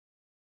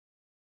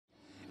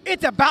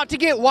It's about to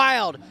get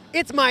wild.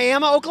 It's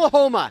Miami,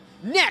 Oklahoma,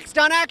 next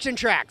on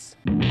ActionTracks.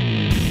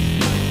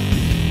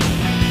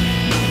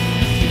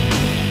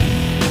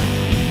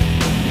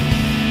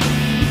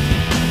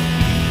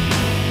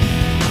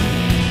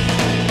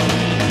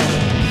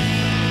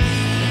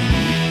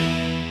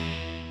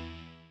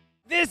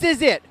 This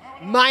is it,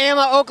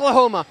 Miami,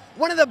 Oklahoma,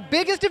 one of the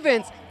biggest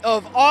events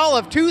of all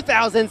of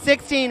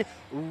 2016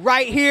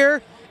 right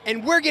here,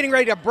 and we're getting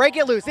ready to break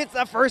it loose. It's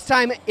the first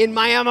time in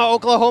Miami,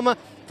 Oklahoma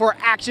for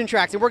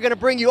ActionTracks, and we're going to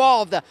bring you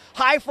all of the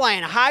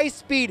high-flying,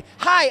 high-speed,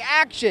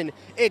 high-action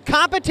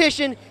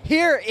competition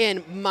here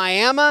in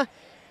Miami,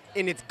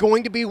 and it's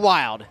going to be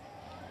wild.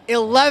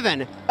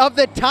 11 of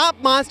the top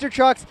monster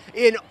trucks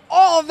in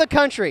all of the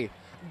country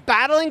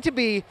battling to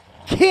be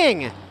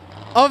king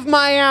of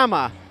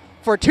Miami.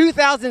 For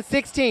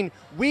 2016,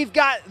 we've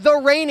got the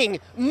reigning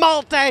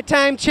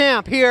multi-time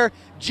champ here,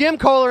 Jim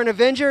Kohler, an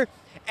Avenger,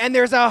 and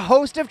there's a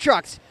host of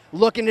trucks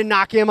looking to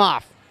knock him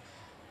off.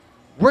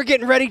 We're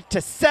getting ready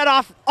to set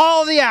off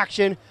all the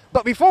action,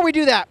 but before we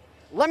do that,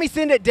 let me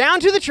send it down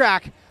to the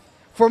track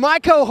for my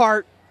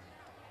cohort,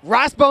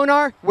 Ross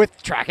Bonar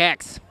with Track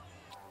X.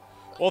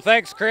 Well,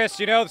 thanks, Chris.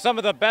 You know, some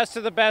of the best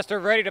are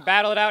ready to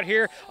battle it out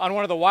here on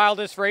one of the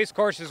wildest race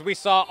courses we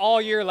saw all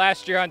year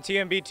last year on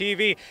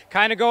TMBTV.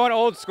 Kind of going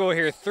old school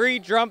here.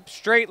 3-jump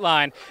straight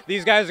line.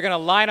 These guys are going to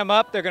line them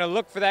up. They're going to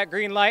look for that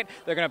green light.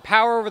 They're going to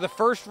power over the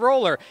first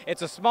roller.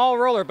 It's a small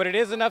roller, but it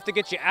is enough to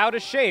get you out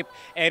of shape,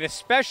 and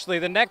especially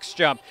the next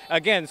jump.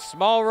 Again,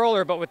 small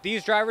roller, but with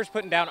these drivers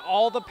putting down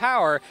all the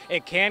power,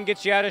 it can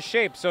get you out of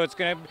shape. So it's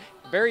going to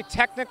very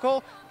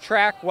technical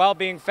track while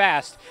being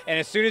fast. And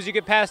as soon as you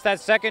get past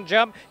that second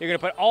jump, you're going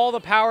to put all the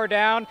power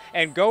down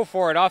and go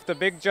for it off the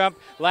big jump.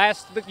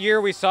 Last year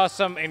we saw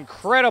some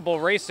incredible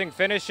racing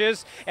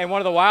finishes, and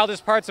one of the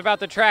wildest parts about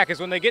the track is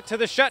when they get to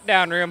the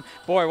shutdown room,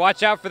 boy,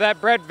 watch out for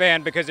that bread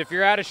van, because if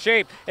you're out of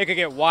shape, it could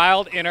get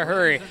wild in a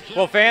hurry.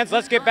 Well, fans,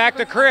 let's get back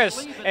to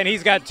Chris, and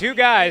he's got two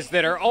guys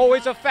that are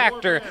always a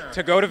factor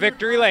to go to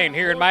victory lane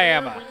here in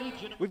Miami.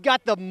 We've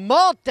got the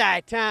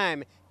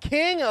multi-time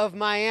king of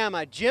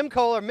Miami, Jim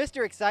Kohler,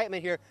 Mr.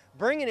 Excitement here,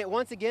 bringing it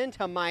once again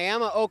to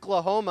Miami,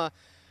 Oklahoma.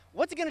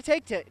 What's it going to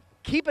take to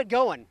keep it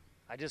going?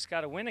 I just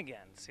got to win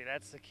again. See,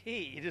 that's the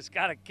key. You just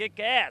got to kick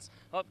ass.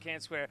 Oh,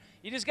 can't swear.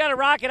 You just got to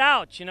rock it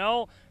out, you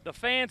know. The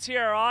fans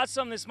here are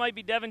awesome. This might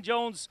be Devin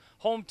Jones'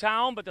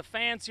 hometown, but the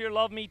fans here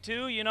love me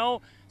too, you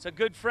know. It's a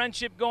good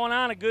friendship going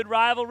on, a good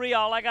rivalry.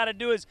 All I got to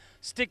do is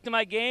stick to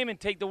my game and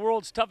take the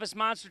world's toughest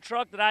monster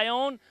truck that I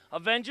own,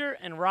 Avenger,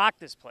 and rock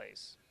this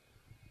place.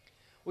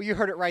 Well, you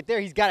heard it right there.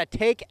 He's got to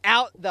take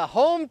out the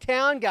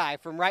hometown guy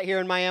from right here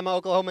in Miami,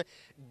 Oklahoma,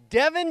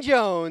 Devin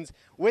Jones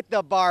with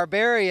the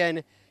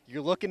Barbarian.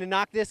 You're looking to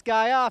knock this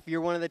guy off. You're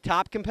one of the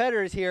top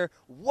competitors here.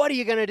 What are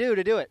you going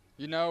to do it?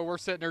 You know, we're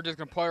sitting there just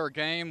going to play our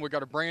game. We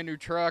got a brand new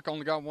truck,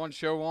 only got one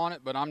show on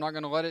it, but I'm not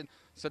going to let it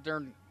sit there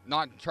and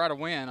not try to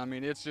win. I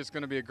mean, it's just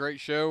going to be a great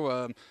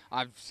show.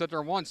 I've sat there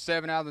and won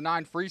 7 out of the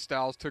 9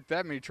 freestyles, took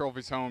that many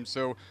trophies home,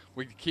 so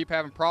we keep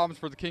having problems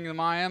for the King of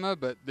Miami,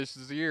 but this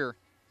is the year.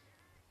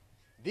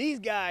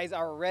 These guys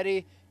are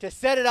ready to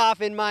set it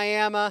off in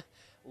Miami.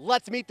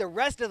 Let's meet the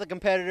rest of the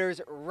competitors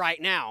right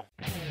now.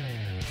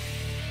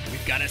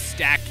 We've got a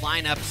stacked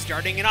lineup.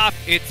 Starting it off,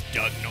 it's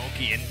Doug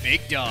Nolke and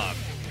Big Dog,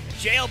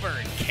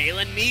 Jailbird,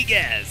 Kalen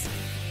Miguez,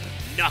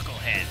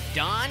 Knucklehead,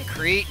 Don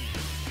Cretin,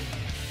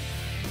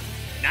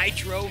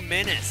 Nitro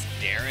Menace,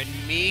 Darren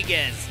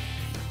Miguez,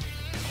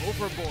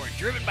 Overboard,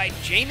 driven by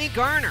Jamie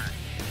Garner,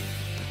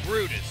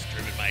 Brutus,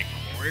 driven by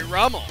Corey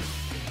Rummel,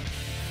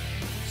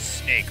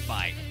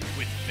 Snakebite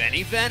with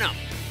Benny Venom,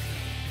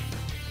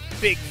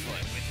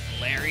 Bigfoot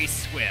with Larry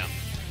Swim,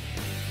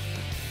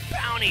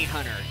 Bounty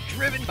Hunter,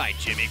 driven by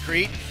Jimmy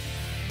Cretin,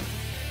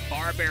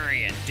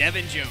 Barbarian,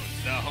 Devin Jones,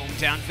 the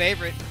hometown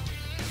favorite,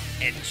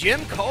 and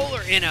Jim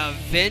Kohler in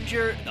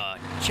Avenger, the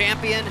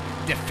champion,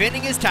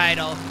 defending his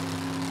title.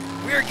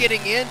 We're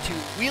getting into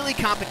wheelie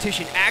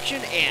competition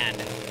action, and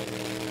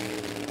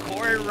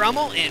Corey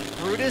Rummel and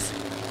Brutus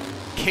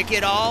kick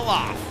it all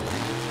off.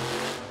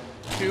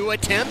 2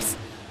 attempts.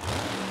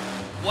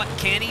 What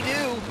can he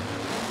do?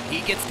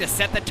 He gets to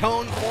set the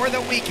tone for the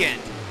weekend.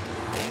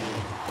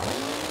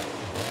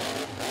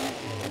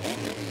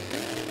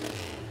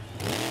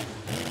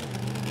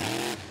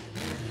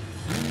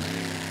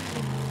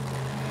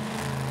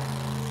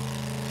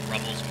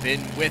 Rummel's been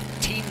with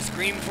Team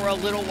Scream for a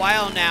little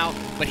while now,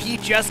 but he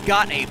just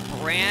got a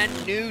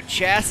brand new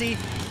chassis.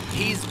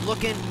 He's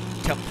looking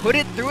to put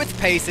it through its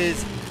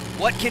paces.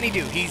 What can he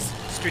do? He's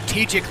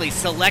strategically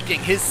selecting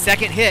his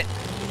second hit,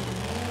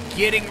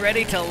 getting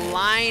ready to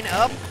line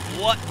up.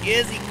 What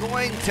is he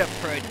going to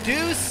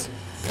produce?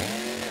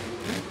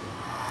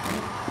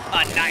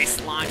 A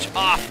nice launch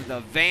off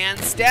the van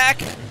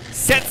stack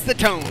sets the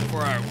tone for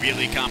our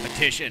wheelie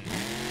competition.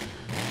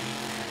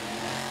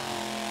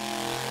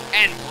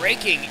 And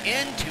breaking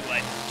into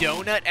a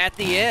donut at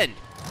the end.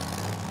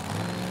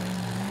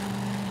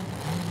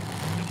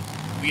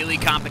 Wheelie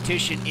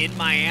competition in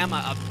Miami,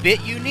 a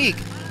bit unique,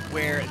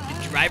 where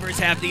the drivers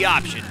have the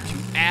option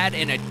to add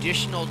an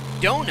additional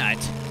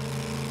donut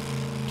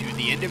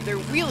the end of their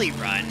wheelie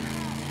run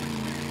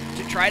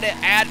to try to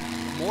add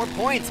more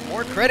points,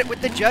 more credit with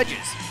the judges.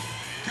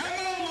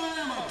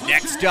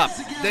 Next up,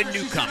 the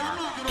newcomer,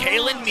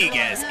 Kaylin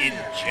Miguez in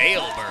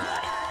Jailbird.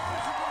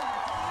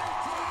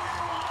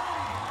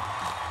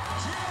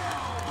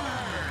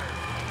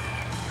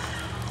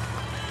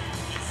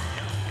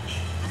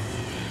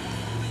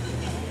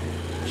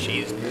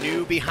 She's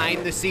new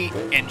behind the seat,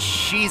 and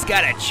she's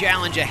got a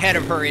challenge ahead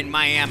of her in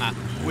Miami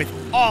with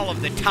all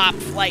of the top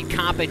flight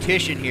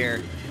competition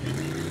here.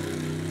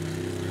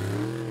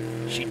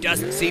 She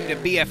doesn't seem to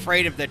be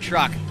afraid of the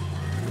truck,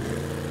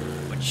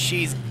 but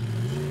she's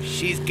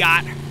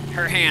got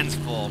her hands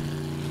full.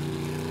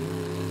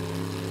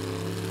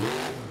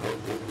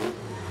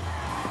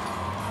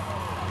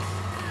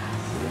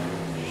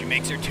 She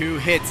makes her 2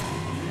 hits,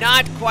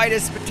 not quite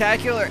as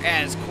spectacular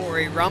as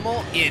Corey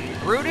Rummel in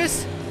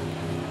Brutus.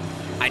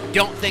 I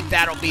don't think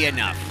that'll be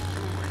enough.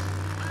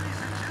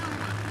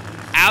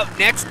 Out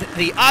next,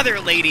 the other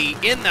lady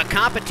in the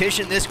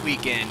competition this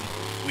weekend.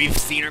 We've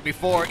seen her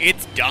before.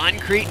 It's Dawn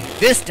Cretan,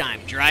 this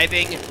time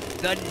driving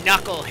the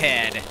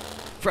Knucklehead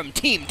from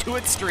Team 2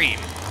 Extreme.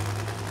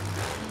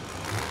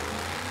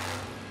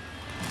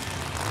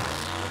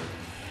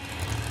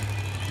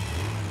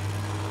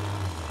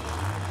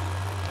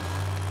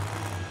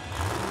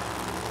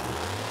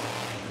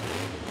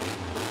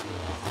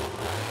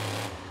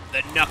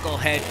 The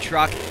Knucklehead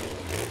truck,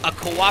 a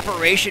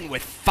cooperation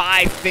with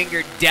Five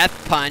Finger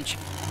Death Punch,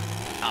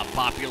 a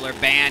popular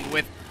band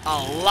with a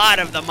lot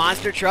of the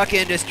monster truck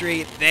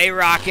industry. They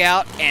rock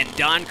out, and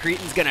Dawn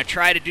Cretan's gonna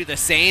try to do the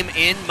same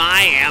in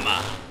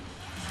Miami.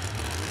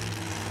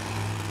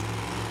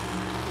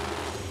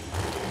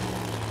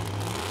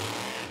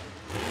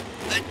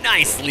 A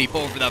nice leap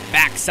over the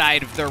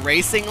backside of the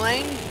racing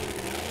lane.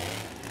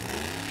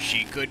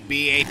 She could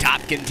be a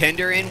top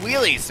contender in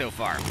wheelies so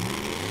far.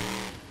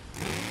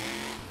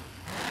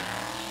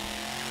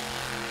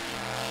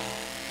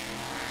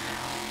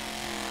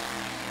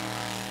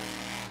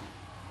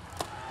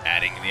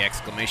 Adding the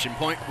exclamation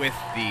point with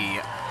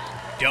the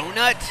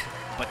donut,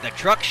 but the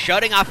truck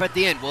shutting off at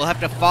the end. We'll have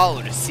to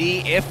follow to see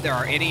if there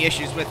are any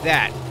issues with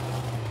that.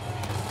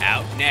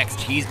 Out next,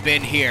 he's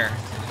been here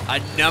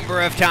a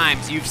number of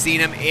times. You've seen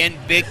him in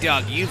Big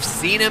Dog. You've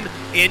seen him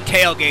in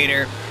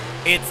Tailgater.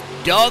 It's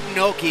Doug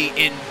Noki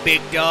in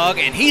Big Dog,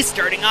 and he's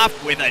starting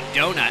off with a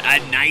donut,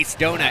 a nice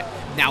donut.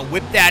 Now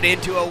whip that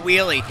into a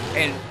wheelie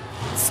and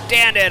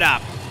stand it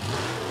up.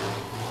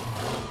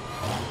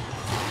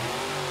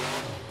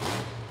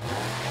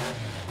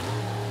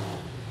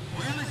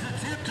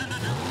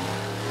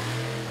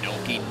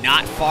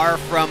 Not far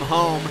from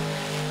home,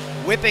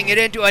 whipping it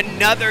into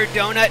another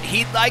donut.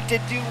 He'd like to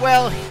do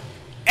well.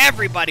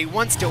 Everybody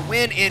wants to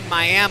win in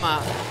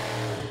Miami,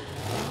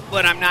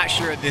 but I'm not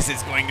sure this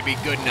is going to be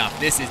good enough.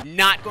 This is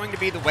not going to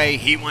be the way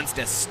he wants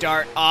to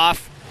start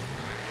off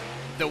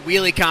the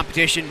wheelie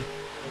competition,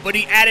 but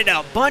he added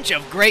a bunch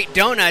of great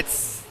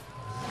donuts,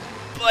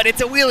 but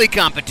it's a wheelie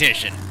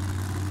competition.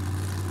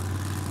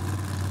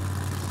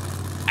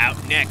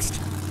 Out next,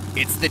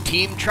 it's the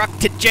team truck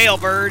to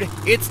Jailbird.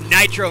 It's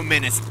Nitro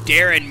Menace,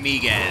 Darren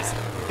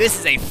Miguez. This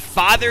is a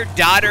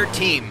father-daughter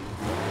team.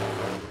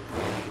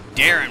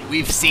 Darren,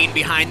 we've seen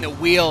behind the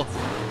wheel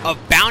of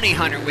Bounty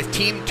Hunter with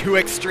Team 2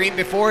 Extreme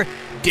before.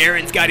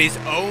 Darren's got his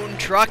own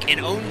truck and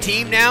own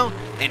team now,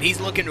 and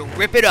he's looking to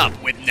rip it up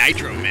with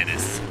Nitro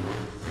Menace.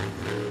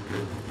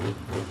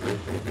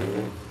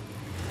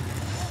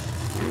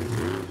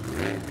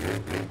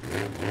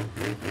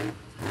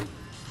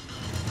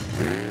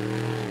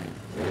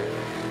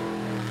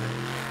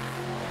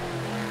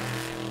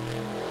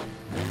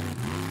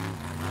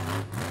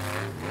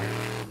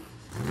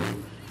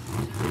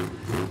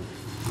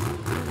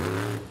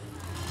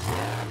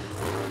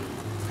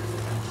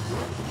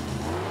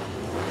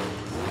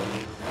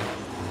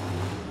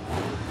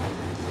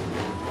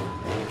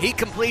 He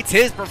completes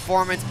his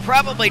performance,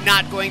 probably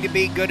not going to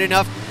be good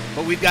enough,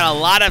 but we've got a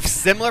lot of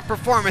similar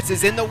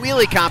performances in the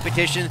wheelie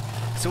competition,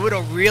 so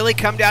it'll really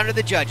come down to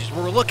the judges.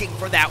 We're looking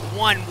for that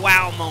one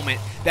wow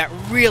moment that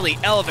really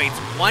elevates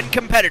one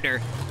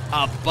competitor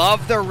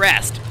above the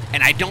rest,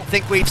 and I don't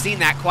think we've seen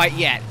that quite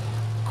yet.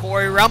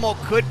 Corey Rummel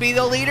could be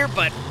the leader,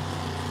 but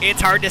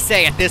it's hard to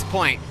say at this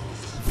point.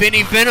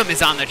 Vinny Venom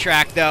is on the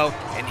track, though,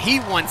 and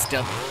he wants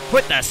to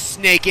put the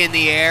snake in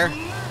the air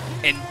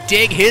and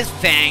dig his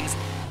fangs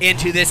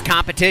into this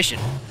competition.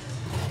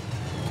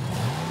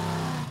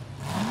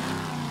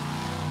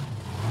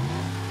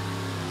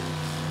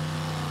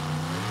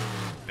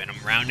 Venom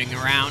rounding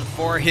around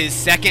for his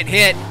second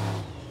hit.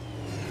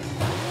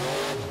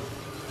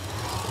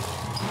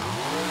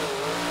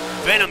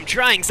 Venom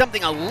trying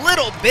something a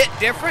little bit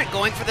different,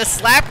 going for the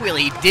slap wheel.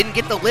 He didn't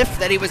get the lift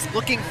that he was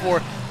looking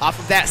for off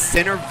of that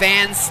center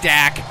van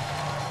stack.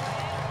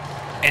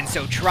 And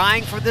so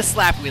trying for the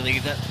slap wheelie,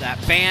 that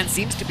van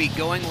seems to be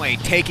going away.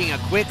 Taking a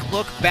quick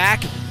look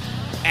back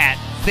at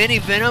Vinny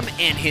Venom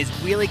and his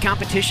wheelie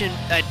competition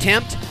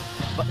attempt.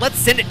 But let's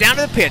send it down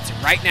to the pits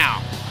right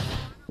now.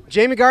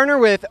 Jamie Gardner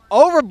with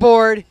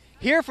Overboard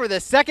here for the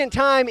second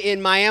time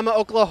in Miami,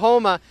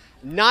 Oklahoma.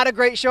 Not a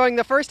great showing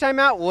the first time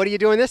out. What are you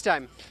doing this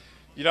time?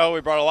 You know,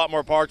 we brought a lot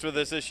more parts with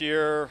us this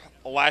year.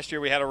 Last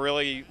year we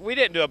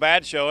didn't do a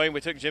bad showing.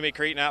 We took Jimmy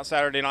Cretin out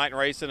Saturday night and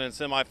racing in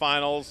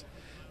semifinals.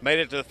 Made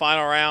it to the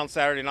final round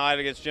Saturday night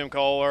against Jim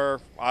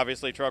Kohler.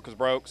 Obviously, truck was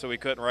broke, so we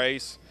couldn't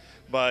race.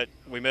 But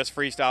we missed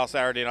freestyle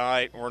Saturday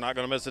night. We're not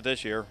going to miss it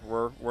this year.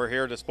 We're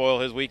here to spoil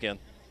his weekend.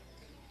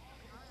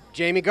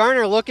 Jamie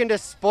Garner looking to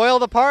spoil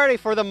the party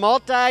for the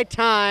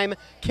multi-time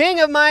King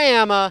of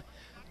Miami.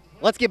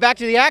 Let's get back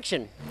to the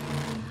action.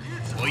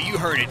 Well, you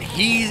heard it.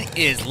 He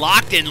is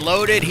locked and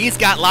loaded. He's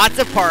got lots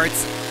of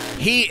parts.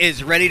 He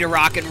is ready to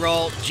rock and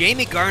roll.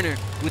 Jamie Garner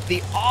with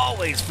the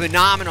always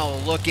phenomenal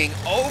looking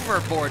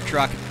overboard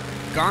truck.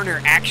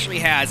 Garner actually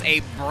has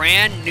a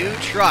brand new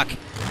truck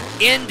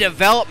in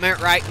development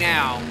right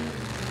now.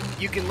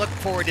 You can look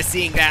forward to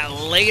seeing that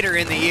later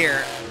in the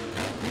year.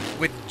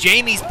 With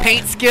Jamie's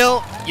paint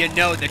skill, you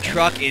know the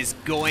truck is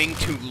going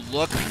to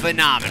look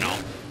phenomenal.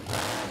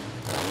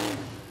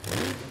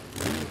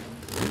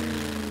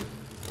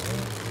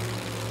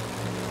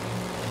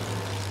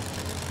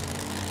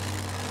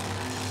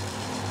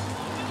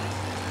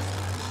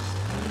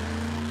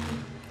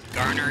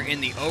 Garner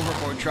in the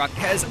overboard truck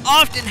has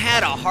often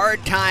had a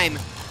hard time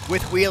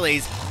with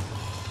wheelies.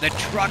 The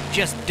truck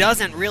just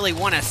doesn't really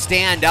want to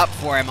stand up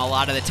for him a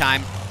lot of the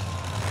time.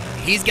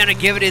 He's going to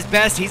give it his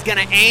best. He's going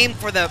to aim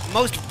for the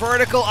most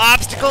vertical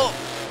obstacle.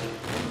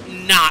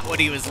 Not what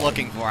he was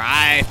looking for.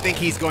 I think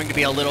he's going to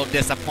be a little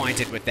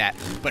disappointed with that.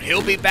 But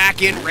he'll be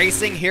back in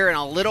racing here in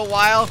a little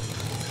while,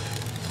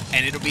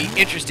 and it'll be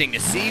interesting to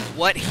see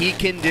what he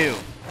can do.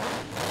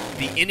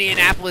 The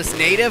Indianapolis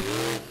native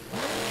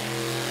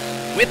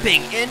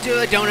whipping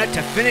into a donut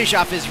to finish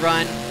off his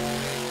run.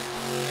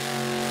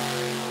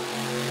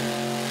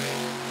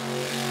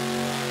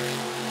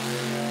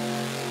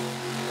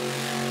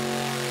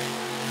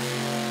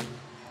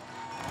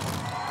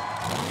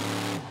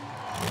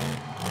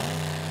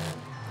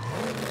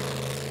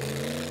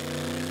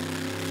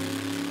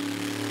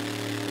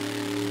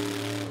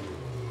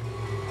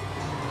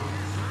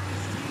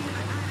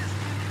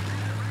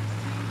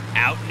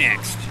 Out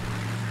next,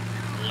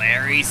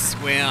 Larry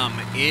Swim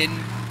in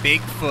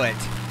Bigfoot.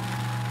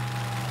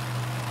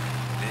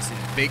 This is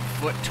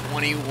Bigfoot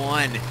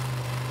 21.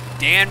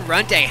 Dan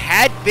Runte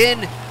had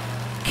been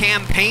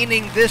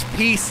campaigning this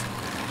piece,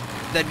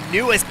 the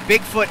newest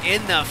Bigfoot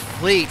in the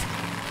fleet.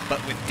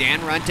 But with Dan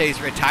Runte's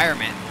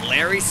retirement,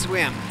 Larry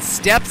Swim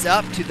steps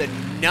up to the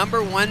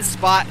 #1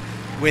 spot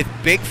with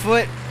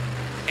Bigfoot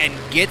and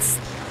gets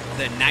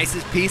the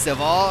nicest piece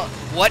of all.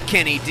 What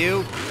can he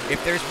do?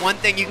 If there's one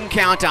thing you can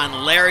count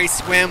on, Larry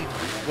Swim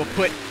will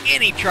put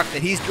any truck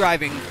that he's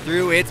driving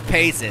through its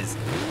paces.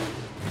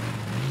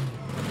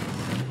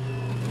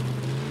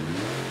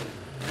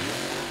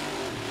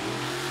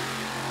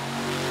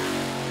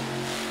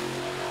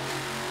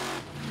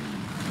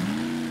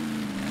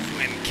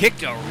 Swim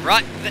kicked a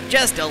rut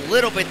just a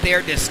little bit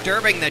there,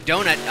 disturbing the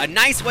donut. A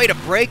nice way to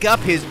break up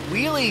his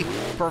wheelie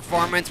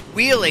performance.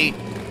 Wheelie,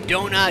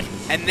 donut,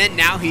 and then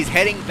now he's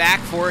heading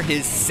back for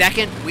his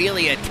second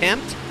wheelie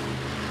attempt.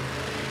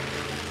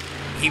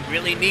 He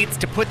really needs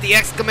to put the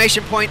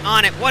exclamation point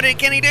on it. What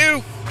can he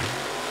do?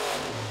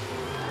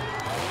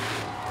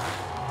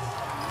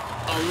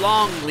 A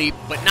long leap,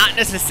 but not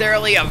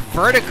necessarily a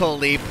vertical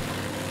leap.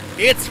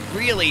 It's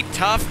really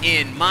tough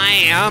in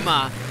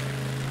Miami.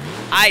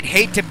 I'd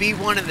hate to be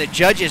one of the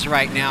judges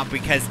right now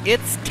because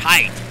it's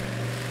tight.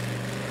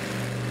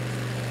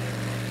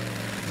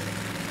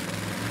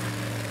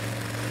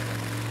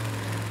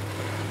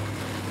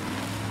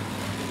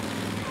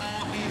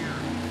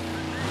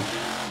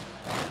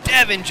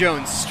 Devin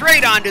Jones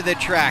straight onto the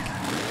track.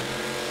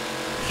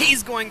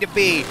 He's going to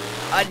be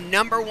a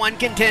 #1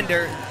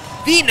 contender,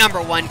 the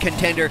 #1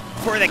 contender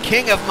for the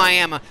King of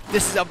Miami.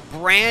 This is a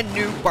brand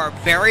new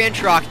Barbarian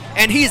truck,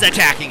 and he's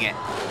attacking it.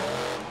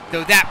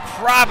 Though that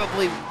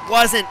probably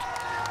wasn't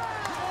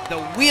the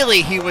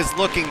wheelie he was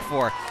looking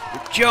for.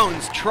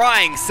 Jones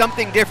trying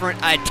something different,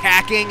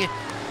 attacking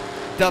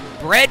the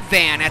bread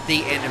van at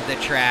the end of the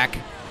track.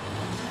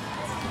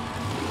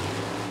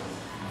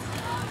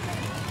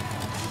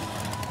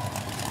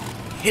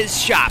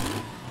 His shop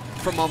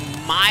from a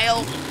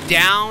mile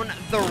down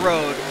the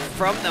road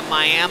from the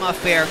Miami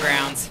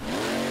Fairgrounds.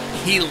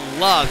 He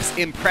loves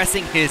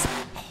impressing his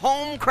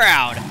home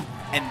crowd,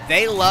 and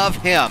they love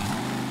him.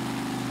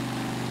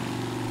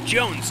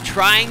 Jones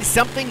trying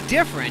something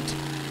different.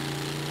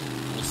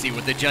 We'll see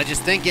what the judges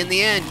think in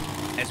the end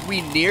as we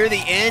near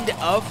the end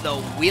of the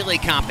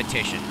wheelie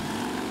competition.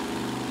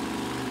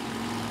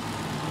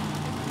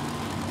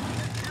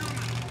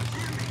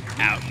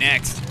 Out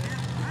next,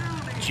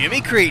 Jimmy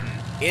Cretin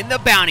in the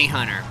Bounty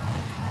Hunter.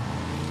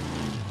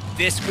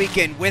 This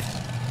weekend with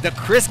the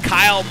Chris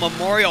Kyle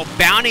Memorial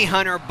Bounty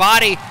Hunter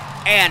body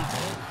and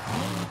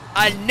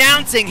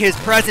announcing his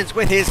presence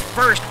with his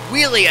first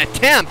wheelie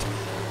attempt.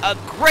 A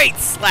great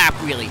slap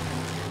wheelie.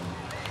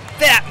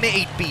 That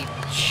may be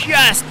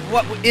just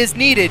what is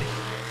needed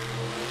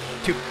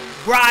to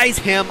rise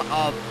him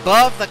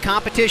above the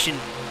competition,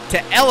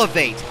 to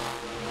elevate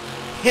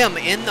him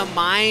in the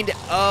mind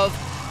of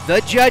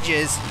the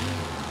judges.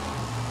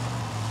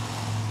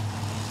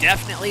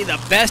 Definitely the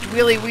best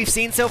wheelie we've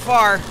seen so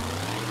far.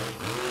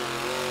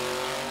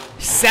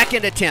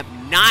 Second attempt,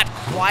 not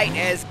quite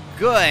as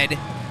good.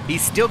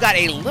 He's still got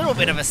a little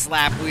bit of a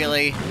slap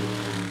wheelie.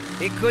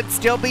 It could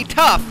still be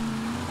tough.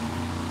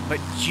 But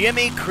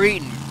Jimmy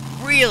Cretin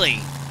really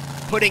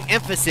putting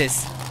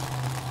emphasis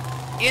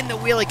in the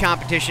wheelie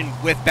competition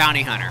with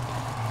Bounty Hunter.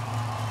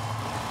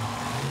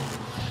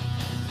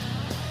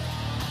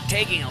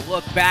 Taking a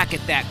look back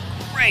at that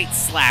great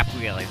slap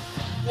wheelie.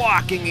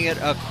 Walking it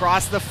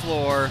across the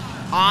floor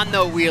on the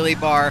wheelie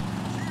bar.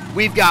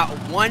 We've got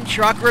one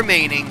truck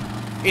remaining.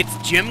 It's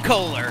Jim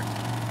Kohler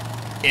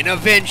in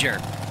Avenger.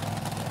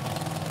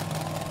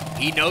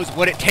 He knows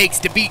what it takes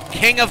to beat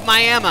King of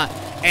Miami,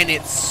 and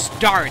it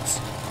starts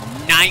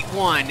night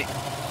one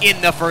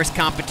in the first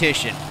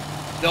competition,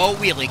 the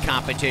wheelie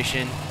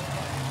competition.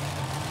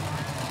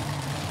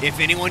 If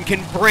anyone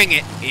can bring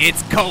it,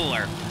 it's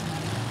Kohler.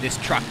 This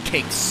truck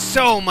takes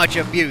so much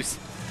abuse.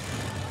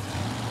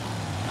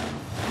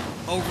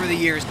 Over the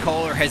years,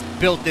 Kohler has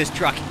built this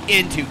truck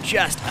into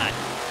just a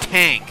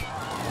tank,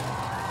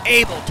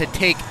 able to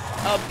take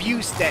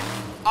abuse that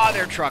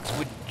other trucks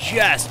would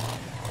just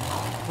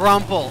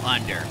crumple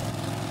under.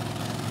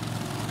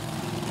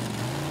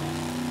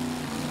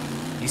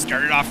 He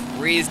started off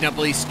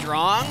reasonably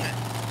strong.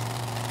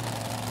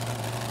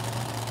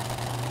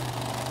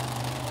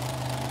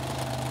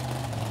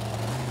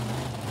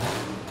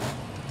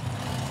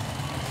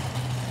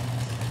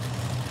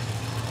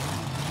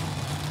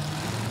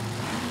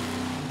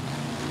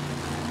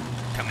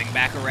 Coming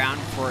back around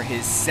for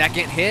his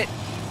second hit.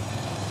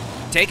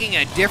 Taking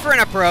a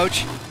different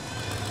approach.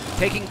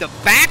 Taking the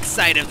back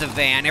side of the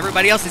van.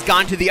 Everybody else has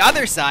gone to the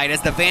other side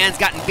as the van's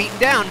gotten beaten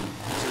down.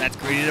 So that's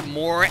created a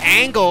more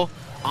angle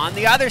on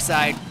the other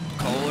side.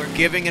 Kohler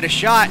giving it a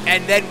shot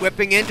and then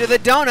whipping into the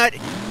donut.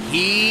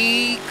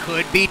 He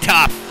could be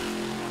tough.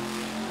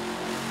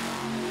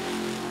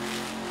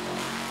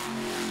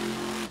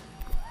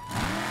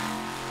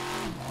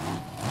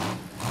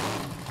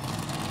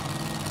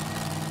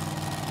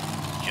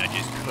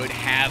 Judges could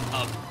have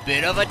a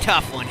bit of a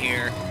tough one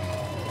here.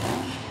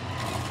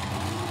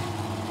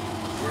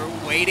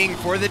 We're waiting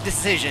for the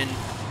decision,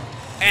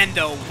 and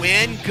the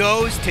win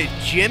goes to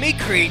Jimmy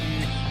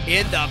Cretin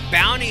in the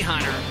Bounty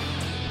Hunter.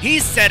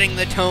 He's setting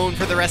the tone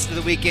for the rest of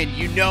the weekend.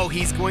 You know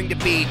he's going to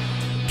be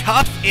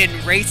tough in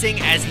racing,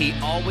 as he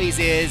always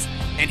is,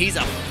 and he's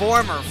a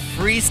former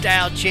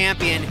freestyle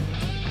champion.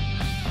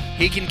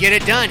 He can get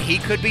it done. He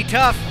could be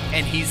tough,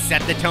 and he's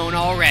set the tone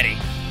already.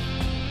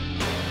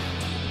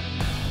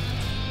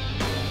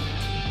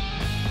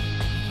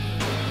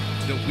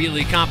 The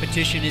wheelie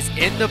competition is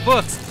in the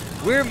books.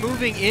 We're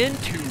moving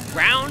into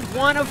round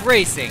one of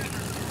racing.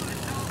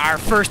 Our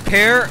first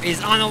pair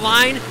is on the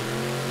line.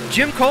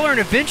 Jim Kohler in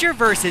Avenger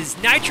versus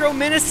Nitro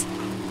Menace,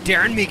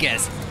 Darren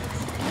Miguez.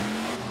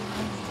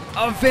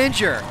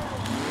 Avenger,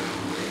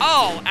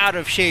 all out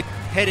of shape,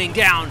 heading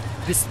down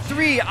this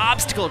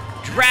 3-obstacle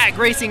drag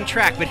racing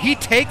track, but he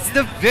takes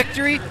the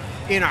victory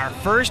in our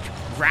first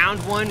round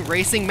one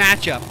racing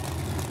matchup.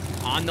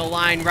 On the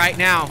line right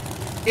now,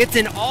 it's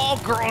an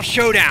all-girl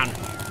showdown.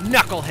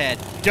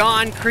 Knucklehead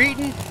Don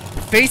Cretin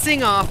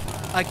facing off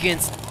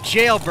against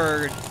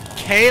Jailbird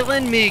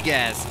Kaylin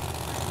Miguez.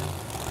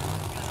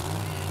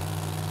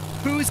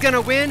 Who's gonna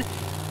win?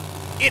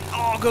 It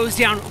all goes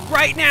down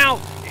right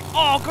now.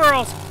 All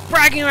girls,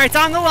 bragging rights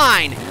on the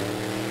line.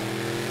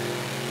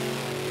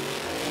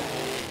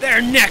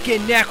 They're neck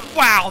and neck.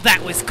 Wow,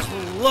 that was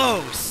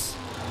close.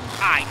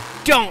 I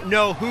don't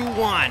know who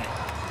won.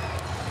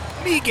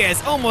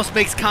 Miguez almost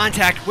makes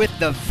contact with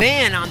the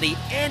van on the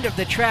end of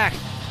the track,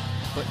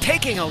 but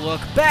taking a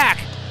look back,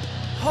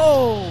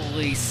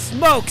 holy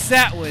smokes,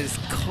 that was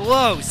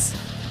close.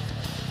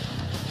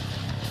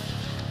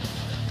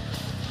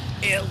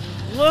 It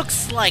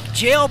looks like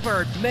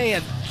Jailbird may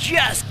have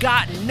just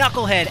gotten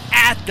Knucklehead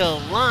at the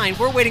line.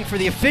 We're waiting for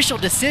the official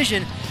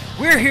decision.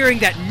 We're hearing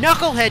that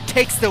Knucklehead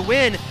takes the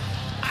win.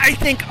 I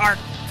think our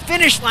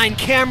finish line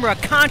camera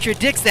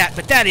contradicts that,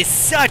 but that is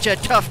such a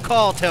tough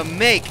call to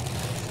make.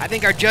 I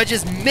think our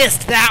judges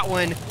missed that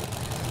one.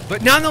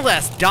 But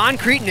nonetheless, Don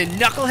Cretin and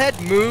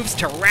Knucklehead moves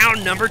to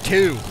round number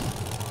 2.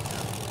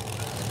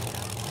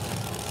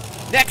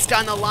 Next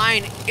on the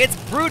line, it's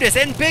Brutus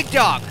and Big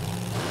Dog.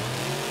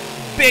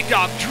 Big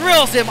Dog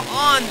drills him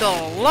on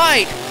the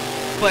light,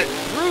 but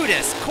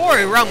Brutus,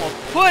 Corey Rummel,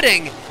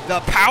 putting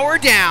the power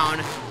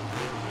down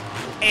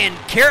and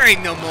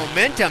carrying the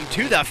momentum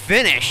to the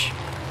finish.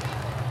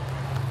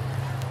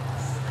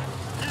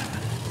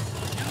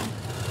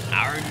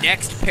 Our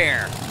next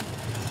pair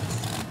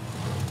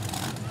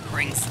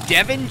brings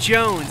Devin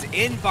Jones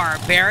in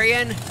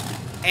Barbarian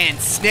and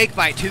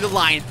Snakebite to the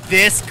line.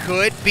 This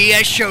could be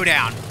a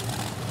showdown.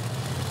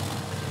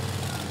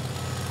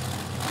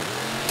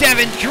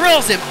 Devin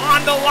drills him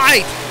on the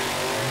light.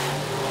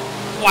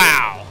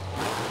 Wow.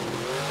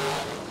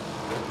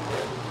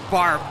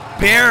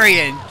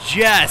 Barbarian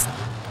just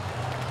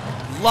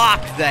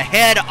lopped the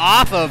head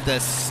off of the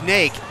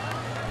snake.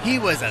 He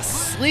was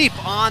asleep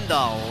on the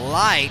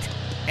light,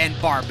 and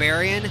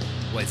Barbarian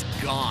was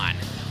gone.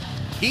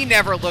 He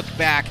never looked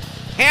back.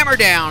 Hammer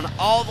down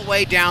all the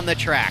way down the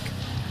track.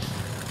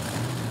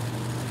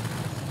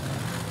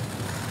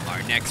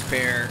 Our next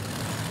pair,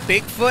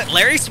 Bigfoot,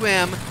 Larry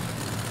Swim,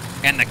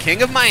 and the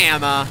King of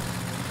Miami,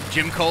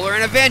 Jim Kohler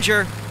and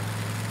Avenger.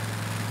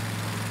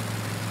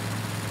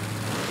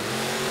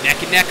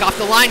 Neck and neck off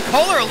the line.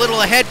 Kohler a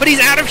little ahead, but he's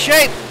out of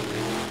shape.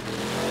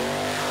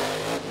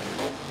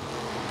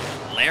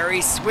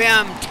 Larry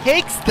Swim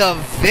takes the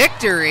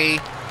victory.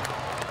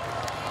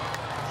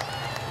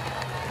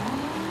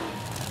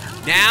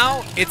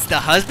 Now it's the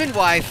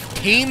husband-wife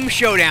team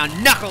showdown.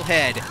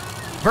 Knucklehead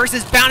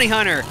versus Bounty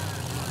Hunter.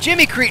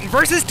 Jimmy Cretin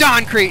versus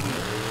Don Cretin.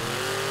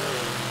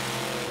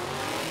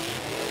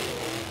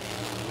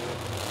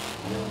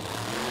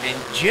 And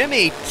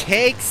Jimmy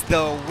takes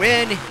the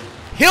win.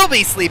 He'll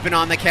be sleeping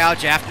on the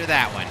couch after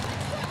that one.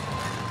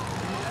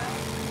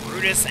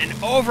 Brutus and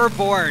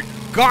Overboard.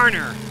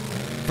 Garner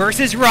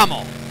versus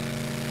Rummel.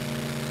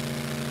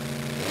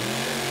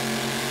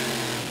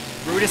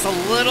 Brutus a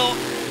little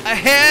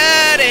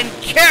ahead and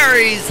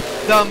carries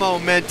the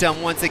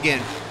momentum once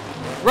again.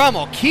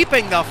 Rummel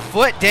keeping the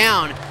foot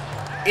down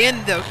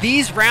in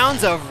these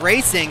rounds of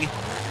racing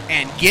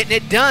and getting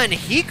it done.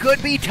 He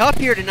could be tough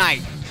here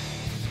tonight.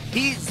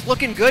 He's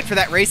looking good for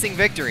that racing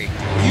victory.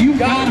 You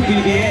gotta be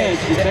the edge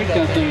to take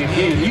that thing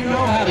again. You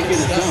know how to get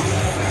it done.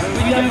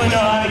 We definitely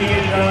know how to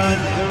get it done.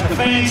 The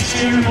fans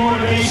cheer,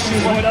 motivation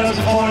is what does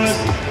it for us.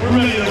 We're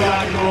ready to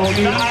rock and roll.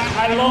 Dude,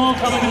 I love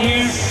coming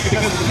here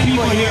because the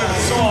people here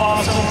are so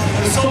awesome.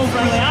 They're so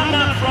friendly. I'm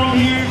not from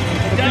here.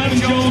 Devin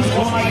Jones is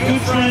one of my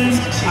good friends.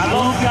 I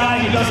love the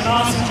guy. He does an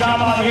awesome job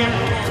out here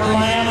for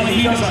Miami.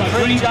 He does a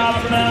great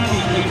job for them.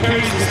 He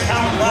carries his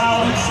talent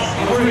loud.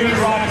 And we're here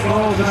to rock and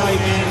roll tonight,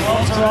 man.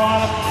 Gloves are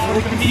off.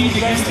 We're competing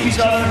against each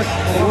other.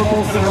 And we're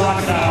both going to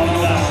rock it out,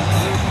 no doubt.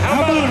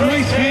 How about a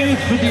race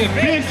hands for the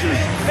Avengers?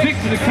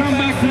 Fixing to come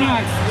back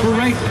tonight for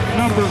round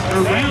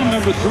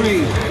number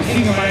 3,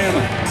 King of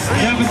Miami.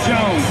 Devin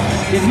Jones.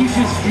 Did you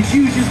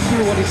just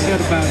hear what he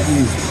said about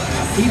you?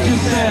 He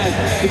just said,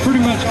 he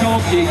pretty much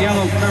called you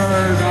yellow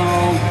bird,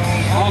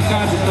 all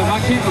kinds of stuff. I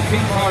can't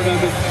repeat part of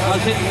it. I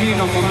was hitting mute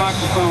on my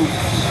microphone.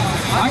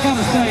 I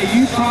gotta say,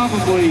 you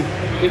probably,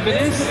 if it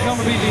isn't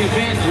gonna be the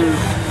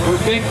Avengers, or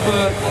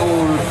Bigfoot,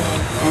 or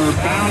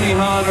Bounty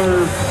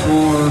Hunter,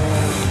 or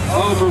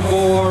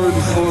Overboard,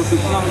 or if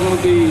it's not going to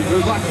be,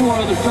 there's like 4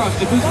 other trucks.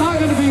 If it's not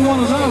going to be one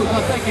of those,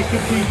 I think it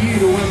could be you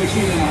to win the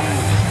King of Miami.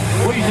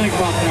 What do you think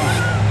about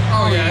that?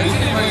 Oh yeah, it's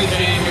anybody's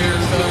game here.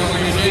 So I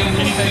mean, again,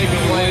 he's taken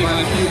away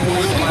by a few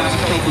points the last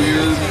couple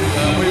years.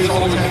 We've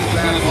always had some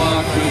bad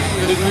luck,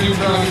 but this new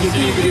truck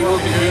seems to be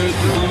working good.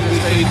 As long as they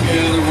stay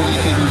together, we're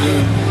just going to do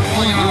it.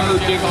 Only I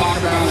heard Jim talk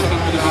about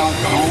something about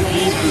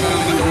donkeys or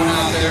something going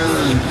out there,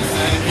 and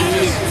he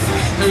just,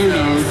 who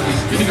knows?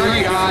 He's a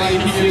great guy.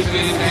 He gives me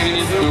an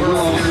advantage, so we're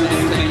all here to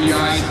entertain you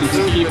guys to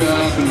keep it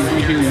up, and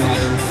we hear you out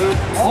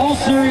there. All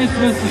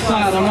seriousness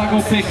aside, I'm not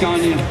going to pick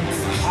on you.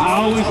 I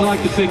always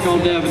like to pick on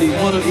Devin.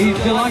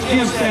 He's like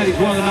Jim said, he's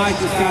one of the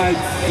nicest guys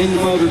in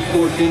the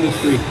motorsports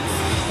industry.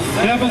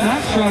 Devin,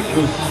 that truck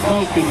was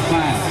smoking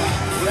fast.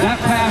 That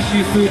pass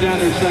you threw down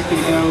there a second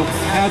ago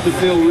had to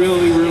feel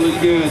really, really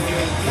good.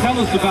 Tell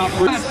us about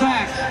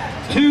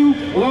Sachs.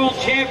 2 world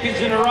champions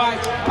in the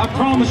rights. I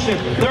promise you,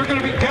 they're going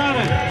to be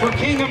gunning for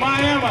King of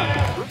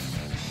Miami.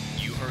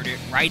 You heard it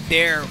right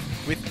there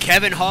with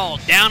Kevin Hall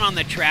down on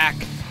the track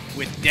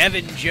with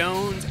Devin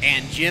Jones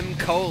and Jim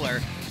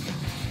Kohler.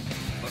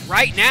 But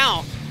right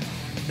now,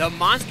 the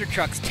monster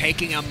truck's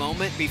taking a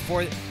moment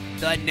before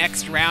the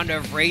next round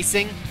of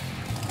racing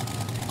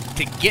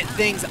to get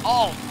things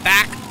all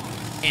back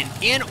and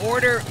in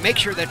order, make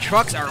sure the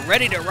trucks are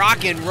ready to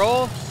rock and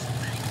roll.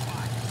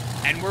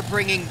 And we're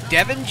bringing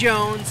Devin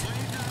Jones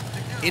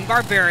in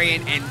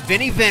Barbarian and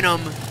Vinny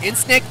Venom in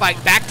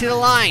Snakebite back to the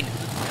line.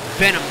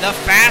 Venom, the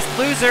fast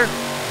loser.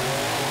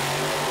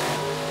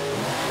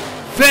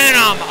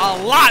 Venom,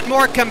 a lot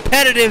more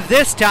competitive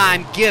this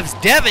time, gives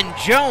Devin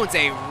Jones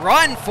a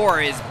run for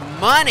his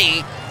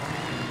money.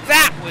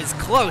 That was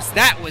close.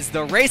 That was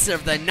the race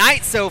of the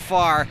night so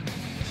far.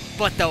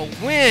 But the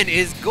win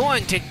is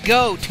going to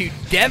go to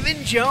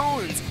Devin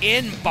Jones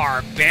in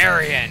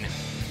Barbarian.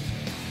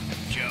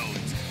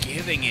 Jones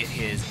giving it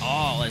his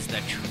all as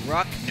the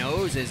truck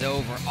nose is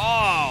over,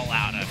 all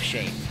out of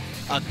shape.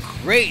 A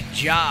great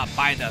job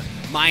by the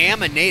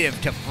Miami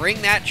native to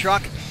bring that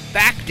truck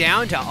back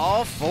down to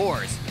all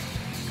 4s.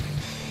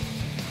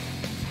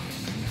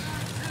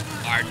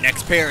 Our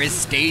next pair is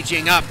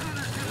staging up.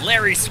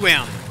 Larry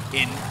Swim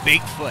in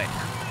Bigfoot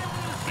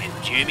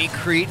and Jimmy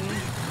Cretin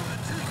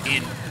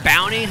in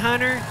Bounty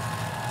Hunter.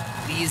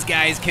 These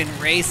guys can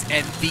race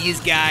and these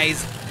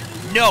guys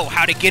know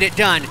how to get it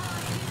done.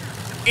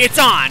 It's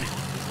on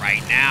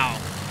right now.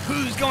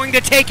 Who's going to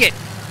take it?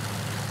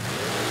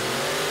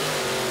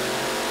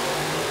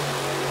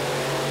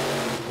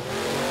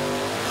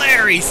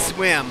 Larry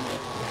Swim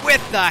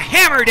with the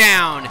hammer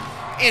down.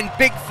 And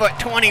Bigfoot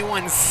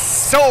 21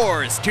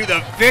 soars to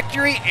the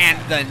victory and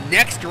the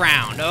next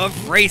round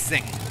of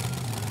racing.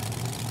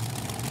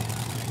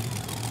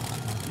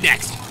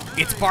 Next,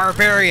 it's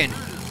Barbarian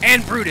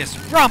and Brutus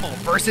Rummel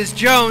versus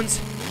Jones.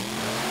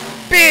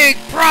 Big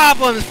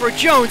problems for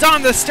Jones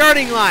on the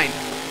starting line.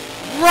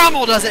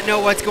 Rummel doesn't know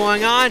what's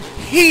going on.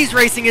 He's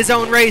racing his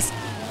own race,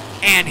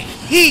 and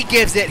he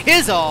gives it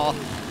his all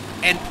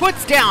and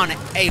puts down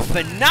a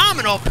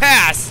phenomenal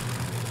pass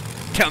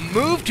to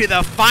move to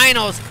the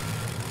finals.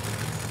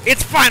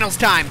 It's finals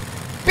time.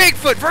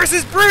 Bigfoot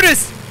versus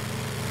Brutus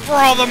for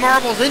all the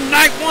marbles in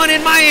night 1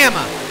 in Miami.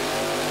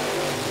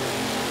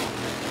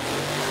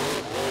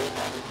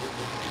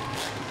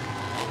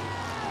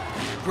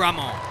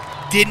 Rummel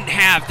didn't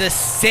have the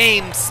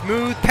same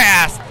smooth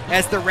pass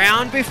as the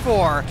round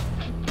before,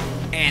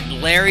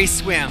 and Larry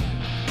Swim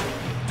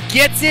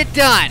gets it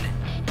done,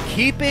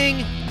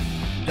 keeping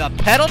the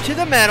pedal to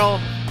the metal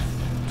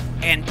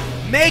and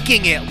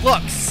making it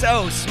look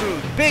so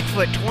smooth.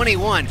 Bigfoot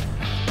 21,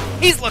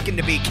 he's looking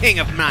to be king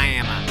of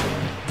Miami.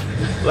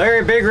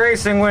 Larry, big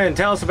racing win.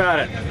 Tell us about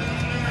it.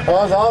 Well,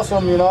 it was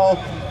awesome, you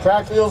know.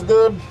 Track feels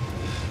good.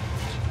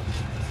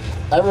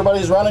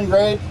 Everybody's running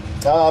great.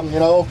 You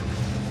know,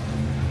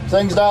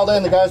 things dialed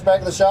in. The guys back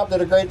in the shop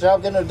did a great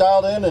job getting it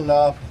dialed in,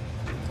 and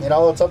you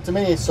know, it's up to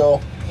me,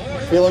 so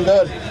feeling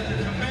good.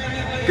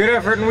 Good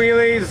effort in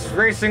wheelies,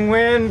 racing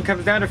win,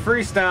 comes down to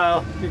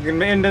freestyle. You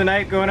can end the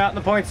night going out in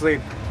the points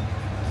lead.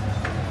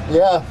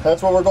 Yeah,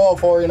 that's what we're going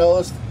for, you know.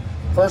 This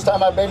first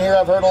time I've been here,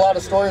 I've heard a lot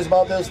of stories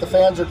about this. The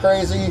fans are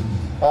crazy,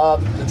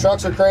 the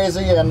trucks are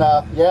crazy, and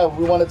yeah,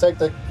 we want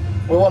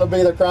to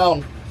be the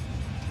crown.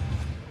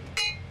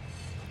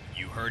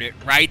 You heard it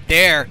right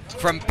there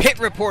from pit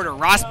reporter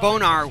Ross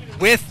Bonar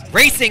with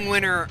racing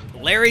winner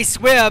Larry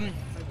Swim.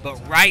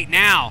 But right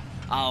now,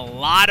 a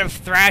lot of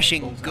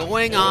thrashing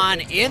going on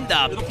in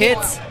the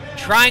pits,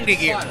 trying to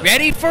get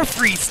ready for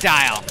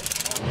freestyle.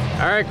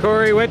 All right,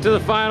 Corey, went to the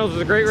finals. It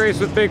was a great race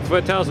with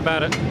Bigfoot. Tell us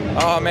about it.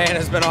 Oh man,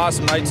 it's been an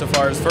awesome night so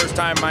far. It's first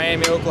time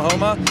Miami,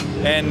 Oklahoma,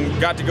 and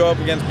got to go up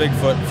against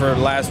Bigfoot for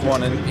the last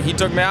one. And he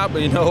took me out,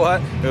 but you know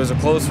what? It was a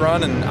close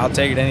run, and I'll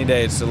take it any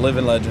day. It's a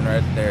living legend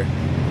right there.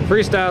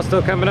 Freestyle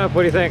still coming up.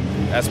 What do you think?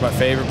 That's my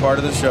favorite part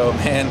of the show,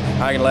 man.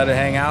 I can let it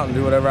hang out and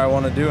do whatever I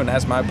want to do, and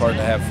that's my part,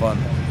 to have fun.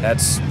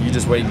 You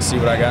just wait and see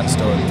what I got in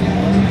store.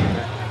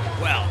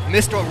 Well,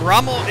 Mr.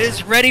 Rummel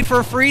is ready for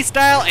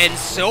freestyle, and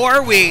so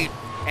are we.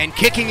 And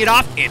kicking it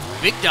off, it's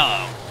Big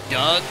Dog,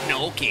 Doug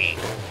Nolte.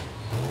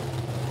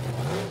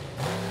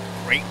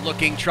 Great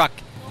looking truck.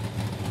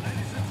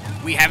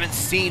 We haven't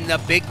seen the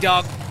Big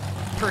Dog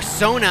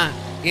persona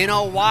in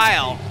a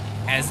while,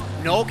 as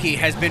Nolte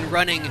has been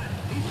running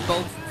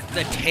both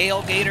the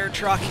Tailgater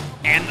truck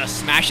and the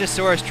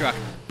Smashosaurus truck.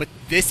 But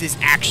this is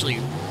actually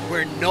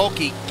where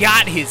Nolte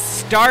got his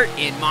start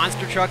in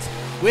monster trucks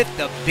with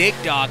the Big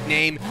Dog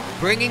name,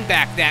 bringing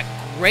back that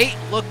great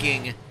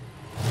looking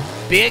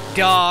Big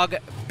Dog,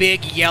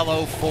 Big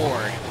Yellow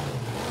Ford,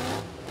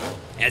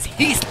 as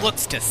he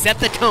looks to set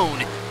the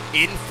tone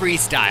in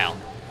freestyle.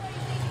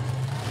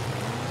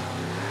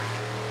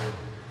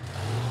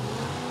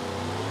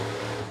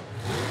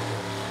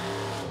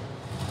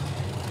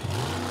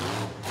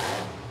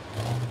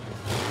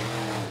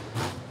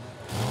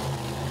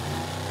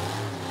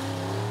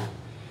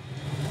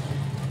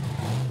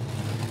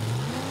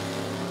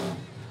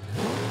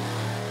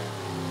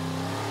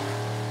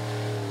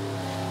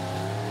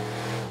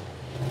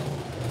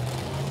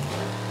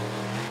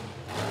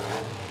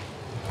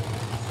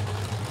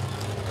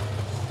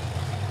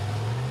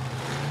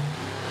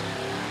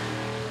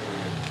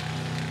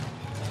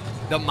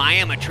 The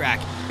Miami track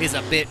is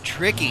a bit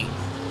tricky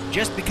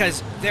just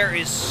because there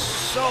is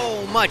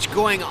so much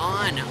going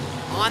on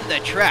the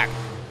track.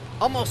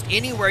 Almost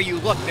anywhere you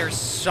look, there's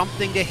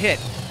something to hit.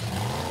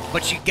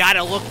 But you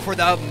gotta look for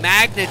the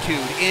magnitude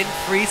in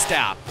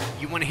freestyle.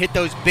 You wanna hit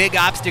those big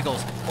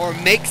obstacles or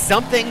make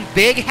something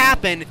big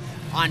happen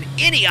on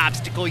any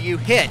obstacle you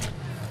hit.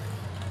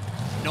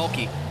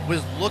 Nolte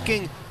was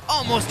looking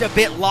almost a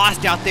bit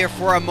lost out there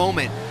for a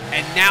moment,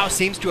 and now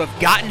seems to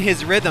have gotten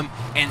his rhythm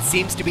and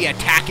seems to be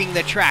attacking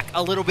the track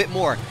a little bit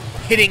more,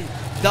 hitting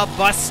the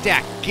bus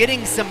stack,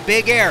 getting some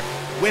big air,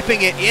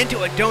 whipping it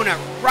into a donut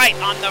right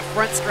on the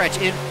front stretch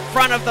in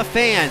front of the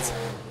fans.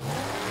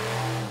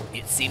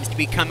 It seems to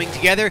be coming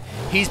together.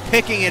 He's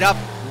picking it up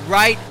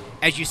right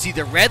as you see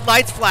the red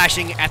lights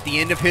flashing at the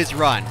end of his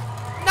run.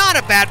 Not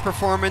a bad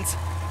performance.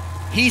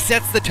 He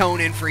sets the tone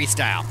in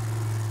freestyle.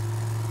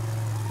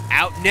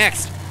 Out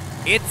next,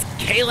 it's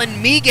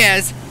Kaylin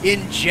Miguez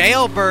in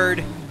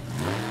Jailbird.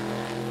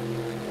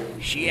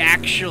 She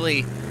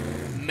actually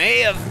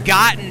may have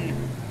gotten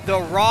the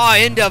raw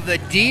end of the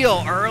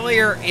deal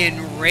earlier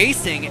in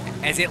racing,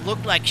 as it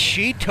looked like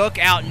she took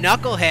out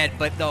Knucklehead,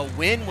 but the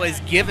win was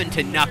given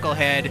to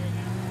Knucklehead.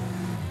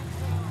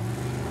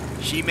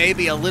 She may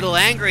be a little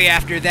angry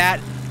after that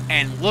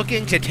and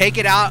looking to take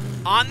it out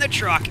on the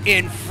truck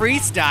in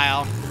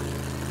freestyle.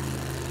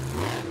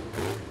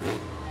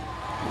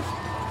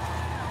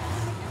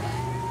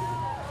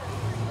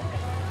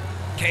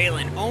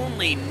 Kaylin,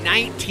 only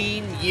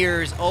 19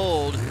 years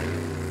old,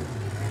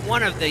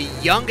 one of the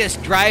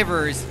youngest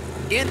drivers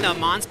in the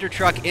monster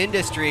truck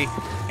industry,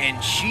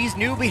 and she's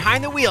new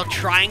behind the wheel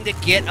trying to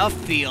get a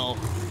feel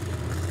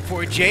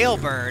for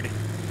Jailbird.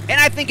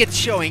 And I think it's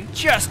showing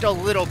just a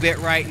little bit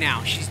right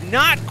now. She's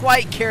not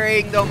quite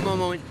carrying the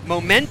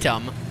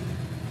momentum,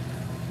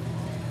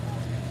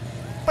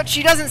 but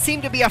she doesn't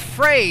seem to be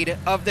afraid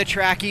of the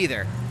track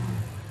either.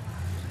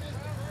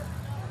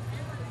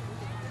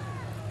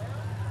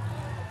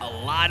 A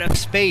lot of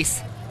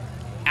space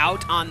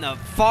out on the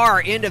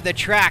far end of the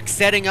track,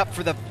 setting up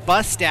for the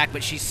bus stack,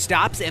 but she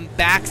stops and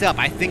backs up.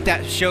 I think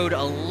that showed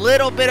a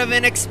little bit of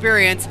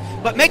inexperience,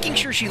 but making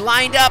sure she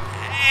lined up,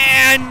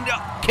 and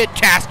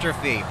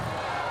catastrophe.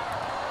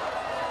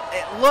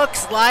 It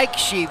looks like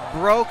she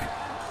broke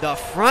the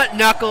front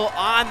knuckle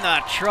on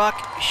the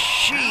truck.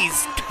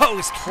 She's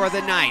toast for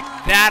the night.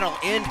 That'll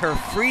end her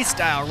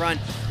freestyle run,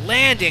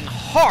 landing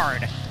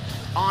hard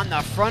on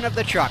the front of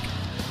the truck.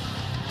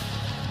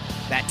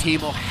 That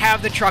team will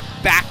have the truck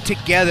back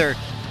together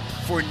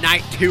for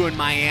night 2 in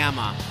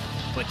Miami,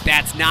 but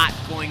that's not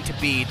going to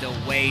be the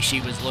way she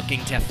was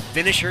looking to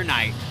finish her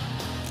night.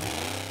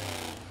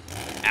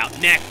 Out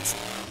next,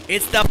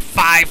 it's the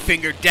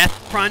 5-finger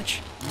death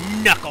crunch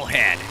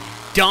knucklehead,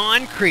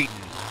 Dawn Cretan.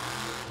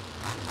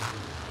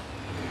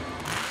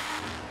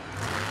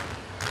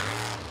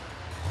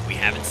 We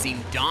haven't seen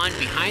Dawn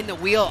behind the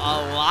wheel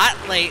a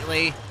lot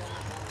lately,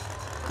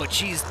 but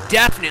she's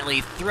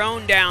definitely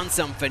thrown down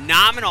some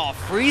phenomenal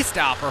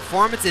freestyle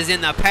performances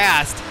in the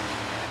past.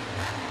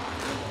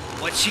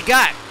 What's she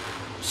got?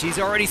 She's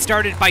already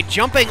started by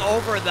jumping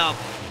over the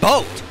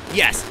boat.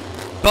 Yes,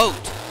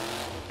 boat.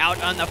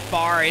 Out on the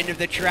far end of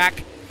the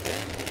track.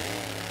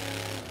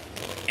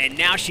 And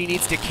now she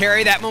needs to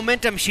carry that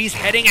momentum. She's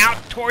heading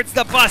out towards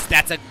the bus.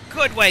 That's a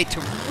good way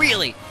to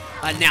really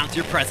announce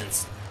your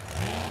presence.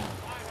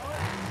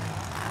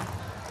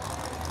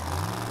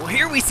 Well,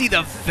 here we see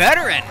the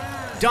veteran,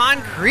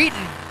 Dawn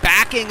Cretan,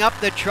 backing up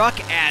the truck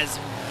as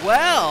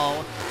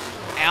well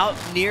out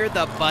near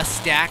the bus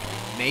stack.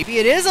 Maybe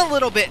it is a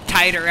little bit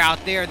tighter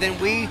out there than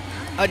we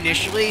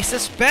initially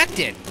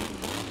suspected.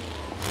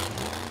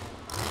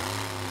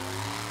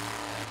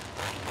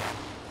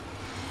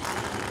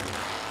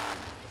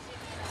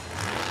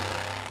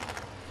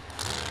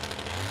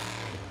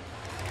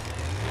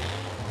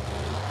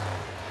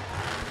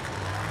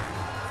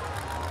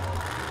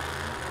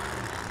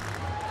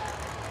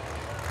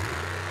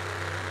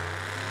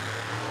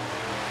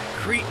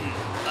 Cretan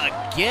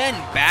again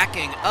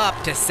backing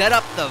up to set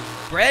up the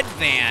bread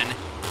van.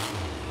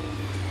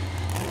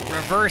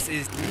 Reverse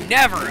is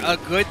never a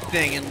good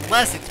thing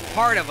unless it's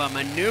part of a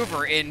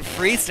maneuver in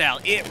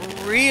freestyle. It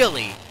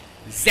really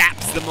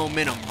zaps the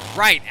momentum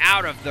right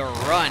out of the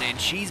run,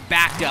 and she's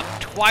backed up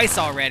twice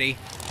already.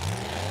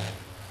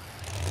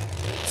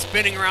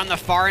 Spinning around the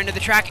far end of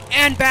the track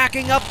and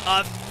backing up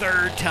a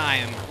third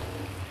time.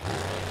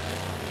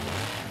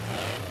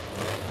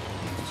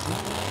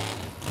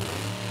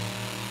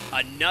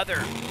 Another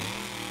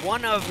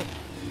one of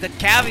the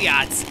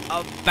caveats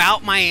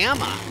about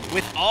Miami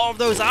with all of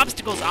those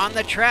obstacles on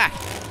the track.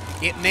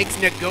 It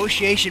makes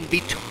negotiation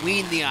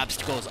between the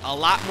obstacles a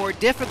lot more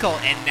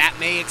difficult, and that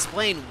may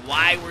explain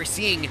why we're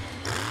seeing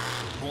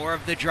more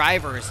of the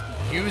drivers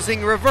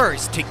using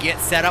reverse to get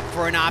set up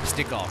for an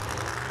obstacle.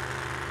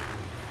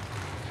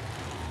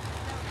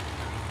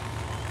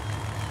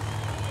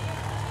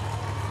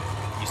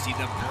 You see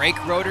the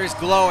brake rotors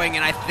glowing,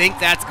 and I think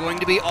that's going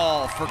to be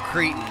all for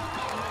Cretan.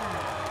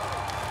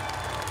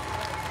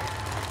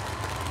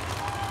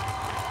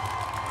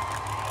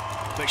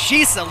 But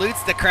she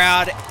salutes the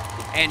crowd,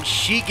 and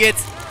she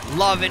gets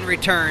love in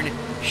return.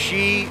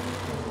 She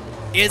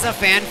is a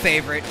fan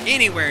favorite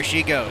anywhere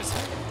she goes.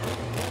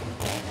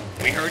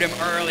 We heard him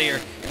earlier.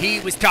 He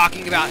was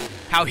talking about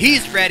how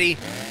he's ready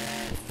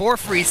for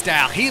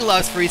freestyle. He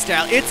loves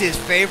freestyle. It's his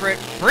favorite.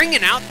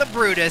 Bringing out the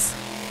Brutus.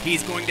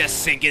 He's going to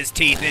sink his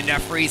teeth into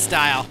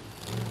freestyle.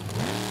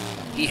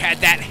 He had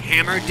that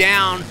hammer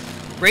down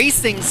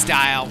racing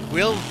style.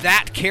 Will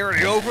that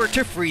carry over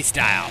to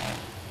freestyle?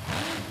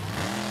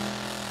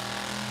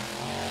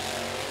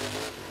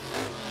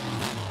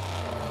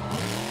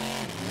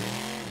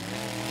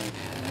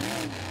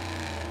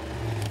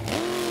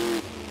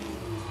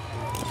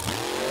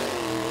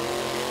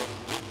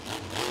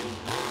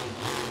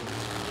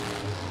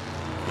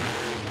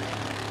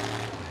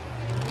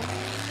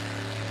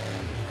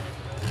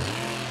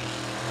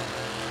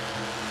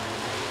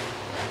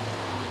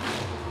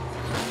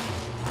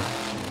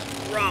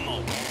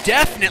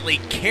 Definitely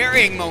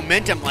carrying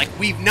momentum like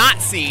we've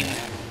not seen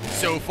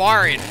so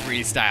far in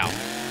freestyle.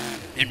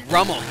 And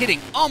Rummel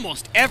hitting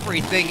almost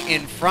everything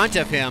in front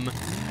of him.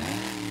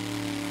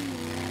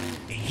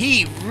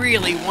 He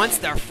really wants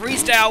the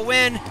freestyle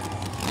win.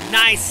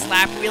 Nice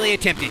slap wheelie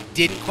attempted.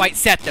 Didn't quite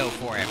set though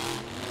for him.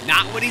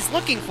 Not what he's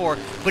looking for,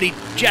 but he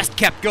just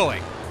kept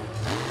going.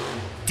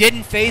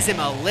 Didn't phase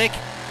him a lick.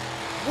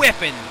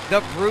 Whipping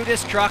the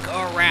Brutus truck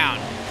around.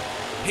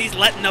 He's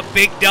letting the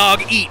big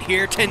dog eat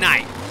here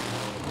tonight.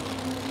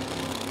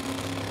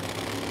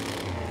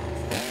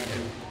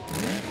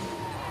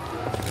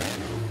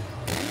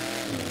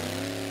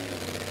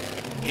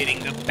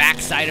 hitting the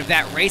backside of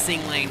that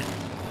racing lane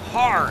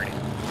hard.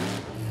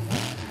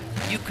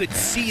 You could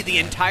see the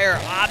entire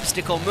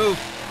obstacle move,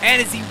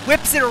 and as he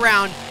whips it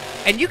around,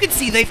 and you can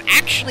see they've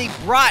actually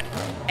brought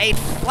a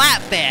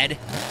flatbed,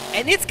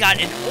 and it's got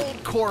an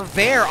old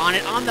Corvair on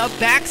it on the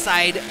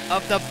backside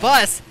of the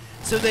bus,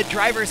 so the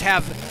drivers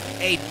have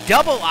a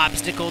double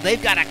obstacle.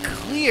 They've got to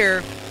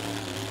clear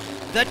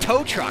the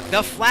tow truck,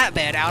 the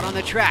flatbed, out on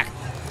the track.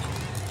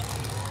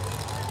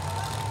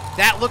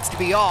 That looks to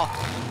be all.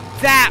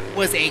 That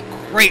was a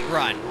great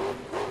run.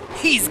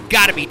 He's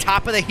got to be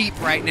top of the heap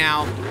right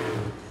now.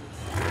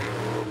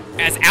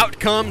 As out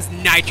comes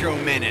Nitro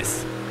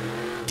Menace,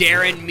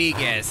 Darren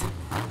Miguez.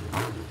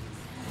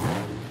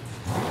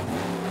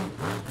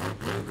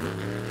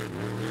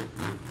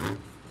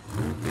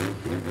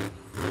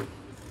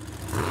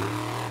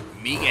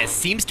 Miguez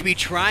seems to be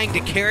trying to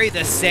carry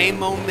the same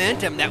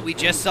momentum that we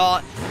just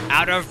saw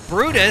out of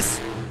Brutus.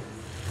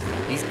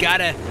 He's got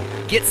to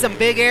get some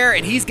big air,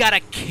 and he's got to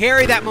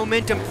carry that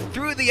momentum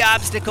through the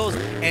obstacles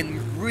and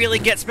really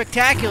get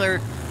spectacular.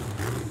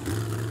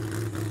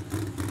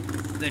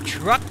 The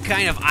truck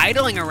kind of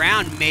idling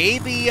around may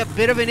be a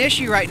bit of an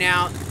issue right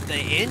now. The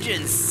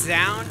engine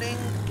sounding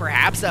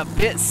perhaps a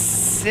bit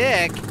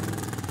sick.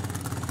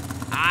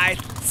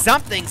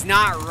 Something's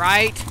not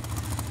right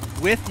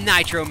with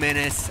Nitro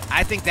Menace.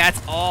 I think that's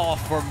all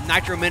for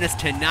Nitro Menace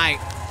tonight.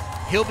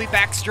 He'll be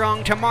back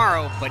strong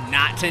tomorrow, but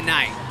not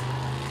tonight.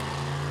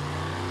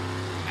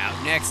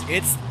 Out next,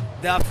 it's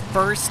the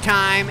first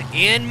time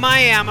in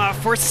Miami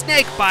for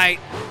Snakebite,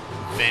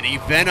 Vinny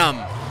Venom.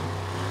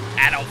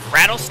 At a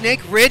Rattlesnake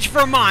Ridge,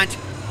 Vermont.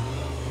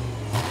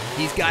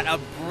 He's got a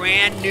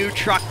brand new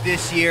truck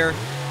this year,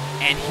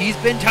 and he's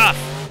been tough.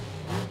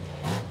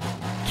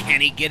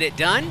 Can he get it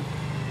done?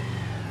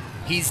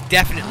 He's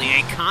definitely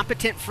a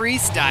competent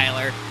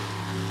freestyler.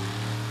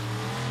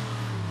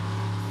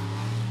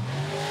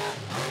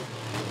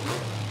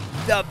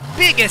 The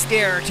biggest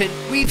error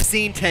we've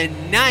seen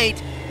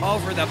tonight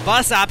over the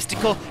bus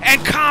obstacle, and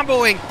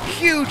comboing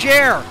huge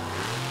air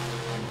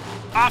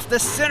off the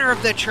center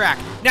of the track.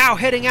 Now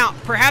heading out,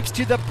 perhaps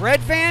to the bread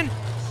van?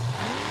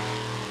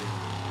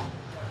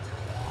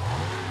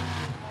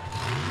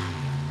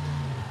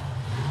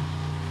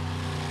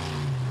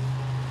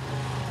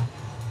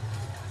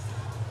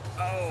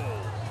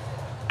 Oh,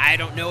 I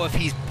don't know if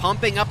he's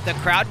pumping up the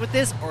crowd with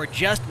this or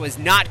just was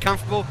not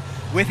comfortable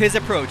with his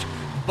approach,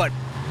 but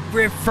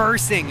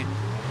reversing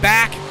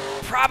back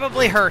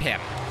probably hurt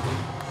him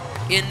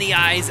in the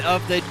eyes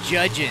of the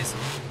judges.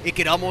 It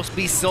could almost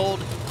be sold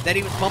that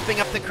he was pumping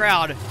up the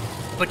crowd,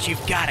 but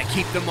you've got to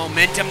keep the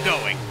momentum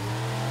going.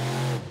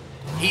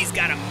 He's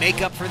got to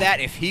make up for that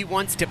if he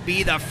wants to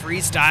be the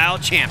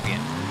freestyle champion.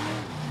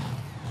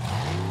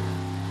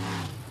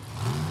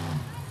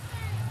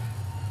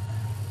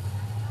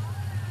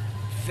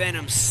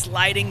 Venom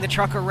sliding the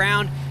truck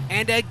around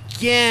and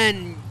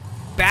again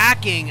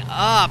backing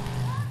up.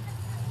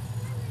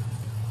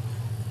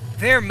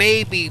 There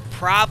may be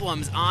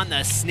problems on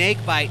the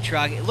Snakebite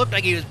truck. It looked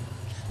like he was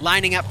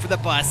lining up for the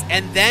bus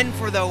and then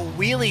for the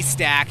wheelie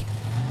stack,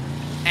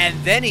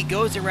 and then he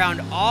goes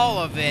around all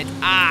of it.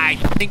 I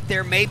think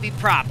there may be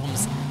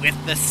problems with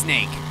the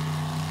Snake.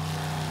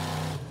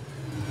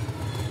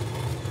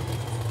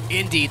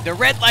 Indeed, the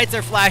red lights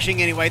are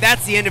flashing anyway.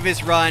 That's the end of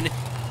his run.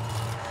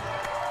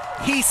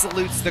 He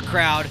salutes the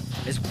crowd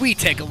as we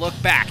take a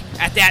look back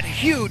at that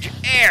huge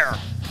air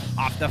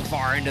off the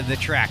far end of the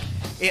track.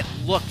 It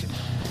looked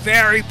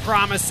very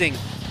promising.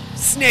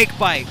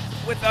 Snakebite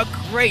with a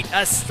great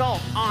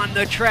assault on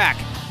the track,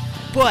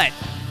 but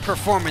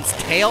performance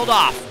tailed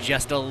off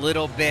just a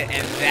little bit,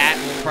 and that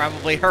will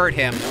probably hurt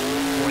him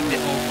for the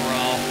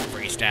overall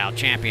freestyle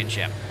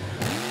championship.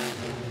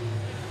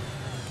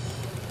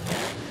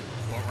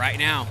 But right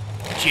now,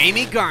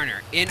 Jamie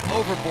Garner in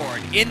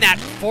Overboard in that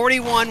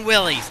 41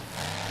 Willys.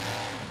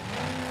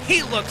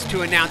 He looks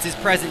to announce his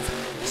presence,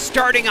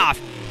 starting off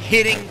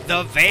hitting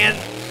the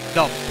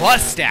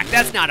bus stack.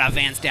 That's not a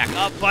van stack,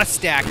 a bus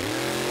stack.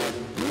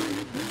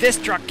 This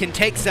truck can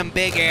take some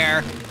big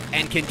air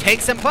and can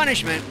take some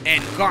punishment,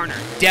 and Garner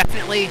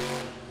definitely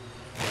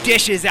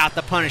dishes out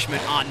the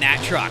punishment on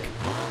that truck.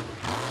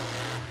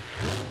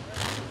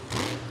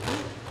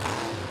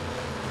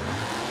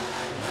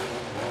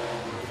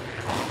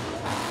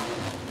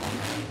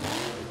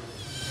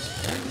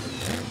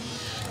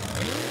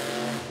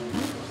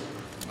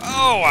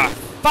 Oh, a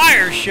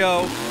fire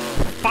show.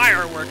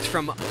 Fireworks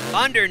from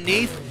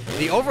underneath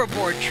the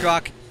Overboard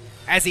truck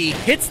as he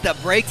hits the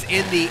brakes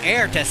in the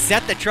air to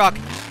set the truck.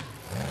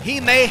 He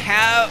may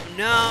have,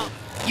 no,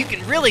 you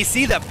can really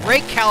see the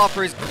brake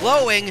calipers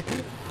glowing.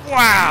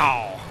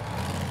 Wow.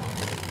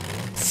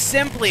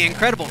 Simply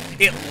incredible.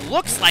 It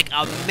looks like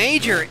a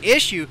major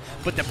issue,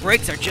 but the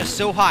brakes are just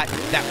so hot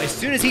that as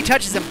soon as he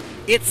touches them,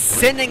 it's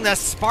sending the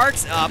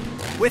sparks up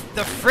with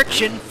the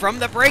friction from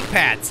the brake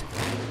pads.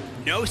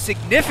 No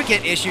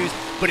significant issues,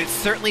 but it's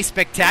certainly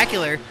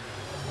spectacular.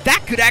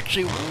 That could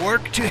actually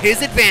work to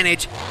his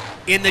advantage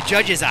in the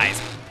judges' eyes.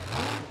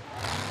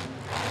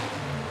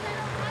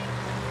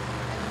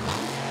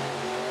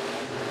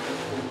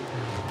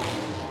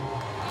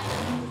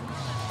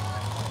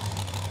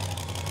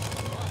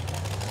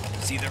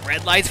 See the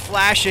red lights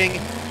flashing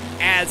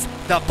as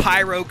the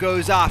pyro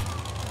goes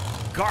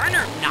off.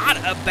 Garner, not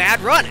a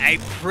bad run, a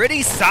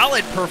pretty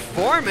solid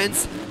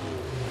performance.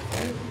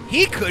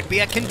 He could be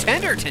a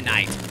contender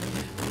tonight.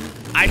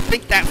 I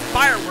think that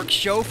fireworks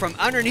show from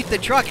underneath the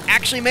truck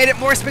actually made it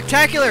more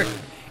spectacular.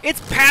 It's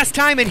past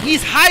time and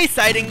he's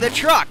high-siding the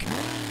truck.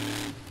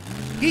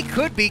 He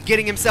could be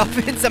getting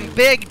himself in some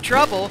big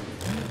trouble.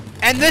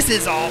 And this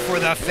is all for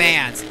the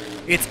fans.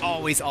 It's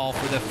always all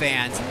for the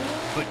fans.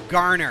 But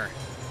Garner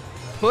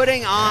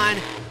putting on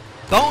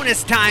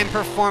bonus time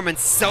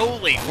performance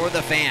solely for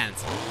the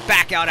fans.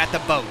 Back out at the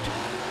boat.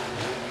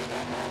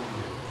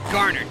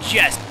 Garner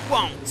just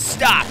won't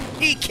stop.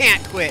 He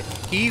can't quit.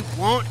 He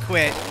won't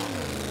quit.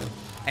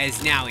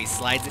 As now he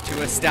slides it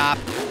to a stop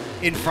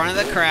in front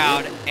of the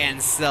crowd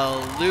and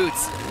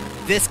salutes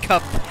this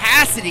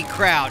capacity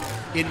crowd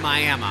in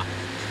Miami.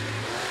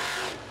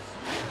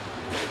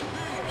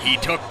 He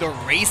took the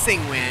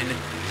racing win.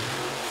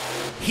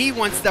 He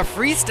wants the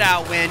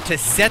freestyle win to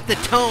set the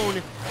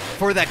tone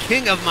for the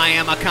King of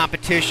Miami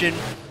competition.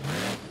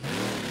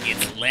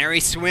 It's Larry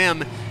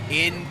Swim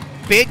in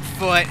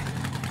Bigfoot.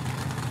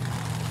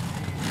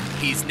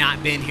 He's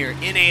not been here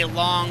in a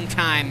long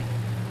time.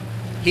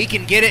 He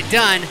can get it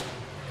done.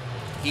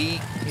 He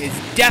is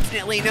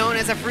definitely known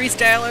as a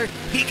freestyler.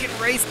 He can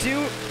race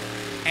too,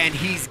 and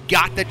he's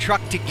got the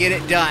truck to get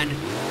it done.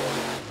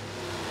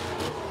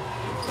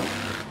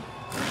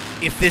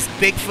 If this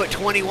Bigfoot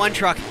 21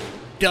 truck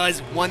does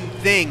one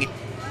thing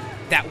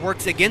that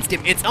works against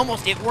him,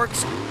 it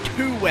works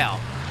too well.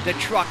 The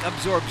truck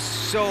absorbs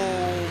so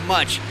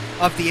much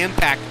of the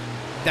impact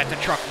that the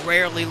truck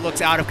rarely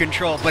looks out of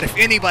control. But if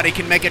anybody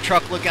can make a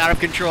truck look out of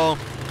control,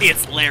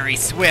 it's Larry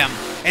Swim.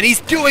 And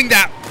he's doing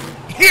that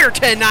here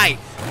tonight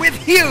with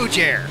huge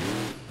air.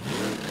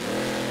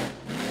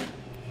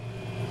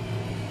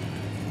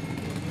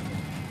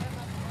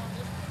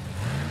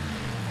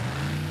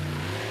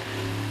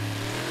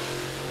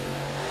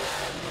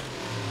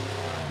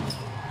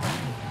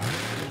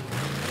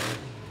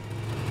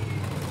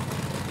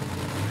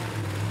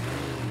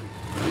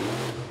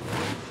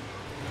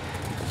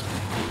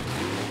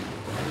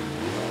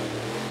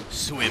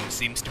 Swim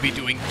seems to be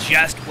doing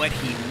just what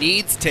he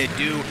needs to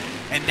do,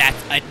 and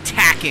that's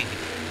attacking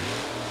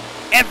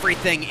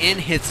everything in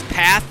his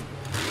path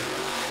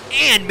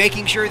and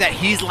making sure that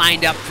he's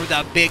lined up for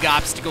the big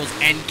obstacles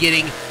and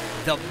getting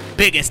the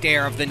biggest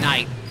air of the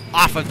night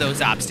off of those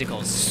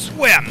obstacles.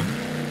 Swim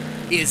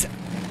is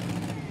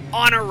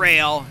on a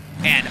rail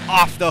and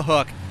off the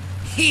hook.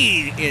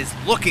 He is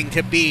looking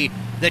to be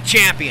the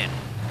champion.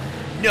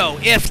 No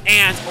ifs,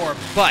 ands, or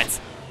buts.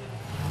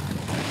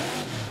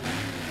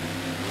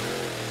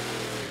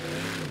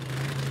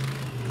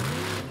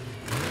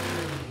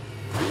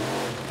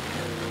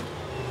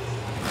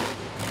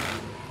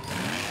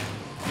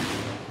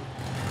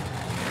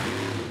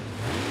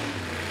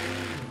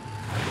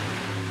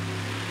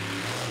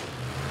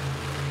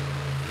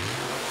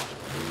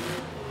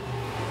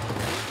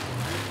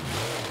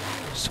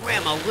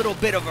 Swim, a little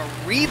bit of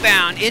a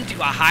rebound into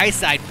a high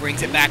side,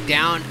 brings it back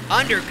down,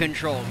 under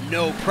control,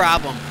 no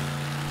problem.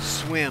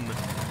 Swim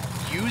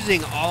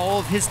using all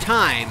of his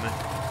time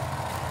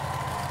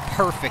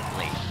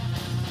perfectly.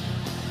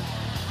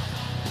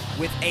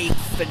 With a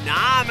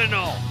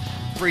phenomenal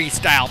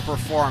freestyle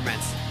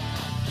performance.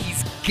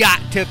 He's got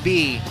to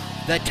be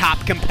the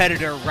top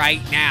competitor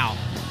right now.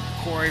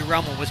 Corey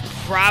Rummel was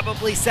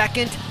probably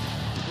second,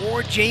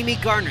 or Jamie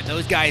Garner.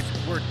 Those guys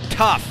were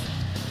tough.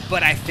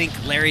 But I think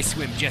Larry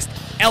Swim just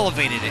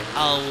elevated it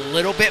a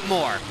little bit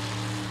more.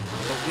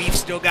 But we've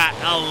still got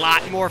a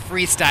lot more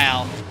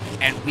freestyle,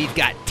 and we've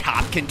got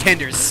top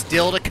contenders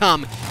still to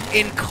come,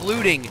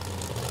 including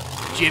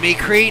Jimmy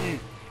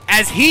Cretin,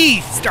 as he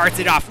starts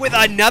it off with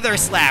another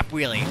slap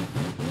wheelie.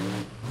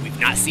 We've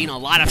not seen a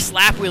lot of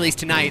slap wheelies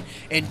tonight,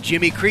 and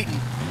Jimmy Cretin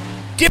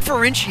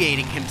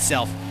differentiating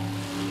himself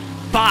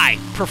by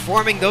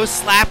performing those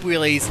slap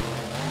wheelies.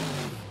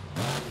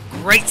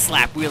 Great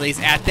slap wheelies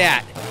at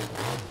that.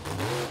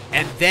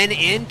 And then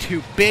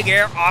into big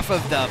air off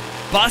of the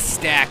bus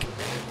stack.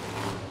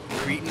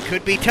 Cretin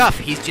could be tough.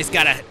 He's just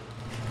got to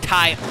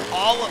tie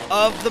all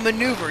of the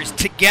maneuvers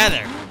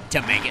together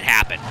to make it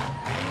happen.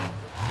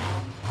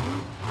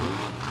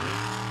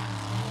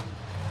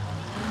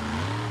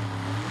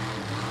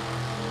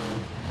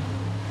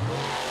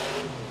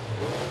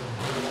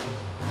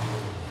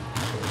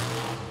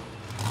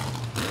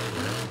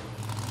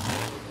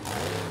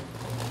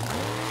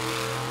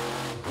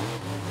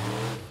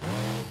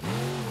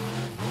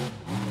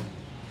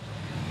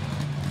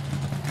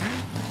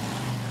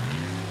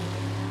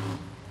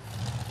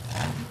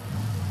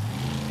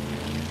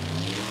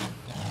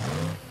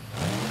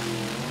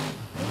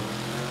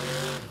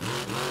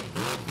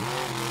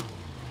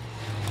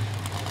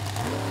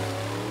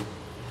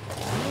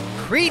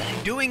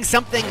 Cretin doing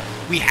something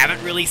we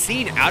haven't really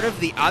seen out of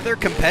the other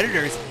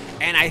competitors,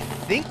 and I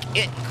think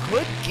it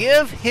could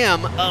give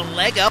him a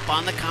leg up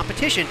on the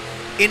competition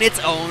in its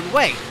own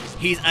way.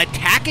 He's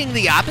attacking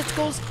the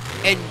obstacles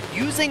and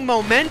using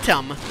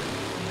momentum,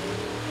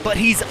 but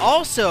he's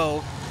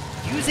also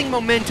using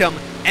momentum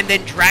and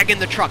then dragging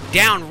the truck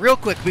down real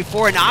quick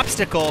before an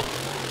obstacle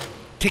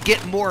to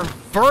get more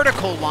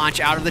vertical launch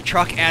out of the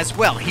truck as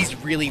well. He's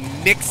really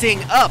mixing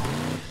up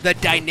the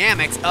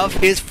dynamics of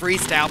his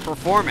freestyle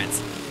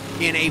performance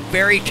in a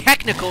very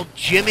technical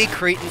Jimmy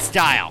Creighton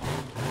style.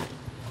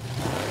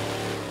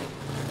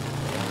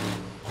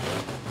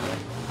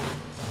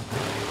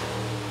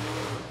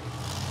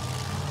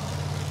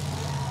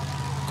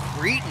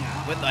 Creighton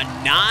with a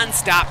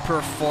non-stop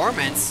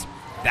performance.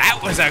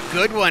 That was a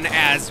good one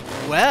as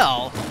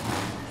well.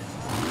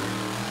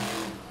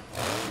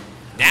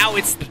 Now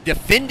it's the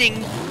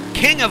defending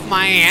King of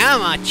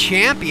Miami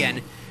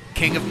champion.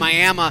 King of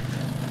Miami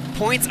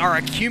points are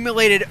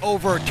accumulated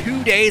over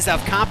 2 days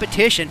of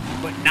competition,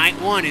 but night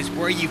one is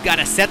where you've got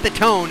to set the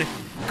tone.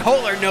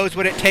 Kohler knows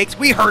what it takes.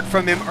 We heard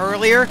from him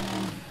earlier,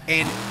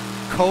 and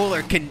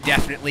Kohler can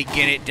definitely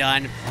get it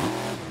done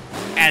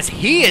as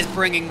he is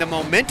bringing the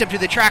momentum to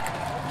the track,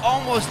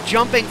 almost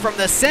jumping from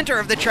the center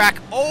of the track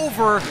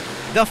over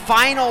the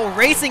final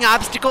racing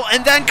obstacle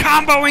and then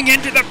comboing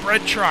into the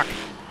bread truck.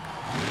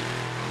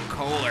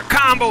 Kohler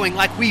comboing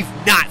like we've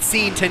not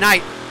seen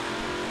tonight.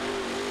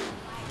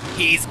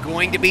 He's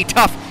going to be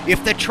tough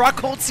if the truck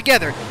holds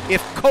together.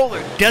 If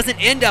Kohler doesn't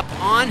end up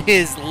on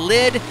his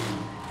lid,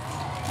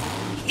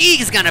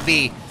 he's going to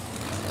be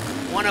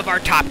one of our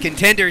top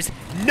contenders,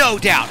 no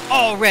doubt,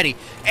 already.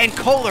 And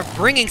Kohler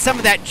bringing some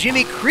of that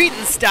Jimmy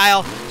Creighton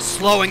style,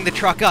 slowing the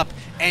truck up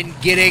and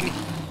getting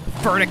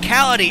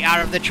verticality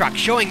out of the truck,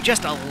 showing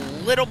just a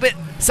little bit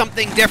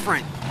something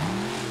different.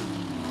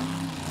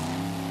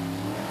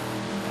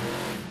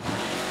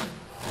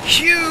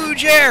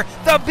 Huge air,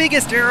 the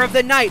biggest air of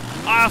the night,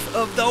 off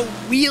of the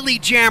wheelie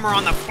jammer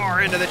on the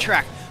far end of the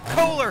track.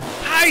 Kohler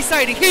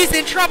high-siding, he's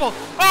in trouble.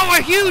 Oh,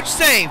 a huge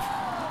save.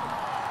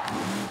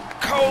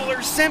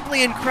 Kohler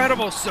simply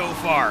incredible so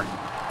far.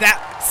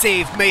 That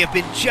save may have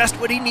been just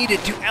what he needed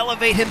to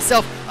elevate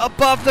himself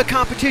above the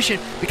competition,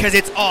 because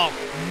it's all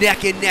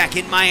neck and neck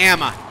in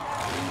Miami.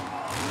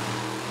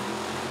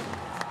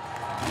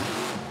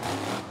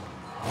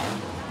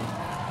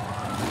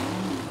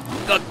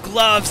 The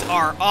gloves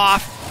are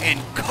off, and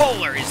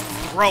Kohler is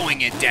throwing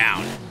it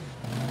down.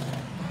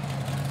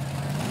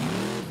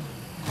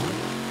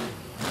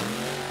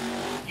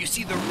 You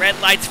see the red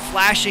lights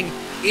flashing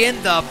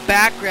in the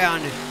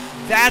background.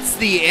 That's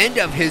the end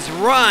of his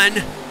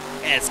run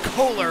as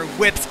Kohler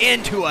whips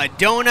into a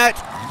donut.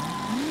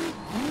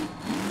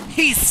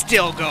 He's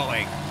still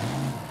going.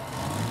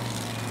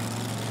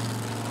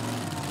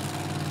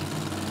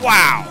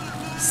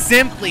 Wow,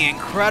 simply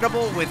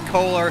incredible with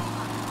Kohler.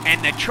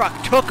 And the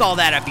truck took all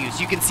that abuse.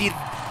 You can see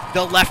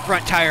the left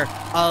front tire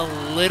a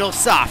little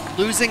soft,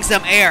 losing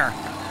some air.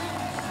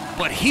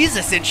 But he's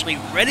essentially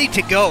ready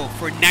to go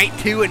for night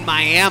two in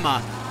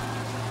Miami.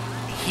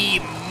 He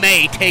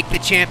may take the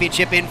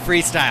championship in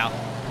freestyle.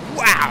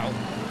 Wow,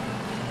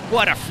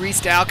 what a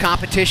freestyle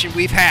competition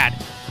we've had.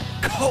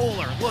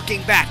 Kohler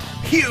looking back,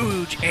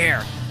 huge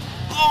air,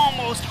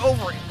 almost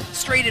over it,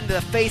 straight into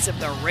the face of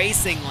the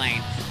racing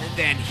lane, and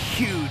then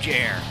huge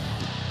air.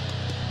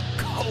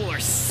 Kohler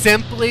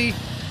simply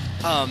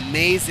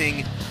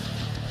amazing.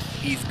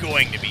 He's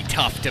going to be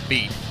tough to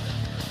beat.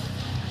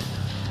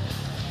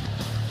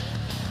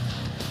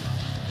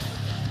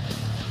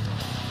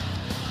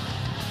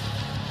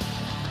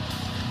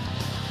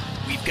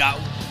 We've got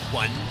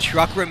one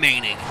truck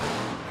remaining,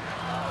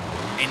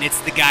 and it's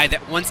the guy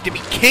that wants to be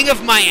King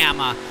of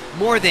Miami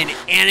more than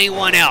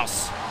anyone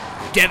else.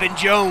 Devin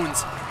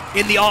Jones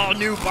in the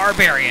all-new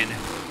Barbarian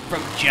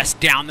from just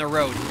down the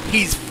road.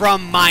 He's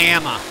from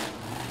Miami.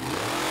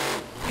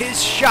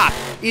 His shop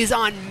is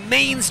on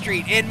Main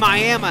Street in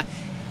Miami.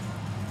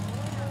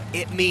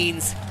 It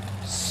means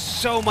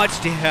so much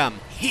to him.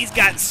 He's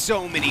got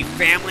so many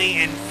family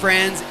and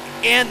friends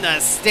in the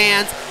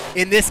stands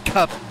in this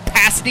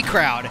capacity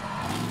crowd.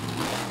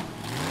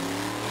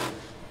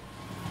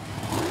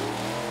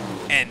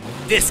 And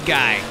this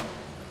guy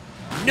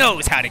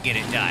knows how to get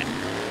it done.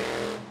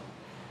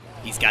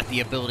 He's got the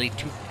ability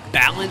to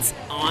balance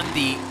on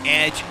the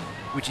edge,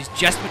 which is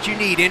just what you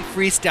need in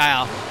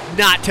freestyle.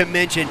 Not to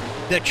mention,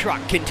 the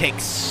truck can take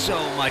so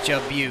much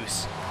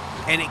abuse,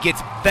 and it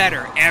gets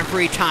better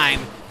every time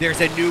there's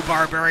a new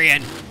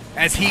Barbarian,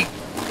 as he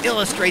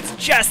illustrates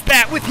just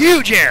that with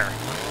huge air.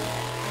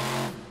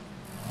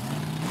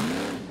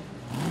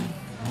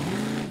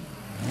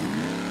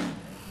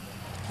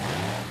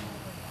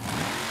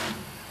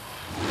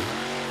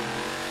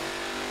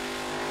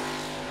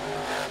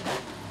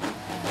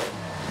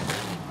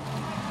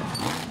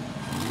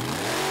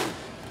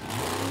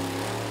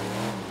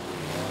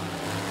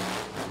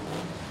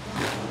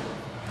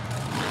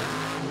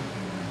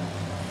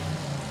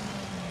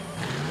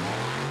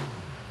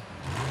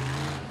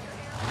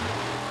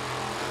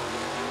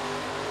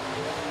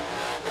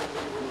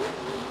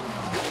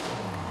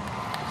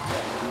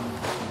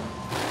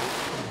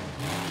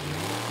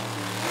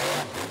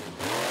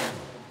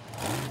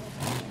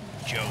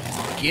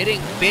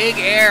 Getting big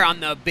air on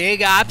the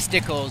big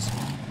obstacles,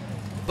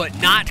 but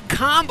not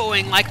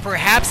comboing like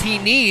perhaps he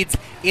needs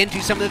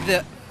into some of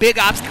the big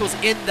obstacles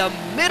in the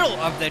middle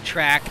of the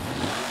track.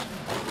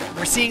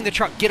 We're seeing the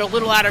truck get a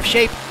little out of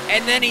shape,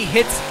 and then he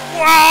hits,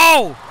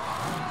 whoa!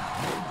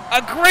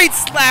 A great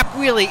slap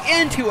wheelie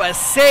into a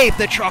save.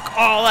 The truck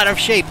all out of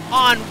shape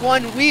on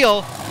one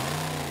wheel.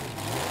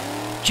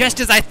 Just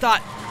as I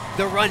thought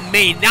the run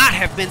may not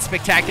have been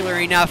spectacular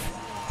enough,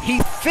 he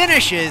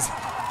finishes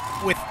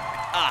with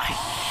a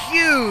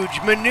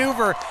huge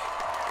maneuver,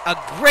 a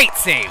great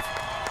save.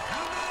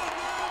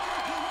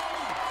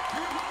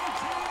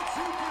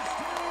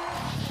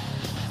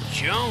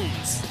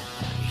 Jones,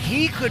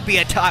 he could be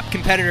a top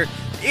competitor.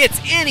 It's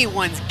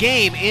anyone's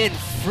game in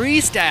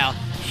freestyle.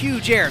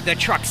 Huge air. The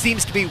truck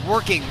seems to be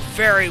working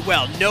very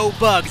well. No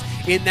bugs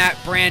in that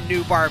brand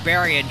new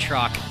Barbarian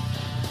truck.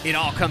 It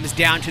all comes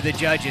down to the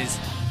judges.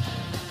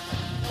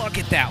 Look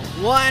at that.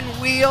 One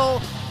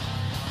wheel.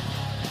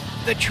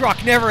 The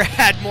truck never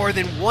had more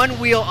than one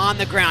wheel on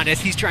the ground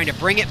as he's trying to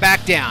bring it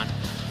back down.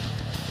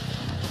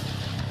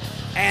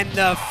 And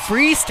the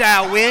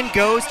freestyle win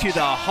goes to the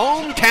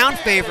hometown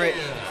favorite,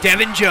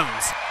 Devin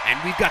Jones. And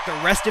we've got the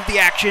rest of the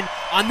action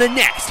on the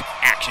next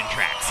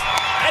ActionTracks.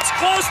 It's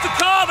close to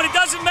call, but it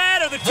doesn't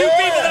matter. The two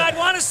people that I'd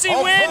want to see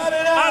win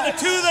are the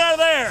two that are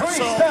there.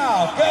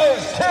 Freestyle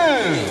goes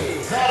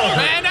to...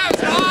 Man, that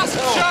was an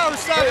awesome show.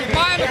 So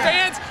Miami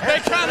fans,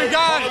 they kind of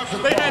got it.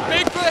 They had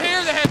Bigfoot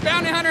here, they had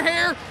Bounty Hunter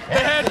here,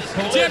 they had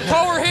Jim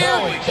Kohler here.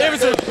 It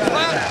was a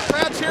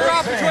crowd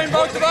cheer-off between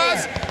both of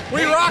us.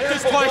 We rocked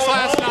this place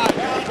last night.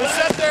 We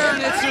sat there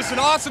and it's just an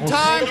awesome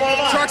time.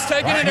 Truck's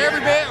taking it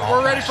every bit.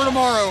 We're ready for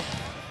tomorrow.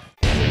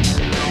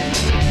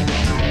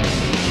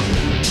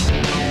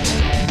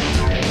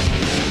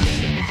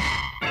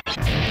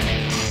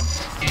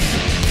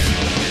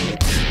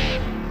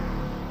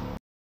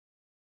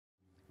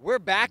 We're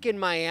back in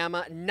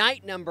Miami.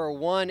 Night number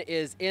 1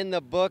 is in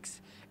the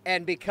books,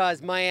 and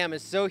because Miami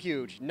is so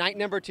huge, night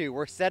number 2,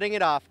 we're setting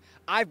it off.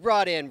 I've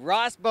brought in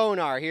Ross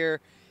Bonar here.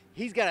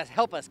 He's got to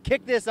help us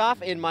kick this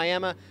off in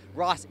Miami.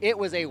 Ross, it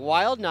was a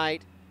wild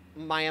night,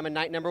 Miami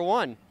night number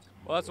 1.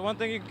 Well, that's one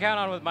thing you can count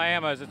on with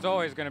Miami is it's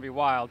always going to be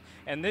wild.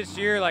 And this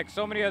year, like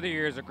so many other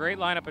years, a great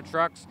lineup of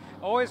trucks.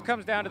 Always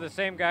comes down to the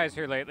same guys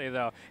here lately,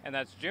 though. And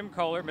that's Jim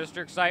Kohler,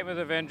 Mr. Excitement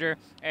Avenger,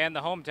 and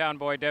the hometown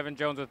boy, Devin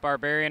Jones with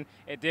Barbarian.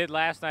 It did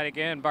last night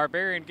again.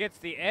 Barbarian gets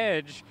the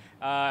edge.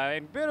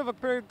 And a bit of a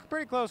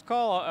pretty close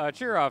call,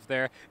 cheer-off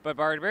there. But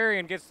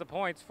Barbarian gets the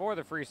points for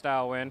the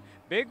freestyle win.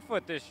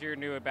 Bigfoot this year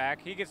knew it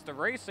back. He gets the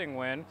racing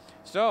win.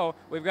 So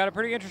we've got a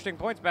pretty interesting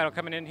points battle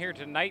coming in here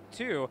tonight,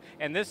 too.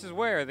 And this is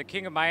where the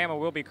King of Miami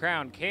will be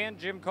crowned. Can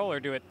Jim Kohler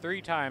do it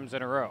 3 times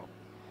in a row?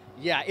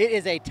 Yeah, it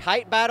is a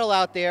tight battle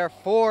out there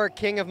for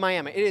King of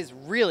Miami. It is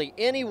really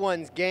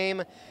anyone's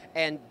game.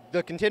 And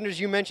the contenders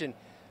you mentioned,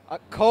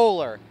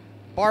 Kohler,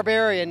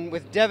 Barbarian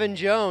with Devin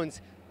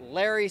Jones,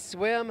 Larry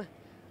Swim,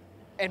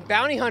 and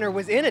Bounty Hunter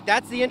was in it.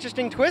 That's the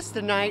interesting twist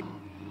tonight.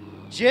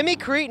 Jimmy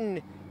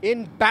Cretin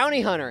in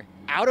Bounty Hunter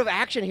out of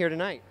action here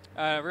tonight.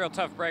 Real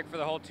tough break for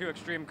the whole 2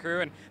 Extreme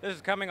crew, and this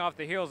is coming off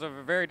the heels of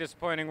a very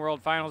disappointing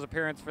World Finals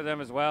appearance for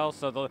them as well.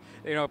 So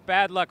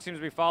bad luck seems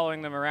to be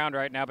following them around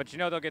right now, but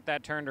they'll get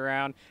that turned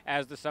around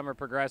as the summer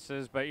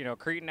progresses. But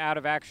Cretin out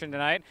of action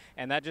tonight,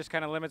 and that just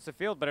kind of limits the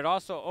field. But it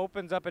also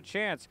opens up a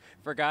chance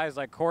for guys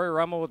like Corey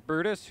Rummel with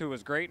Brutus, who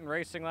was great in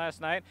racing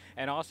last night,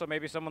 and also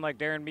maybe someone like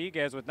Darren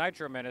Miguez with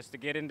Nitro Menace to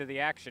get into the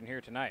action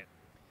here tonight.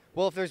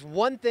 Well, if there's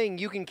one thing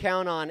you can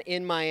count on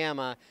in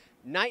Miami,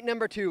 night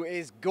number 2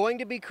 is going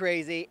to be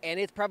crazy, and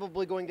it's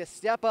probably going to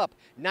step up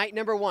night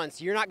number 1,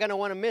 so you're not going to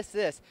want to miss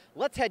this.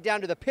 Let's head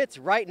down to the pits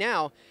right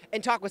now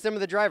and talk with some of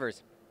the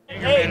drivers.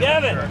 Hey,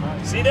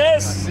 Devin, see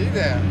this? I see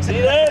that. See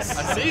this?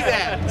 I see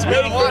that. It's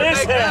waiting for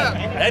this head.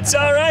 That's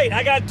all right.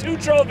 I got 2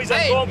 trophies.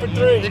 Hey, I'm going for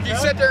 3. If you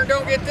sit there and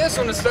don't get this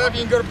one and stuff,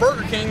 you can go to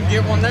Burger King and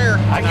get one there.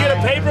 I can get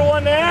a paper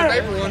one there?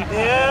 A paper one.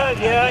 Yeah,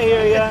 I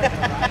hear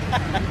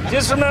ya.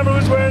 Just remember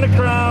who's wearing the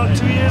crown.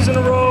 2 years in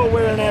a row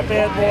wearing that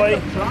bad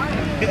boy.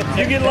 If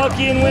you get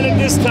lucky and win it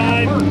this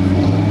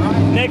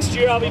time, next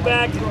year I'll be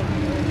back to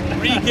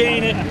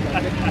regain it.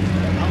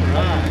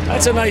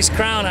 That's a nice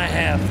crown I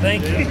have.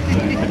 Thank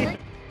you.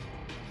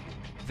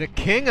 The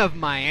King of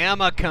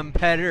Miami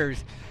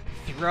competitors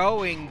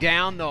throwing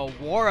down the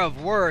war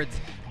of words.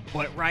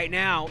 But right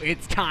now,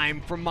 it's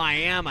time for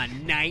Miami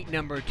night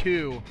number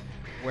 2,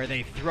 where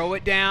they throw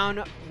it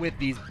down with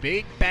these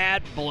big,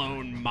 bad,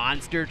 blown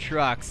monster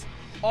trucks.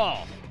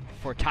 All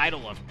for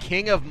title of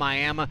King of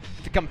Miami.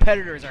 The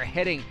competitors are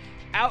heading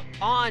out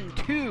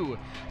onto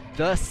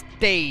the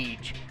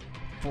stage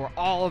for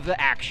all of the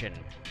action.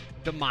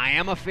 The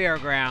Miami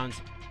Fairgrounds.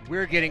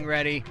 We're getting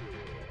ready.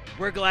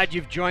 We're glad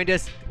you've joined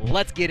us.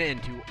 Let's get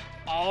into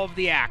all of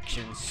the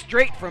action.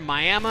 Straight from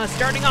Miami,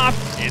 starting off,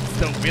 it's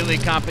the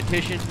wheelie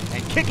competition,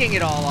 and kicking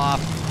it all off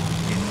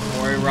is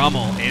Corey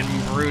Rummel in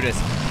Brutus.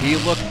 He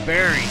looked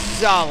very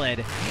solid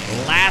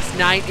last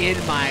night in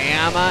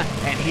Miami,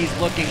 and he's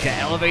looking to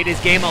elevate his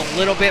game a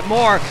little bit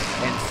more,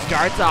 and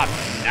starts off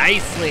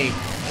nicely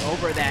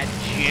over that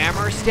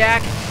jammer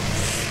stack,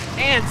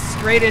 and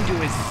straight into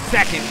his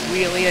second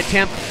wheelie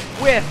attempt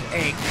with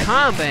a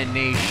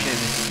combination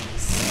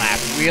lap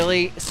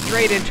wheelie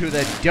straight into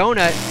the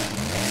donut.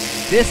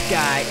 This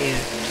guy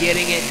is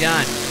getting it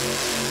done.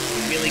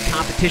 Wheelie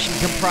competition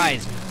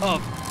comprised of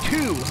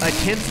 2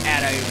 attempts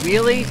at a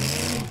wheelie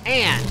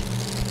and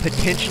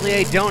potentially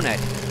a donut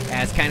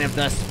as kind of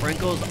the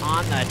sprinkles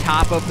on the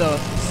top of the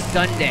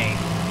sundae.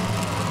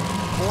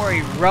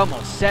 Corey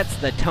Rummel sets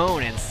the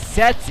tone and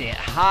sets it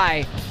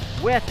high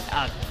with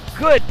a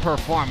good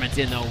performance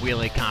in the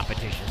wheelie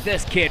competition.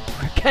 This kid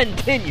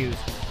continues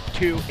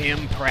to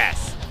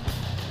impress.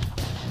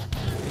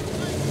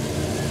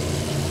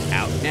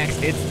 Out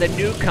next, it's the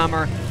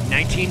newcomer,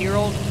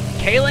 19-year-old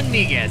Kaylin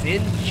Miguez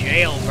in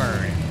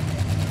Jailbird.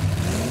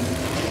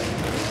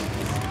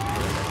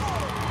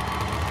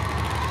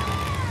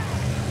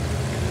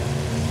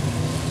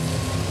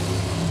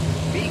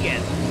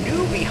 Miguez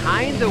new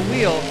behind the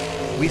wheel.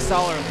 We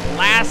saw her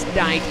last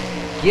night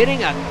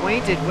getting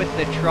acquainted with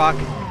the truck.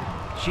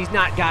 She's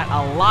not got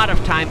a lot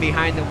of time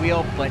behind the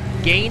wheel, but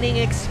gaining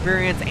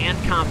experience and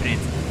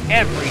confidence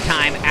every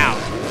time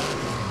out.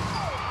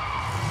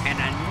 And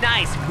a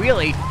nice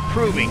wheelie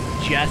proving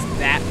just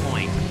that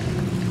point.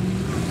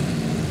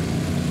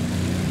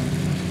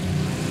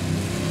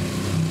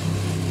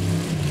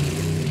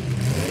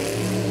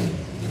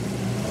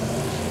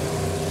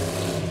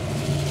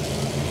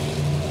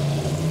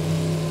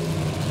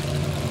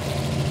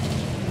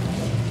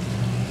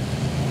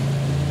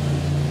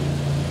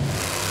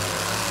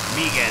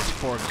 Miguez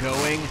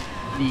foregoing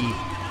the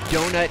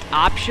donut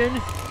option,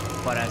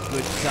 but a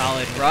good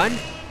solid run.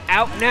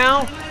 Out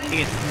now,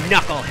 it's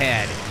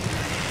Knucklehead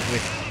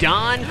with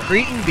Dawn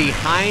Cretin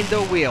behind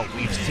the wheel.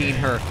 We've seen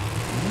her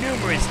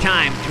numerous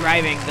times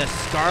driving the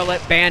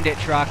Scarlet Bandit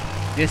truck,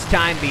 this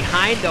time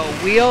behind the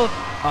wheel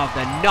of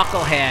the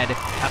Knucklehead,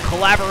 a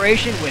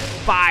collaboration with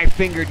Five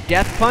Finger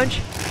Death Punch.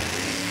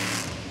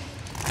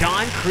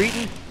 Dawn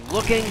Cretin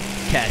looking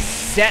to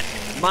set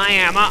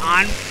Miami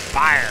on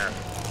fire.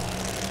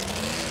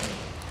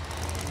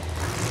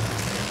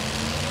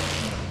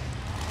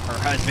 Her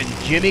husband,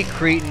 Jimmy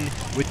Cretin,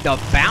 with the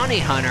Bounty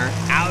Hunter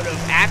out of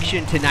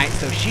action tonight,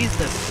 so she's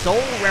the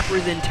sole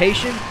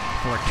representation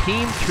for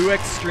Team 2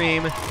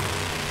 Extreme.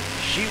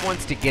 She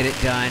wants to get it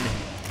done.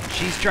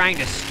 She's trying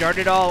to start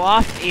it all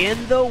off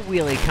in the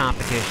wheelie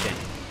competition.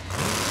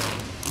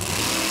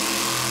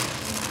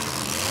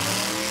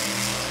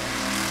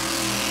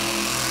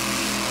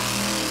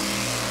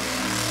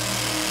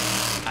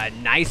 A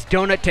nice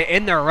donut to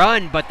end the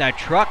run, but the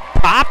truck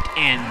popped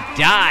and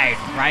died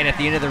right at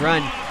the end of the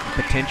run.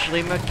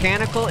 Potentially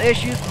mechanical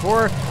issues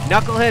for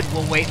Knucklehead.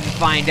 We'll wait and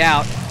find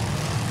out.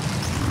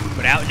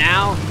 But out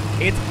now,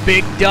 it's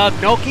Big Doug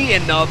Noki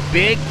and the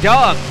Big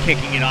Dog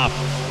kicking it off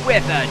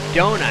with a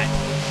donut.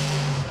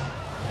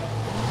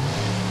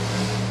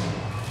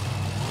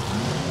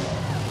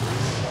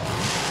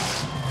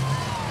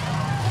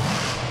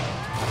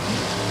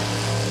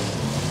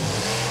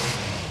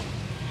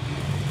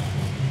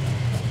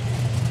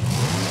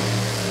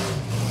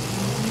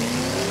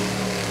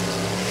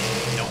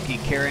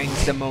 Carrying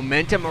some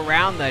momentum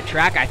around the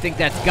track. I think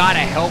that's got to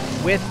help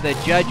with the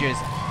judges.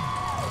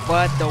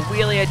 But the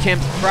wheelie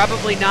attempts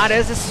probably not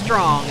as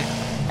strong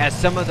as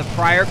some of the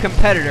prior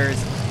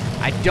competitors.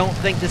 I don't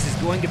think this is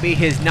going to be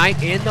his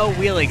night in the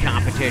wheelie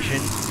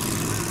competition.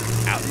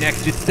 Out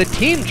next, it's the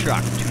team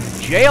truck to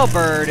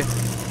Jailbird,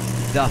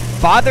 the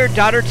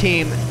father-daughter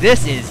team.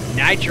 This is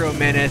Nitro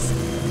Menace,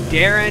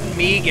 Darren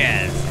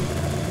Miguez.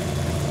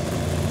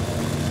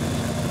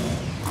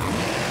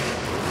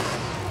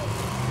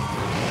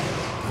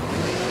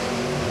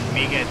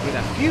 With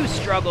a few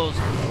struggles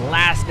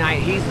last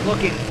night, he's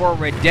looking for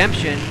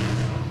redemption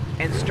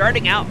and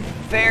starting out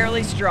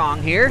fairly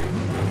strong here.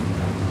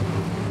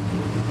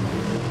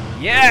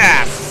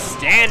 Yeah,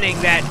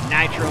 standing that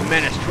Nitro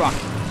Menace truck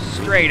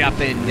straight up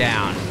and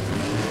down.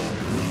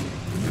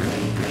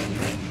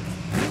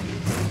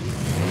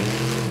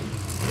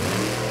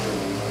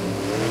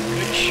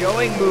 Good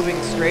showing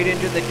moving straight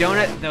into the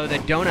donut, though the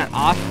donut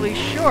awfully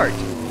short.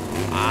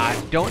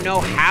 Don't know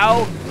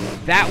how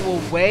that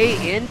will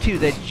weigh into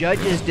the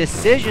judges'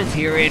 decisions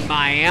here in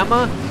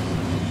Miami.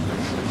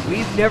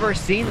 We've never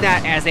seen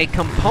that as a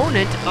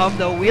component of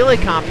the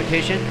wheelie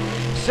competition,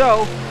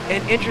 so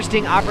an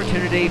interesting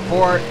opportunity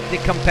for the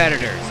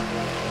competitors.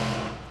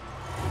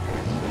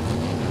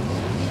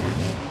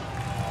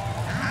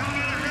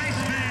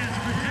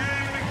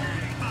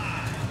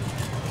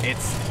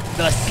 It's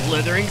the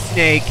Slithering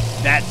Snake,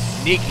 that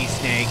sneaky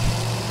snake.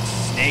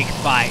 Snake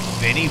fight,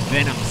 Vinny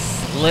Venom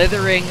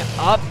slithering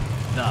up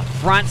the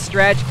front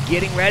stretch,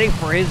 getting ready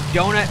for his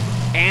donut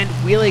and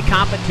wheelie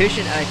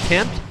competition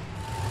attempt.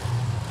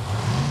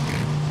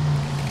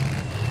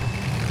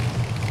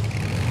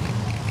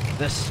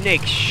 The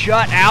Snake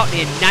shut out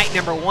in night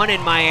number 1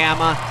 in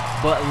Miami,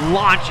 but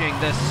launching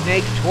the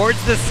Snake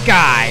towards the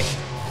sky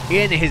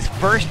in his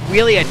first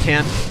wheelie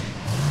attempt.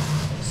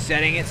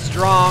 Setting it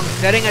strong,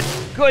 setting a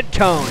good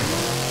tone.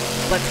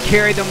 Let's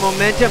carry the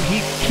momentum.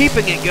 He's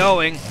keeping it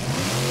going.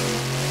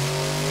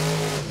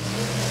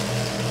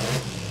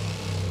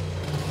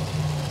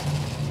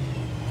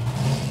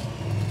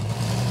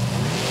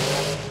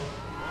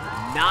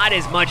 Not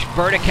as much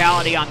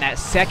verticality on that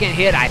second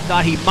hit. I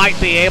thought he might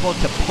be able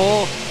to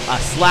pull a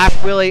slap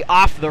wheelie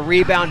off the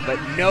rebound,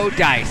 but no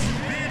dice.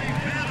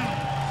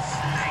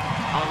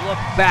 I'll look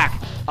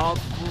back. A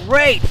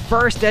great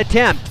first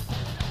attempt,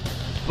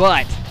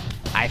 but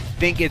I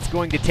think it's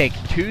going to take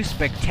 2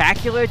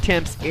 spectacular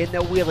attempts in the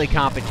wheelie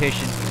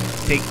competition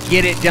to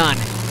get it done.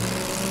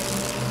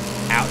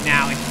 Out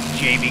now is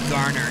Jamie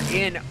Garner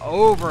in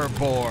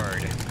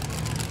overboard.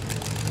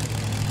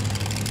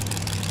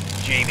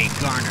 Jamie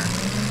Garner,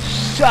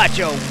 such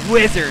a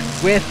wizard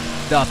with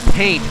the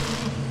paint.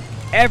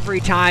 Every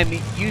time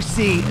you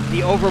see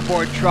the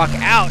overboard truck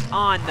out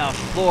on the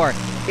floor,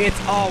 it's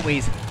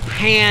always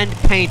hand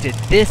painted.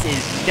 This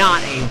is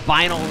not a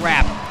vinyl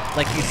wrap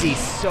like you see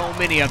so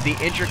many of the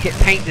intricate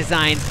paint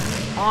designs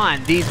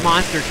on these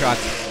monster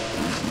trucks.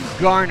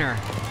 Garner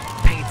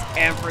paints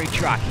every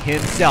truck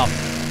himself,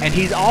 and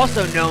he's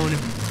also known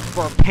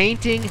for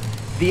painting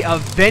the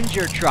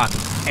Avenger truck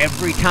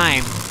every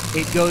time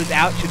it goes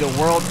out to the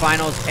World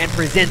Finals and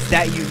presents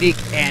that unique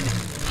and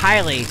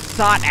highly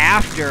sought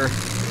after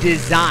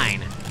design.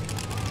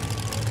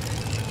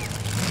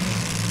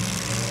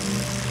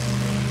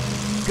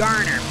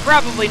 Garner,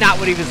 probably not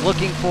what he was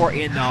looking for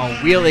in the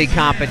wheelie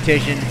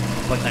competition,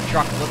 but the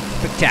truck looked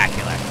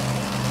spectacular.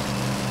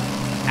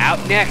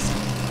 Out next,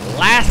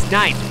 last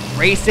night's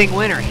racing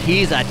winner.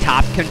 He's a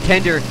top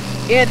contender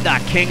in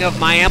the King of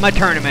Miami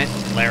tournament,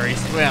 Larry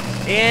Swim,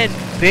 in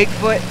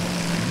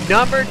Bigfoot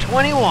number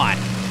 21.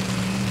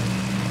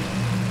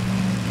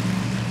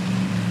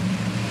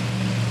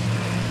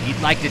 He'd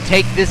like to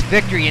take this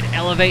victory and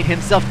elevate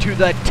himself to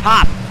the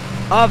top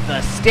of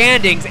the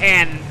standings,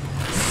 and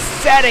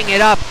setting it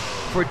up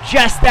for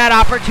just that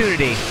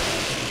opportunity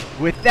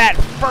with that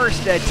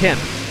first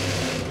attempt.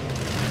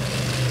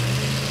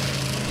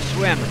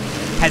 Swim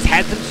has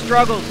had some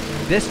struggles.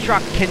 This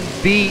truck can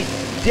be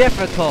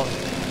difficult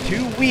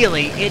to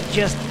wheelie. It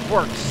just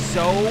works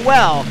so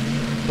well.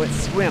 But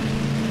Swim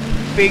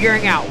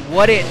figuring out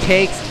what it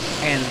takes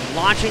and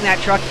launching that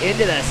truck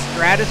into the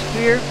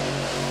stratosphere.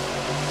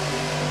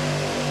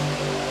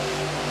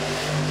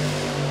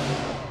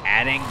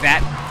 Adding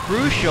that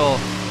crucial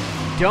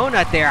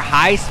donut there,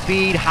 high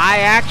speed, high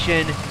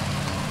action,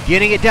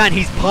 getting it done.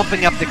 He's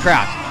pumping up the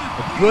crowd.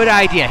 A good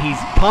idea. He's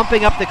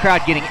pumping up the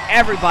crowd, getting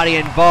everybody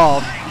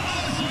involved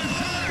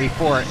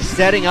before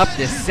setting up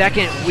this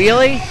second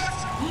wheelie.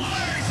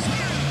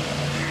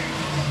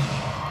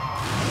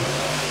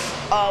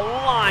 A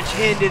launch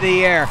into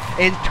the air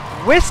and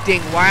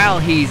twisting while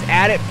he's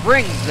at it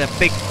brings the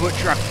Bigfoot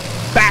truck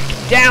back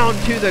down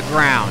to the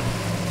ground.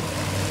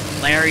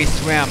 Larry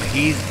Swim,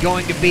 he's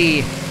going to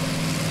be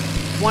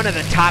one of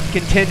the top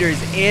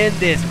contenders in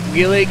this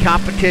wheelie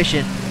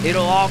competition.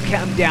 It'll all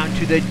come down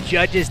to the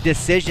judge's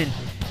decision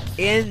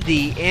in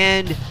the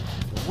end.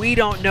 We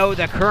don't know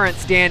the current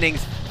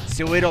standings,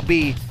 so it'll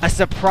be a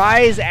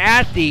surprise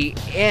at the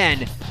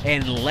end,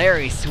 and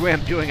Larry Swim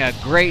doing a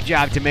great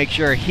job to make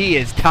sure he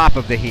is top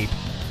of the heap.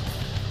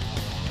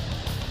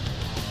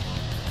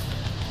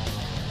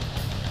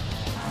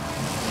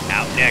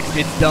 Out next,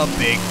 it's the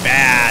big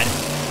bad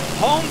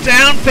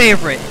hometown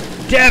favorite,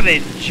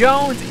 Devin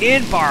Jones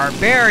in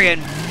Barbarian,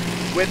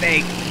 with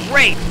a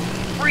great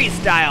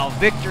freestyle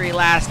victory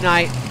last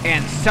night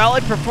and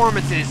solid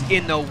performances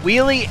in the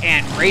wheelie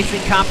and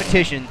racing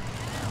competition.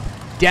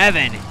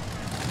 Devin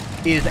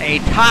is a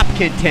top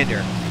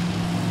contender.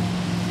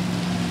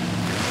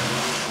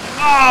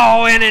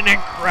 Oh, and an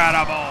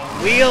incredible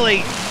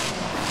wheelie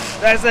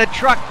as the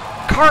truck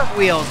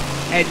cartwheels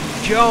and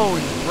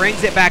Jones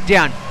brings it back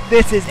down.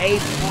 This is a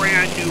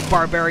brand new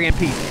Barbarian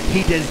piece.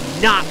 He does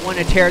not want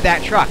to tear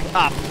that truck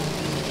up,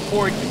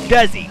 or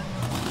does he?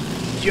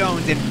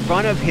 Jones in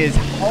front of his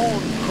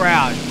home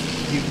crowd.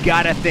 You've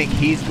got to think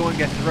he's going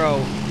to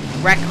throw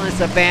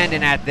reckless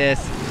abandon at this,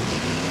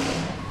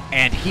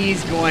 and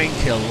he's going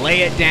to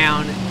lay it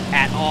down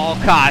at all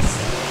costs.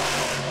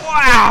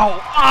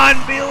 Wow,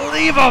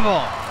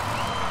 unbelievable!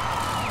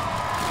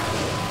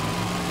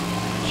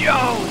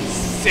 Jones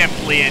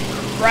simply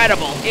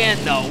incredible in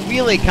the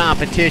wheelie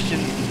competition.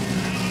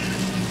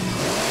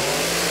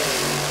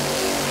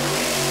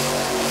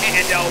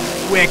 And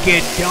a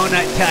wicked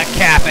donut to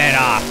cap it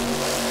off.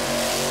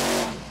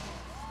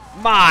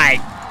 My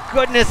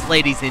goodness,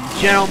 ladies and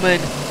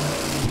gentlemen,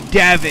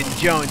 Devin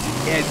Jones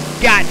has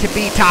got to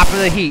be top of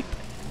the heap.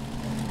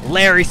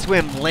 Larry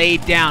Swim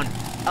laid down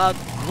a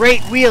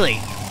great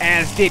wheelie,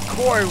 as did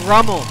Corey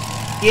Rummel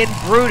in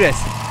Brutus.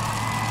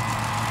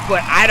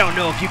 But I don't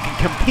know if you can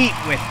compete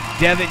with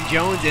Devin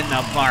Jones in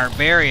the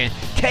Barbarian.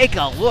 Take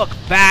a look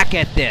back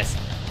at this.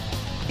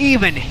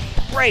 Even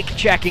brake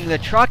checking the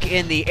truck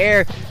in the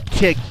air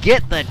to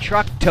get the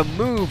truck to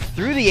move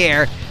through the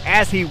air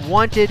as he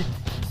wanted,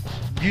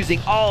 using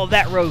all of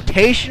that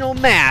rotational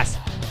mass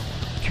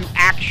to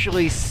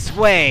actually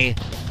sway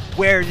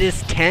where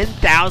this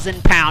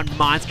 10,000-pound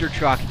monster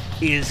truck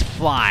is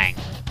flying.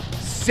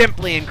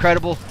 Simply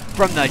incredible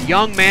from the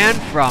young man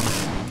from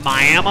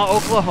Miami,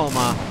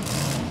 Oklahoma.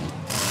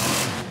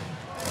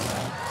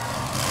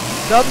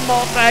 the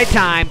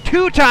multi-time,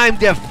 two-time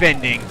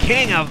defending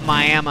King of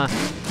Miami,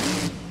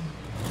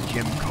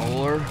 Jim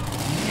Kohler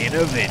in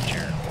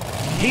Avenger.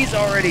 He's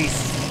already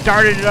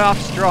started it off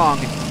strong,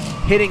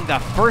 hitting the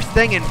first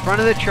thing in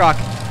front of the truck,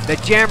 the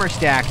jammer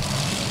stack,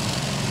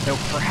 though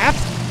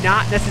perhaps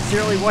not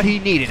necessarily what he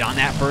needed on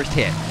that first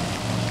hit.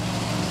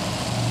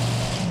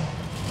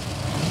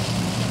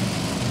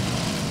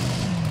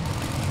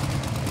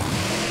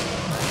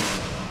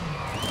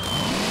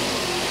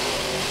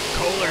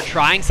 Kohler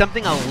trying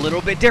something a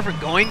little bit different,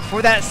 going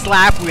for that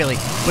slap wheelie,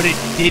 but it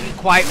didn't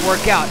quite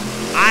work out.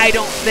 I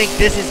don't think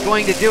this is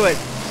going to do it.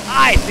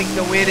 I think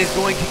the win is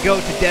going to go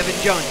to Devin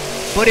Jones,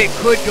 but it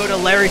could go to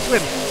Larry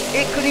Swim.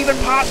 It could even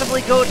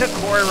possibly go to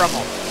Corey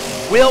Rummel.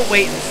 We'll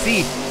wait and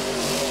see.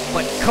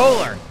 But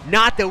Kohler,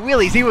 not the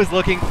wheelies he was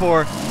looking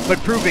for, but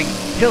proving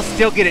he'll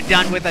still get it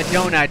done with a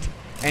donut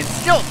and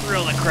still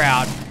thrill the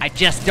crowd. I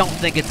just don't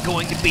think it's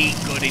going to be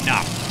good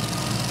enough.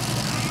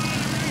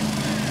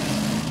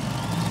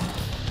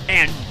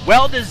 And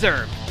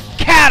well-deserved,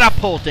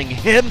 catapulting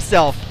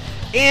himself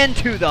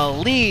into the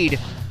lead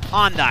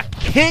on the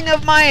King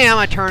of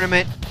Miami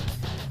tournament.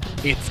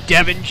 It's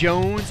Devin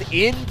Jones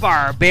in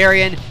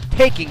Barbarian,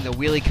 taking the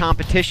wheelie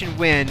competition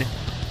win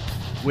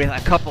with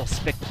a couple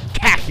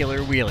spectacular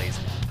wheelies.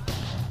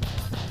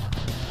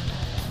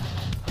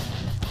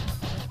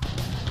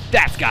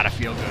 That's gotta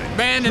feel good.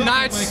 Man, the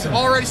night's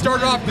already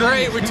started off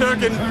great. We took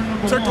the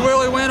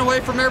wheelie win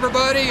away from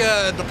everybody.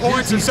 The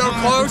points are so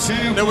close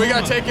that we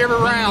got to take every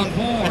round.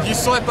 If you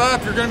slip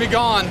up, you're going to be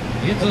gone.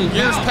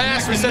 Years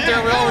past, we sat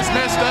there, we always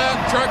messed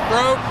up. Truck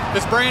broke.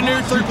 This brand new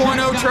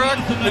 3.0 truck,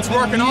 it's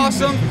working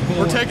awesome.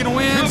 We're taking the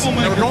wins, and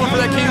we're going for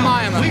that King of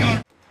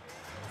Miami.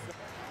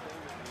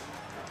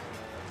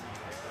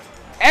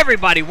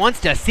 Everybody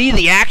wants to see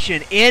the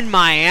action in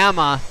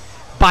Miami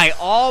by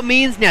all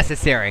means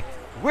necessary.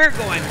 We're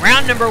going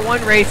round number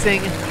 1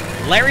 racing.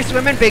 Larry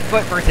Swim and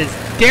Bigfoot versus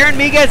Darren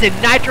Miguez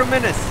and Nitro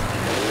Menace.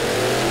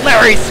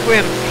 Larry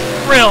Swim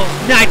drills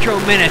Nitro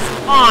Menace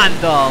on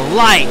the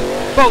light.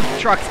 Both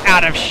trucks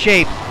out of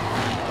shape.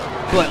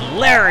 But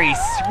Larry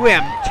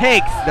Swim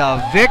takes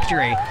the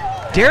victory.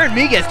 Darren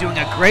Miguez doing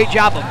a great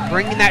job of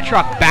bringing that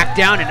truck back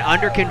down and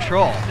under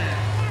control.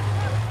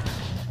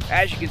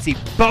 As you can see,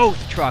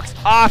 both trucks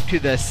off to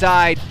the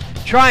side,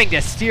 trying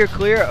to steer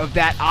clear of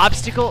that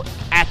obstacle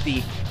at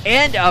the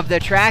end of the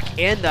track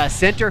in the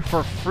center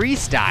for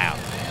freestyle.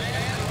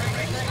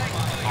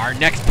 Our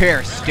next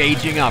pair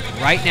staging up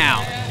right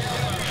now.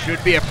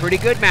 Should be a pretty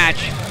good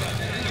match.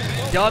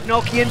 Doug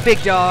Nolte in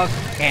Big Dog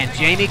and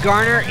Jamie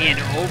Garner in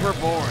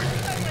Overboard.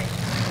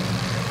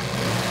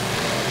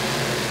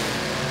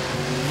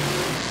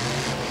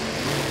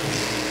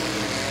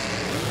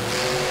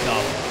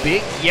 The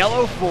big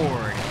yellow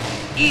Ford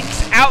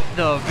ekes out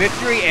the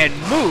victory and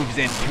moves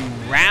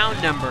into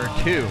round number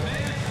 2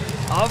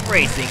 of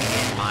racing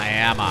in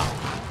Miami.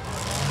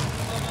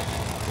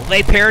 Well,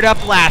 they paired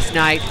up last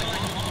night.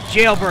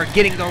 Jailbird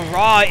getting the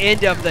raw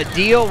end of the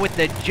deal with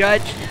the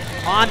judge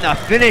on the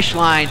finish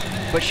line,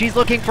 but she's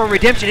looking for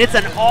redemption. It's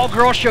an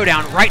all-girl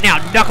showdown right now.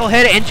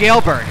 Knucklehead and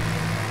Jailbird.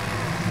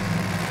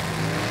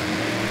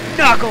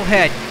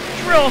 Knucklehead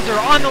drills her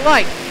on the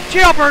light.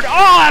 Jailbird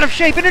all out of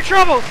shape, into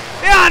trouble.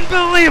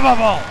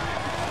 Unbelievable.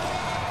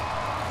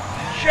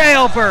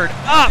 Jailbird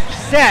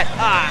upset,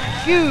 a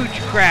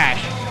huge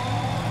crash.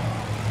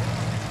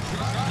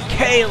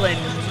 Kaylin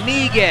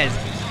Miguez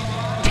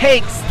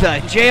takes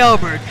the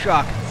Jailbird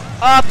truck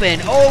up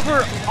and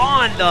over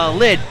on the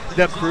lid.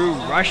 The crew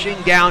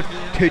rushing down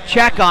to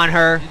check on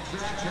her.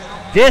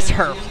 This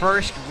her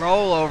first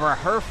rollover,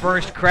 her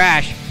first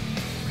crash.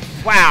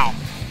 Wow.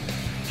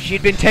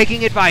 She'd been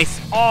taking advice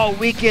all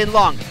weekend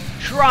long,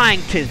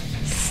 trying to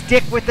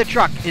stick with the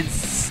truck and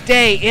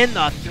stay in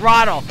the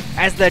throttle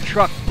as the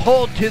truck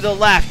pulled to the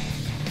left.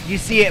 You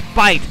see it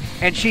bite,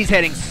 and she's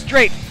heading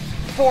straight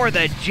for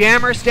the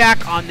jammer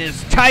stack on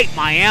this tight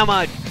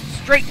Miami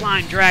straight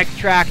line drag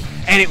track,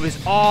 and it was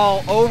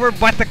all over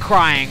but the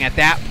crying at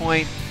that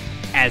point,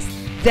 as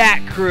that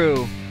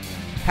crew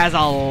has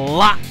a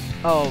lot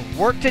of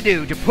work to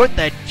do to put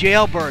the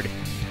Jailbird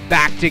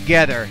back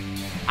together.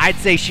 I'd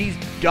say she's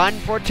done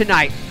for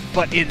tonight,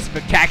 but in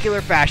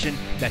spectacular fashion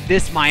that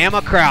this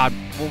Miami crowd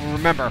will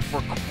remember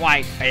for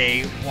quite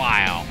a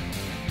while.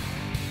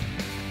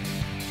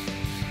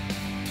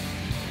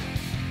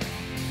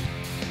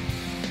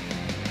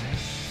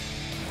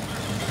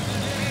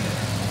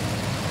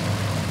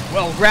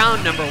 Well,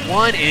 round number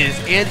 1 is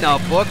in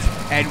the books,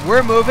 and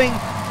we're moving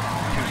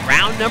to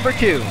round number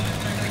 2.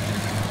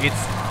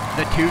 It's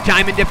the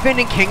two-time and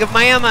defending King of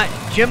Miami,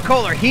 Jim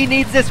Kohler. He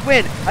needs this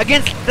win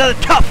against the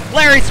tough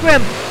Larry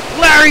Swim.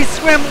 Larry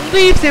Swim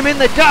leaves him in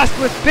the dust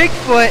with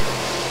Bigfoot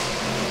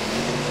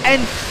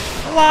and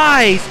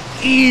flies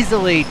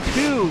easily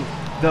to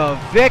the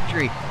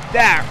victory.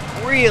 That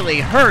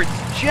really hurts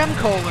Jim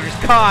Kohler's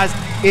cause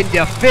in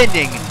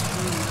defending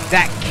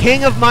that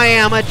King of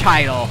Miami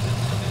title.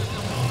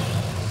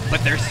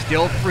 But there's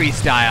still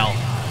freestyle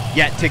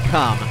yet to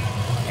come,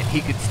 and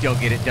he could still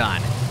get it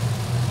done.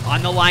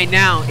 On the line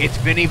now, it's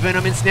Vinny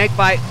Venom and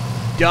Snakebite.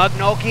 Doug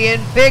Nolke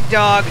and Big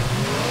Dog.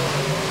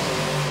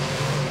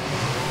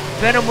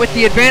 Venom with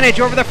the advantage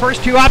over the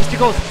first two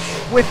obstacles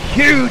with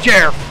huge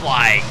air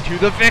flying to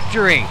the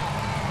victory.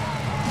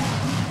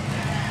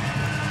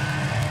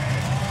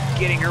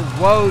 Getting her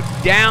woed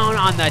down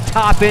on the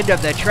top end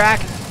of the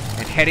track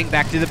and heading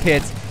back to the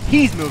pits.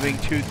 He's moving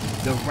to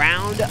the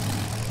round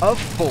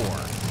of 4.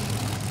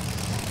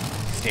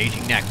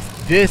 Staging next.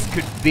 This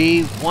could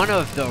be one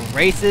of the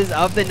races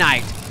of the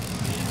night.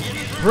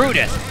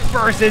 Brutus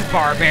versus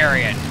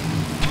Barbarian.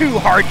 2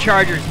 hard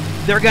chargers.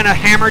 They're gonna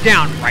hammer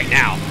down right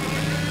now.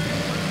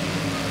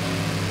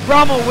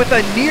 Rommel with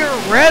a near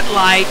red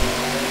light,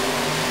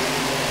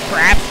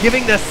 perhaps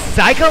giving the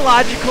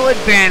psychological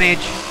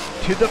advantage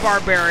to the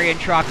Barbarian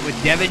truck with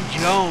Devin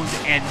Jones,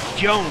 and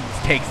Jones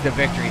takes the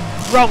victory.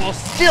 Rommel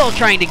still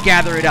trying to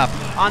gather it up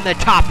on the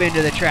top end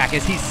of the track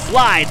as he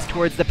slides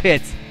towards the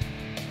pits.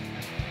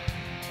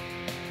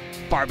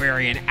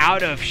 Barbarian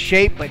out of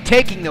shape but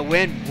taking the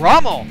win.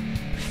 Rommel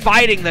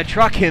fighting the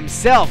truck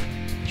himself,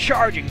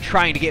 charging,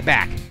 trying to get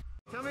back.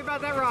 Tell me about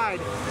that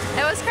ride.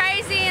 It was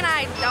crazy and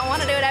I don't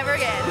want to do it ever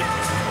again.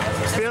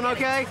 Feeling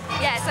okay?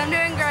 Yes, I'm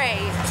doing great.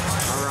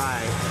 All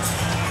right.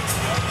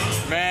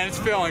 Man, it's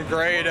feeling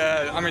great.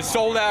 I mean,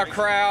 sold out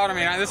crowd. I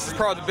mean, this is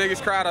probably the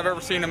biggest crowd I've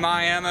ever seen in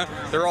Miami.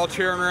 They're all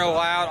cheering real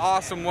loud.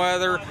 Awesome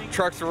weather.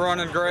 Trucks are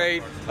running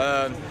great.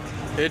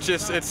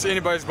 It's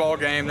anybody's ball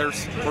game.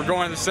 We're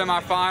going to the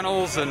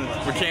semifinals, and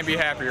we can't be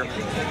happier.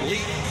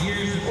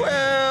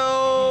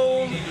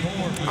 Well,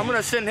 I'm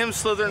gonna send him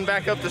slithering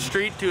back up the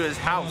street to his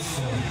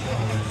house,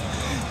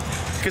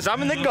 because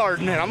I'm in the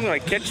garden and I'm gonna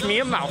catch me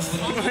a mouse.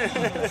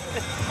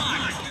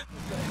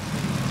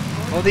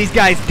 Well, these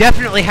guys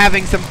definitely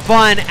having some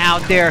fun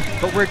out there,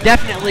 but we're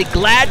definitely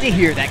glad to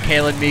hear that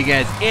Kaylin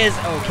Miguez is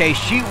okay.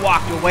 She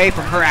walked away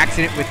from her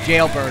accident with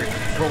Jailbird,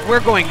 but we're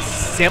going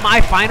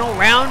semi-final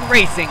round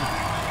racing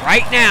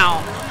right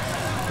now.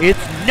 It's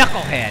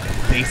Knucklehead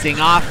facing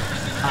off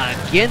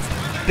against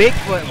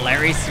Bigfoot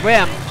Larry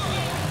Swim.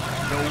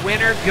 The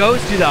winner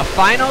goes to the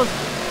finals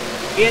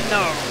in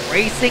the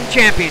Racing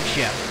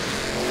Championship.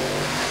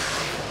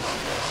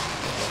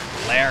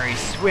 Larry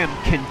Swim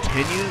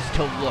continues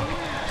to look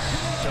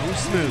so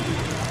smooth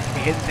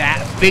in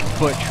that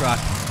Bigfoot truck.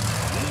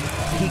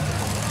 He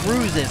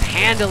cruises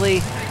handily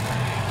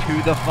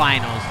to the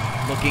finals,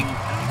 looking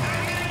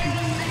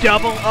to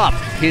double up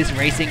his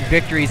racing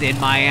victories in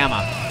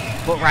Miami.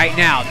 But right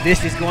now,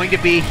 this is going to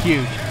be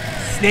huge.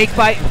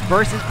 Snakebite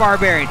versus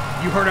Barbarian.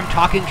 You heard him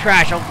talking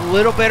trash a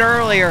little bit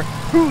earlier.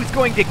 Who's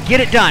going to get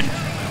it done?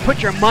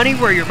 Put your money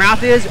where your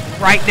mouth is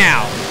right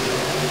now.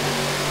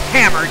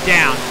 Hammer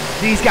down.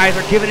 These guys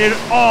are giving it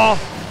all.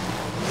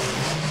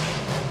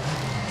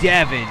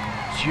 Devin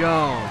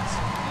Jones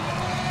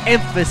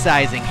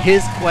emphasizing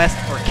his quest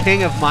for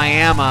King of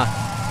Miami,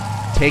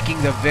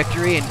 taking the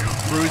victory and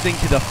cruising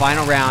to the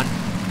final round.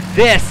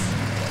 This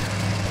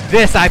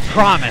I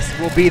promise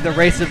will be the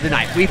race of the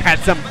night. We've had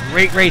some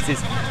great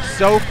races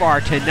so far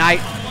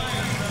tonight,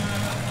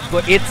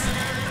 but it's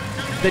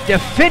the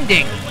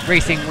defending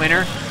racing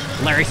winner,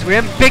 Larry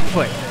Swim,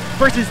 Bigfoot,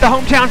 versus the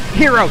hometown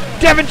hero,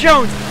 Devin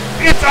Jones.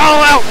 It's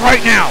all out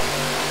right now.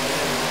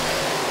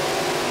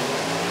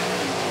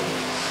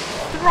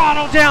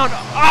 Throttle down.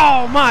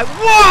 Oh my,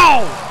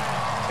 whoa!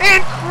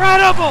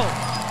 Incredible!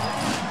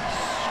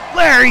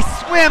 Larry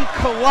Swim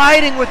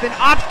colliding with an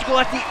obstacle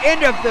at the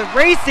end of the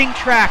racing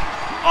track.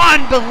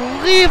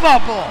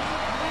 Unbelievable!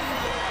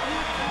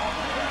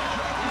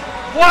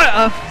 What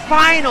a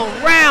final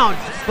round!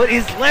 But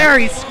is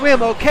Larry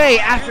Swim okay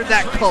after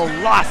that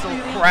colossal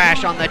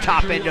crash on the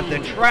top end of the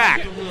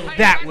track?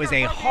 That was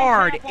a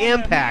hard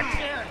impact.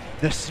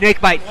 The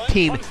Snakebite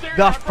team,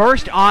 the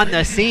first on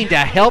the scene to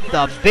help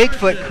the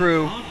Bigfoot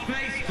crew.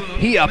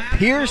 He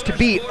appears to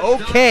be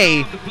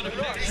okay,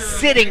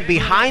 sitting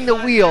behind the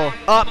wheel,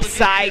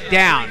 upside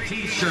down. Dude,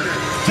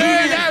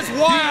 that's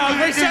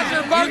wild. We sat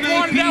there both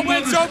wanted that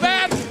win so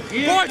bad.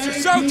 Points are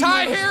so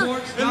tight here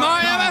in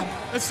Miami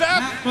and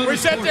stuff. We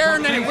sat there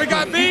and then we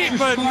got beat,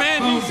 but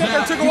man, he sat there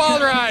and took a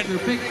wild ride.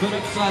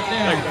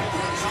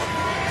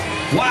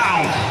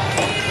 Wow.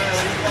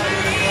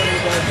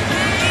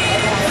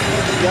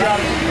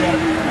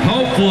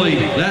 Hopefully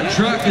that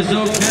truck is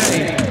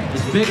okay.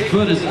 This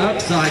Bigfoot is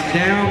upside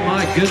down.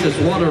 My goodness,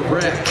 what a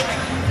wreck.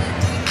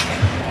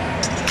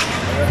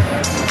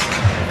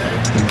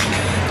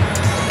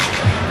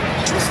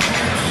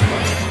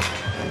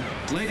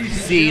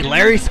 See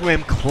Larry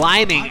Swim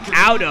climbing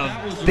out of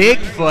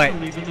Bigfoot.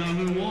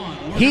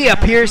 He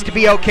appears to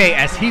be okay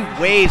as he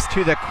waves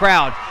to the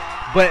crowd,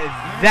 but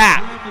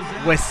that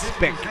was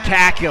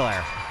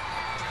spectacular.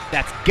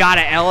 That's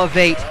gotta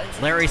elevate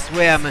Larry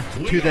Swim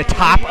to the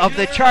top of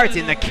the charts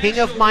in the King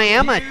of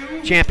Miami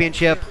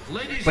Championship,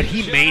 but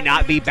he may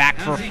not be back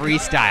for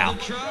freestyle.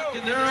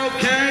 They're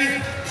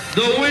okay.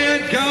 The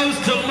win goes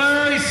to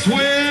Larry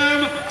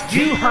Swim.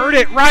 You heard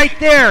it right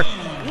there.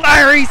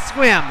 Larry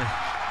Swim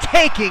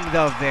taking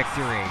the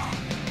victory.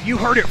 You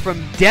heard it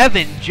from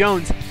Devin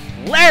Jones.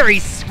 Larry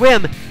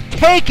Swim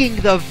taking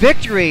the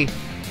victory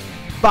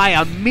by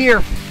a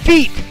mere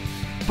feet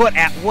but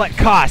at what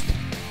cost?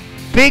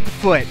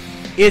 Bigfoot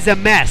is a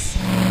mess.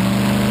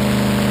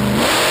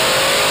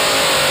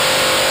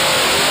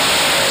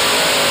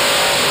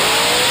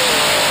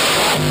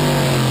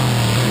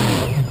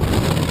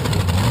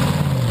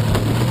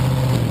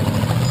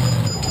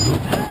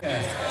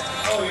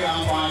 Oh yeah,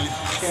 I'm fine.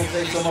 Can't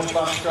say so much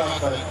about the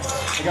truck, but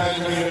the guys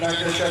are going to get back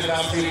there, check it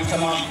out, see if we can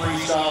come out and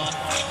freestyle.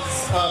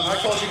 I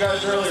told you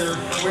guys earlier,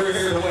 we're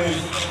here to win,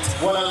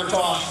 whatever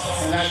costs,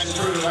 and that's the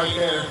truth right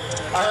there.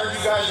 I heard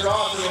you guys are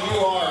awesome, and you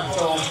are,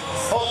 so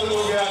hopefully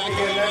we'll get out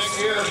again next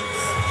year,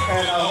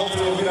 and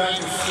hopefully we'll get out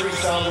to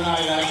freestyle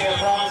tonight. I can't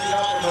promise you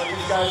nothing, but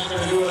these guys are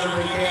going to do whatever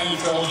they can,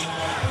 so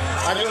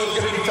I knew it was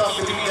going to be tough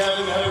to beat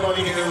Devin.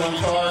 Everybody here runs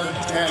hard,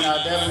 and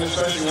Devin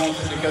especially wants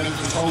it because it's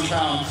his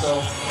hometown.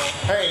 So,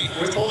 hey,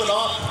 we pulled it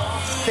off.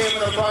 Came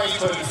at a price,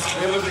 but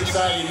it was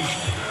exciting.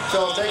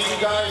 So, thank you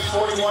guys.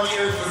 41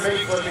 years for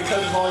Bigfoot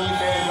because of all you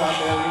fans out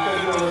there. We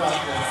couldn't do it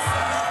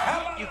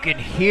without you. You can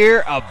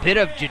hear a bit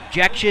of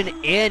dejection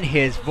in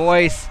his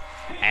voice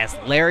as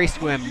Larry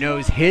Swim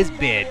knows his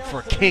bid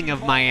for King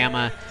of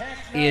Miami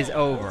is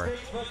over.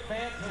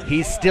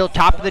 He's still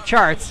top of the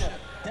charts,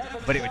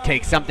 but it would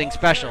take something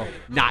special,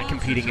 not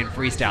competing in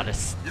freestyle,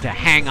 to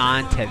hang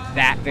on to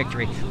that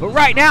victory. But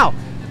right now,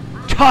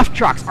 tough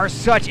trucks are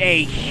such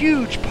a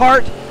huge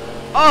part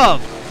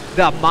of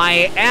the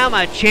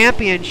Miami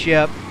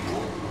Championship.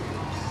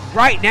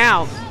 Right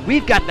now,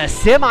 we've got the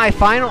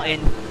semifinal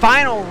and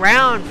final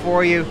round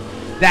for you.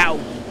 That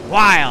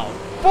wild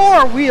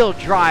four-wheel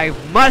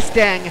drive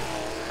Mustang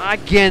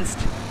against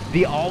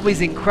the always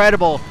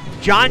incredible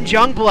John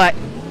Jungblut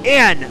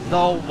in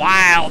the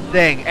Wild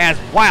Thing, as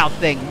Wild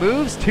Thing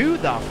moves to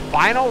the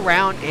final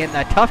round in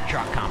the tough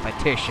truck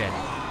competition.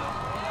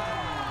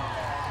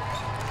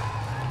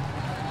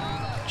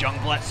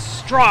 Jungblut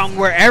strong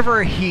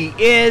wherever he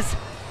is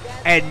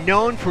and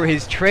known for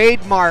his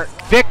trademark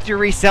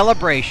victory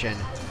celebration.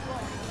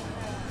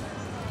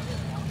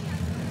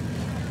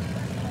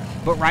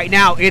 But right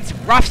now it's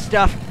Rough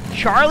Stuff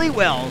Charlie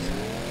Wells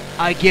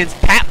against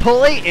Pat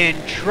Pulley in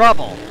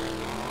trouble.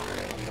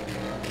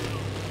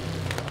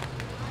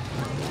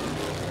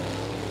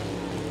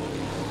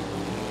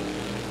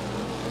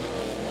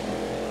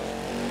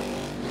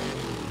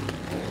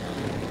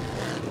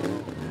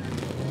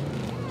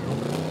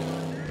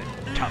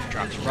 Tough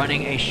Trucks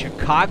running a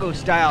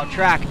Chicago-style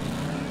track.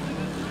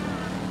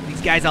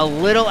 These guys a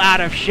little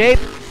out of shape,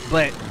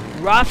 but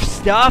Rough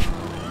Stuff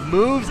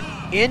moves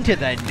into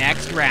the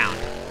next round.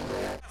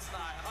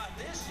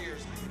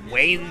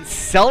 Wayne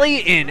Sully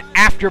in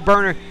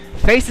Afterburner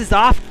faces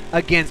off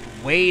against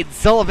Wade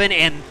Sullivan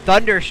and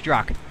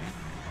Thunderstruck.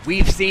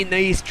 We've seen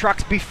these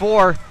trucks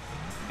before,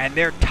 and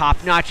they're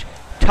top-notch.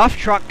 Tough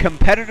truck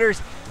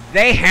competitors,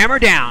 they hammer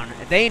down.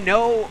 They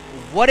know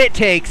what it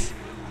takes,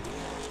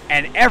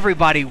 and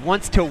everybody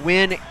wants to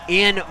win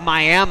in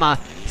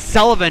Miami.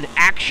 Sullivan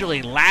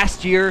actually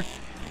last year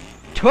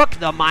took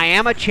the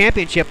Miami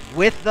Championship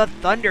with the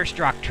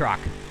Thunderstruck truck,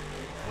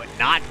 but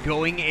not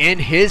going in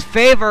his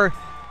favor.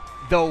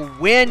 The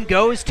win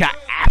goes to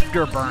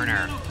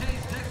Afterburner.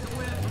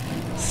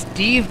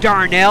 Steve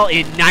Darnell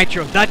in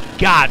Nitro, the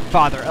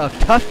godfather of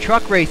tough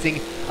truck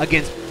racing,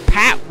 against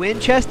Pat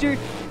Winchester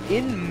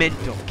in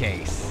Mental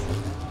Case.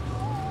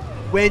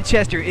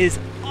 Winchester is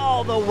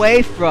all the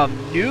way from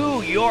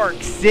New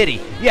York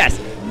City. Yes,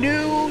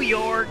 New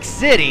York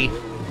City,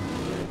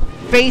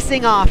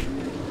 facing off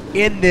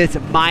in this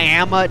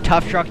Miami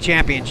Tough Truck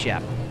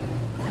Championship.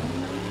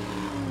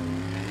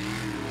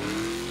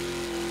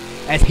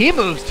 As he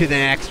moves to the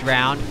next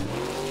round.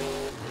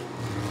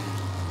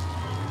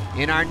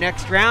 In our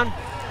next round,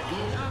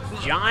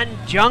 John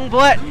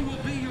Jungblut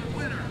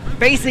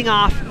facing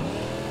off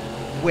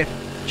with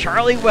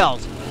Charlie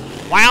Wells.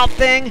 Wild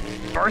Thing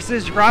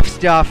versus Rough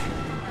Stuff.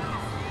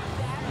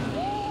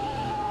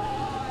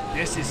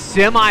 This is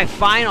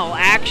semi-final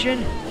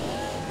action.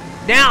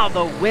 Now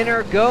the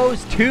winner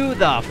goes to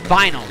the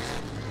finals.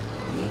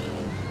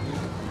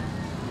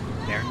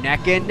 They're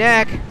neck and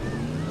neck,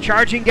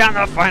 charging down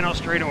the final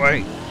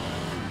straightaway.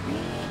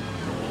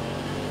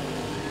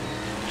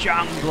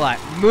 Jungblut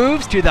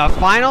moves to the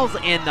finals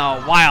in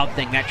the Wild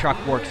Thing. That truck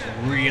works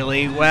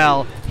really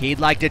well. He'd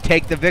like to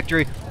take the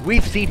victory.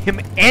 We've seen him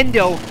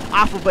endo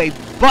off of a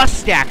bus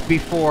stack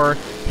before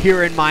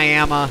here in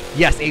Miami.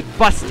 Yes, a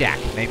bus stack.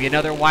 Maybe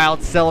another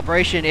wild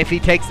celebration if he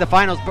takes the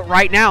finals. But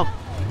right now,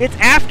 it's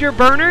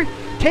Afterburner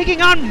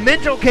taking on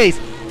Mental Case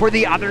for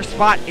the other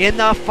spot in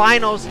the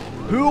finals.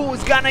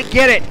 Who's gonna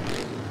get it?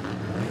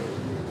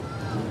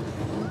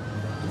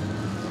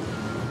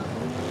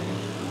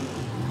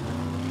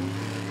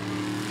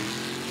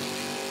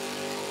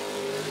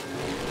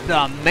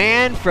 The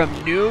man from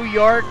New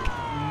York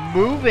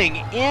moving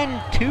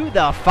into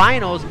the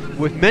finals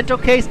with Mental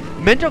Case,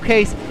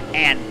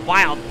 and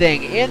Wild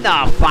Thing in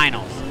the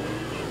finals.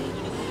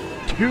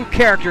 Two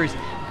characters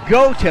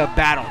go to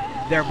battle.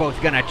 They're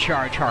both gonna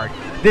charge hard.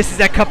 This is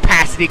a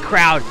capacity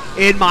crowd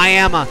in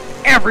Miami.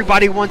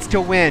 Everybody wants to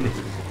win.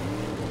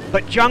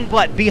 But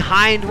Jungblut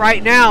behind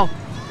right now.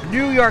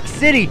 New York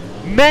City,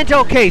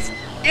 Mental Case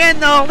in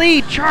the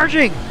lead,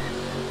 charging.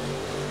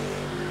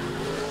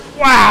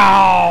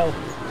 Wow!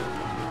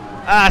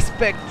 A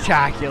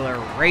spectacular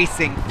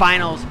racing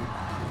finals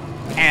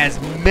as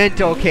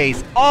Mental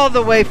Case, all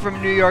the way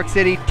from New York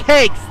City,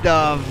 takes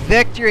the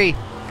victory.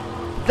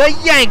 The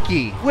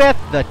Yankee with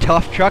the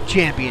Tough Truck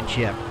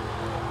Championship.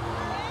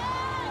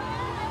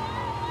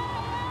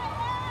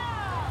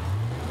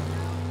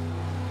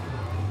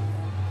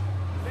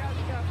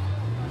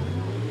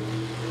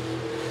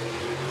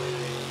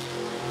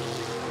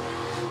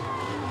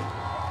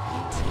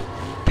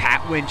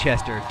 Pat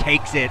Winchester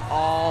takes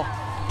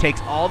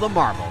all the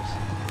marbles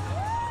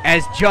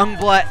as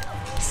Jungblut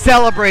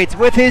celebrates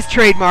with his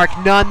trademark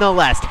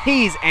nonetheless.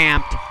 He's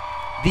amped.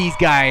 These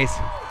guys,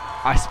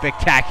 a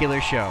spectacular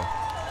show.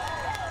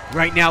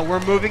 Right now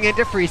we're moving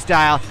into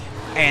freestyle,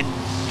 and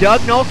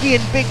Doug Nolke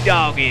and Big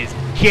Dog is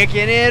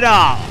kicking it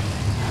off.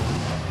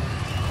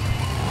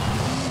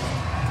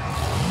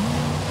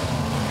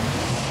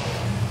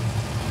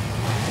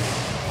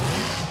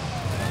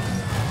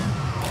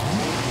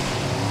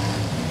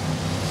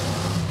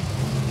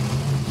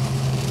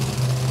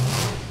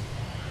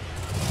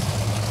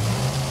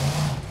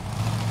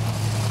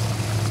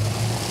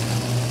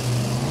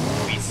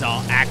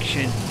 Saw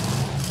action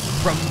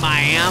from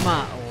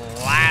Miami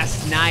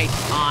last night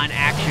on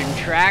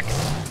ActionTracks.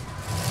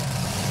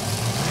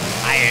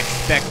 I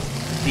expect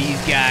these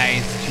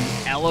guys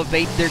to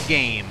elevate their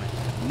game.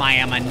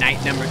 Miami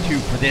night number 2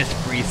 for this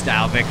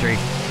freestyle victory.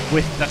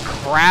 With the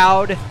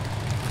crowd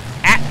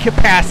at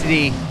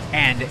capacity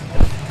and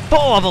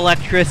full of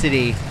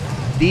electricity,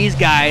 these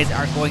guys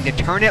are going to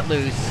turn it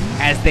loose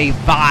as they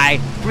vie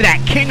for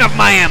that King of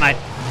Miami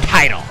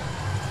title.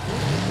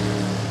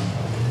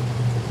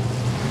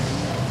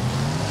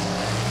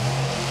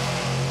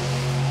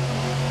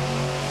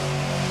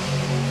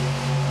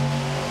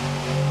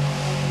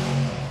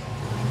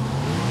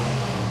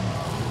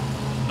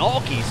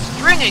 Nolke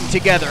stringing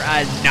together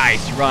a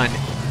nice run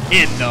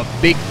in the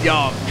Big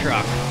Dog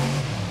truck.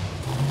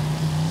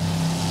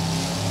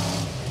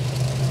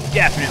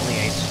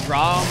 Definitely a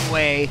strong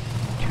way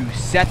to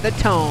set the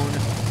tone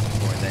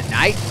for the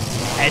night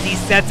as he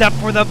sets up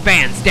for the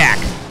van stack.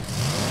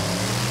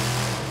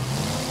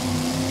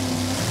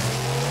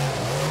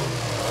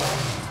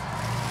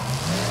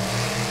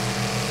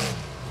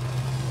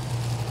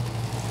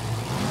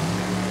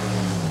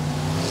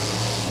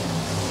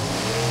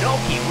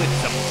 Nolke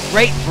with some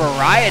great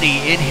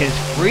variety in his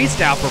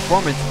freestyle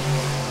performance.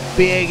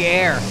 Big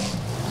air,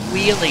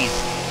 wheelies,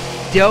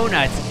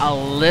 donuts, a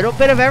little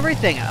bit of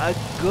everything. A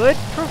good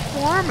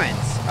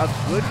performance. A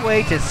good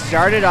way to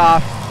start it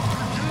off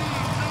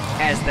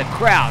as the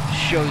crowd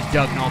shows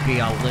Doug Nolke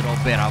a little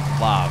bit of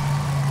love.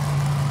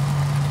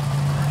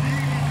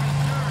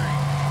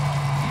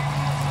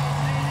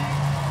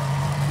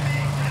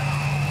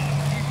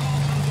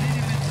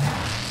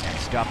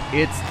 Next up,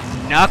 it's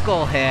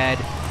Knucklehead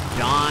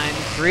Don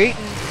Cretan.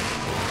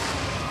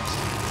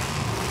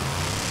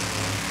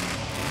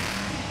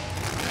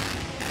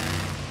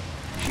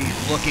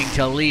 She's looking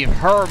to leave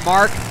her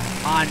mark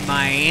on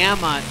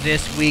Miami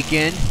this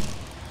weekend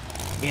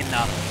in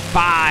the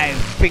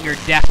 5-finger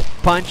death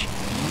punch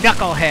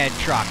Knucklehead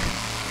truck.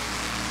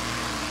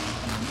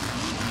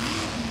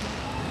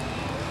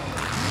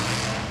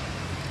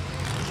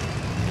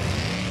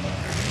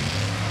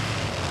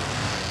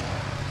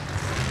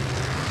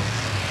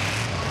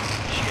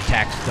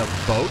 Attacks the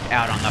boat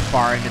out on the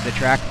far end of the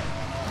track.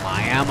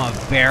 Miami,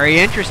 very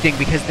interesting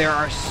because there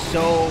are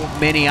so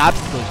many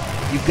obstacles.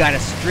 You've got to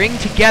string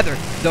together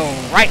the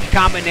right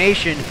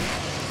combination.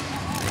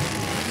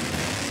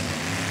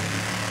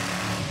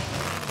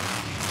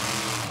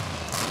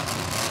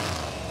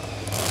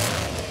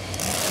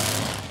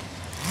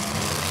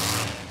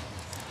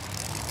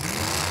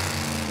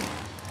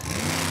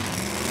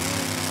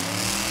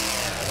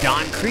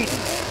 Don Cretan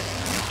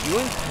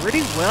doing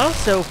pretty well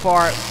so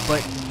far,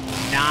 but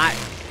not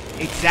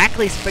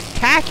exactly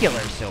spectacular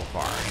so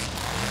far.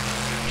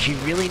 She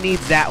really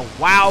needs that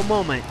wow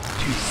moment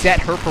to set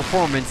her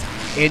performance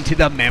into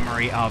the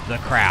memory of the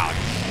crowd.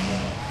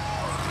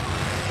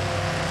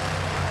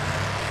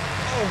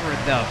 Over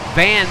the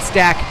van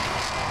stack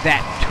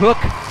that took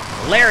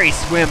Larry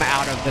Swim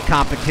out of the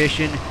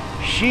competition,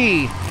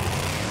 she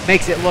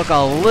makes it look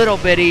a little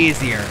bit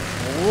easier,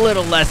 a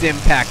little less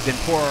impact than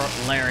poor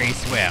Larry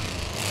Swim.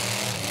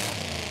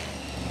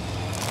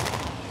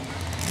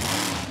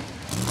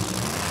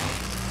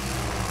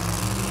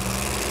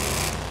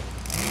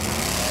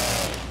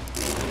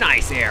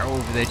 Nice air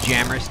over the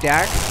jammer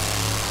stack.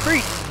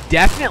 Creek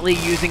definitely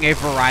using a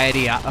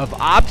variety of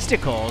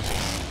obstacles.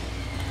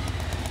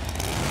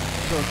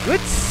 So a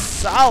good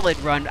solid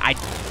run. I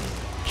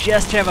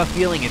just have a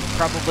feeling it's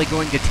probably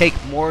going to take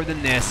more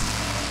than this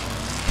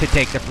to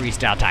take the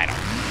freestyle title.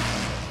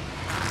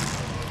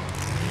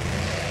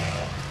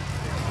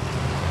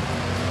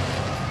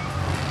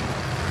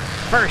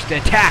 First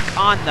attack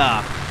on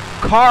the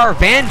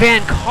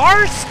Van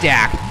car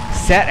stack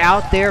set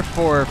out there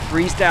for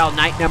freestyle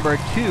night number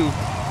 2.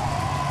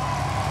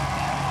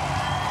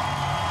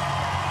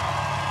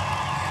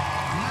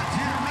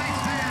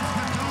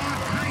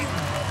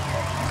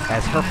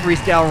 As her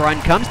freestyle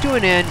run comes to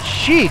an end,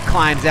 she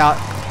climbs out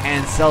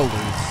and salutes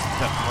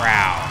the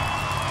crowd.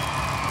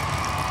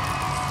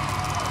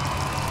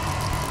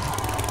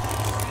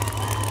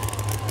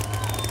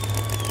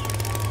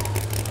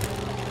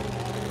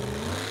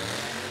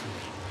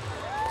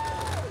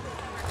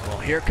 Well,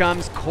 here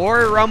comes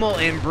Corey Rummel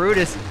in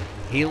Brutus.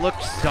 He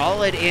looked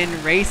solid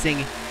in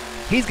racing.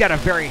 He's got a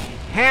very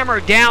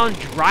hammered down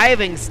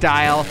driving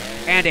style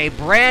and a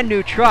brand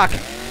new truck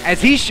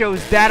as he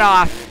shows that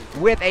off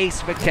with a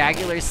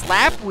spectacular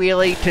slap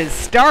wheelie to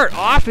start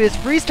off his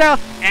freestyle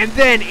and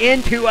then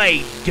into a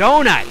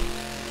donut.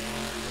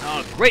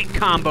 Oh, great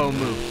combo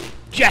move.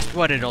 Just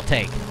what it'll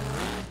take.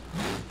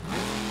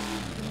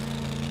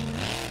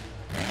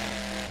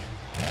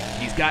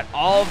 He's got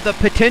all of the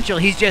potential.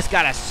 He's just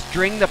got to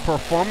string the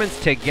performance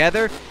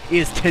together.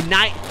 Is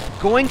tonight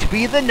going to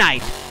be the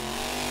night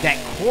that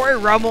Corey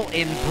Rummel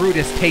in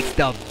Brutus takes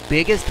the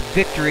biggest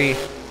victory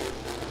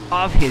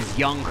of his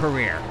young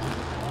career?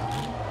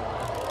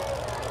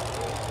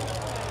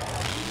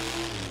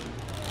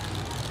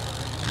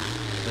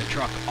 The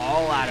truck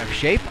all out of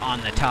shape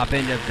on the top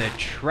end of the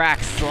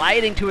track,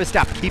 sliding to a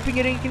stop, keeping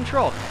it in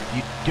control.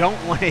 You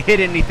don't want to hit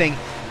anything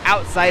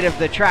outside of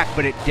the track,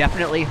 but it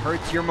definitely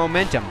hurts your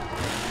momentum.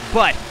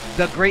 But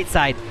the great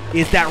side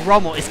is that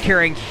Rummel is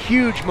carrying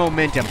huge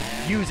momentum,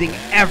 using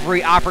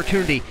every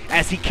opportunity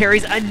as he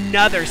carries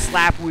another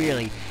slap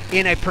wheelie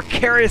in a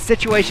precarious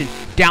situation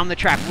down the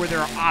track where there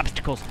are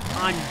obstacles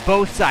on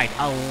both sides,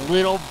 a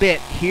little bit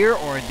here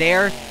or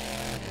there,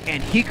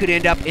 and he could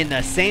end up in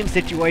the same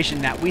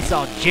situation that we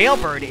saw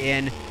Jailbird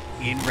in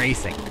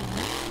racing,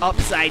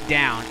 upside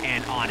down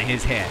and on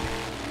his head.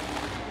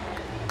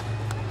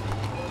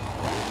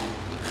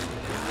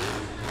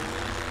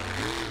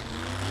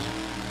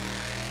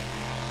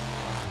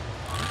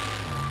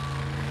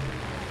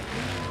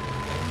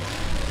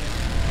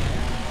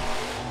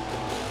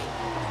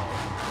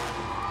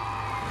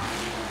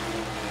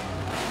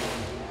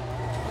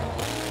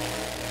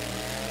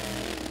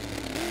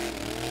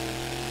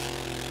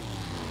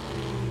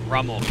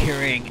 Rummel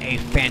carrying a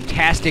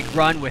fantastic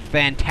run with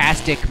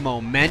fantastic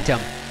momentum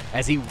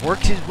as he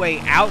works his way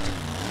out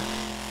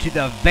to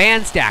the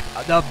van stack,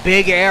 the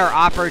big air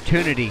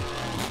opportunity.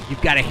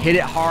 You've got to hit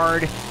it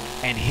hard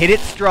and hit it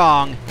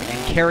strong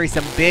and carry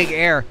some big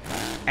air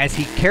as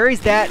he carries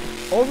that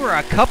over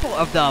a couple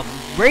of the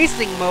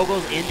racing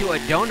moguls into a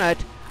donut,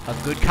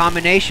 a good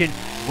combination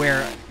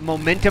where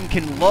momentum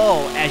can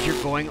lull as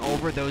you're going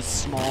over those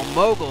small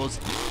moguls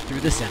through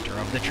the center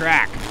of the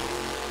track.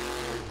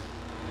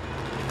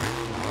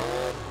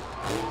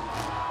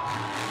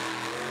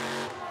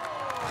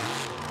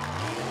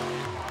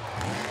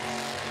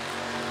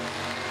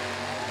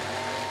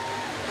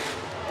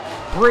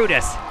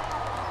 Brutus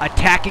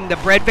attacking the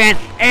bread van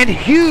and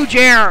huge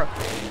air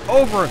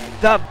over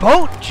the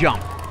boat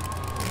jump.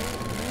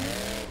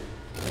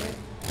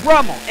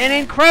 Rummel, an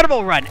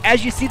incredible run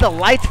as you see the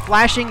lights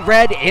flashing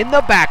red in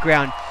the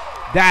background.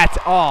 That's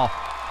all.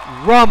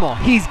 Rummel,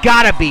 he's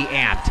got to be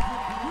amped.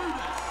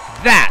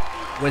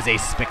 That was a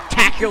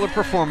spectacular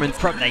performance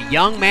from the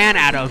young man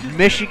out of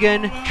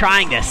Michigan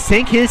trying to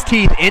sink his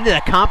teeth into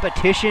the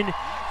competition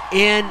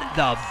in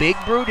the big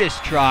Brutus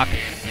truck.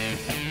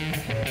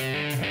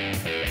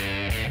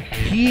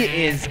 He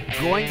is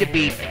going to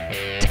be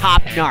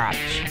top-notch.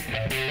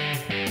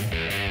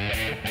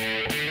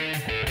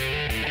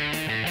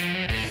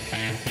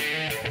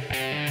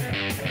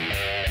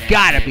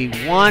 Gotta be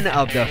one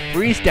of the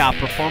freestyle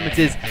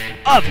performances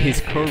of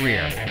his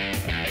career.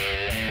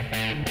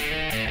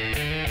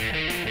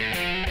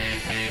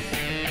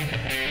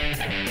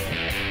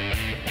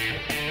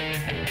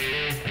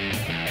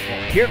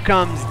 Well, here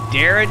comes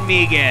Darren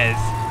Miguez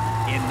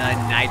in the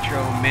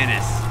Nitro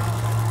Menace.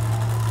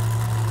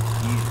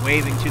 He's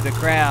waving to the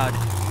crowd,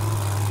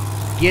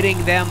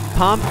 getting them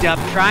pumped up,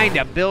 trying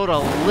to build a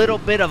little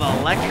bit of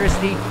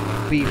electricity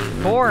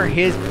before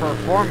his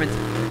performance.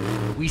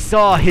 We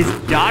saw his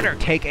daughter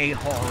take a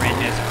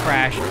horrendous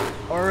crash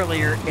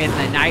earlier in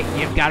the night.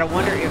 You've got to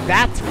wonder if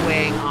that's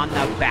weighing on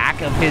the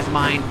back of his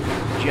mind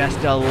just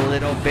a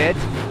little bit.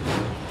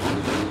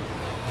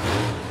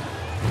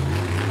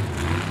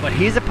 But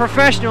he's a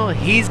professional.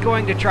 He's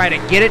going to try to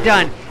get it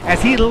done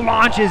as he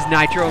launches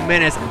Nitro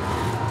Menace.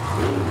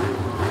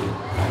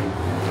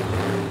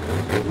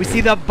 We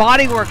see the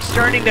bodywork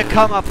starting to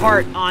come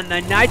apart on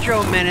the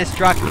Nitro Menace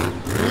truck,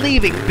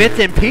 leaving bits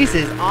and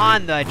pieces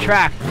on the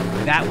track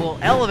that will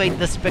elevate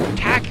the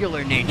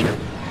spectacular nature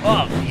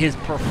of his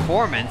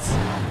performance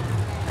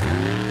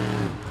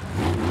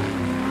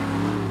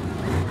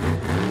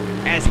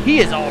as he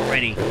is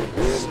already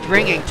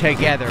stringing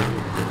together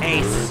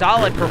a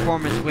solid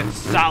performance with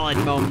solid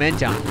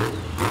momentum.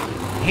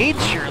 He'd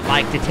sure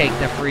like to take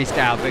the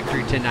freestyle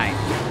victory tonight.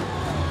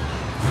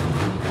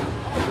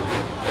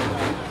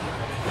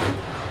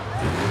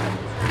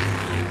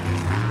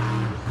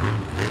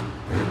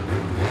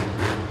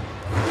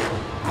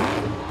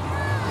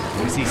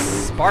 We see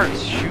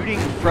sparks shooting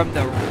from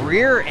the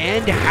rear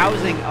end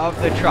housing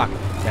of the truck.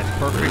 That's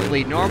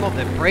perfectly normal.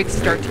 The brakes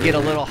start to get a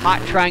little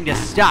hot trying to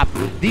stop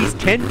these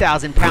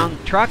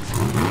 10,000-pound trucks,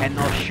 and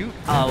they'll shoot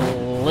a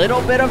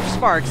little bit of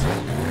sparks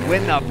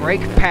when the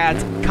brake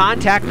pads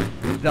contact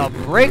the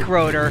brake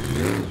rotor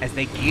as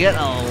they get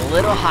a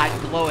little hot,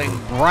 glowing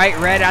bright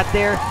red out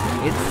there.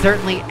 It's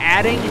certainly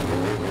adding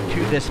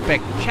to the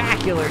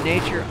spectacular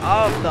nature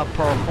of the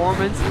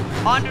performance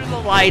under the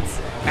lights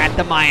at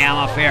the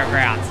Miami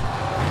Fairgrounds.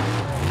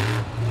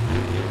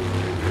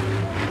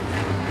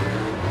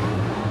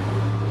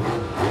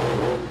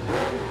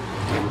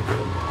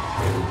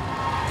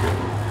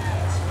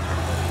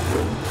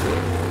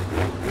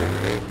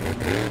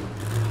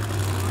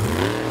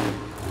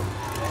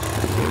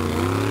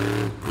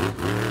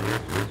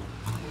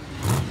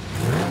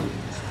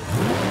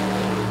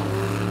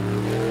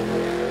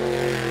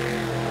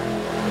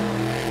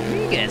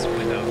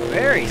 With a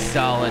very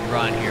solid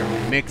run here,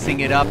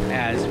 mixing it up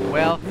as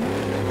well.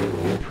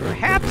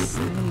 Perhaps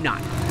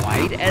not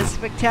quite as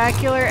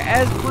spectacular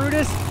as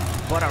Brutus,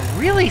 but a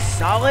really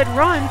solid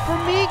run for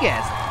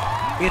Miguez.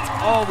 It's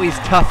always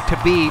tough to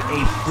be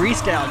a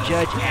freestyle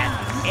judge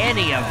at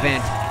any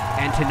event,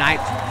 and tonight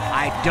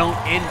I don't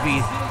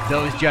envy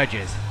those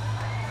judges.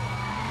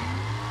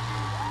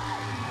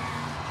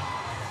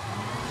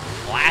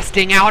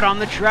 Blasting out on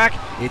the track,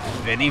 it's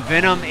Vinny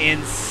Venom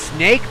in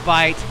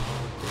Snakebite.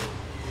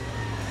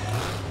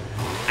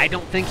 I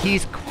don't think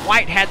he's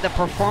quite had the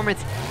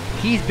performance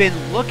he's been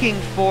looking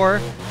for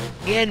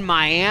in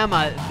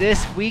Miami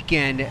this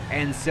weekend,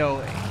 and so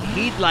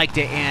he'd like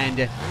to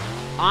end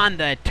on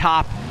the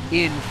top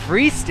in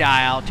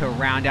freestyle to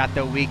round out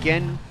the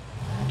weekend.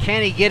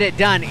 Can he get it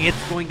done?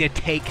 It's going to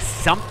take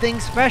something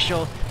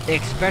special,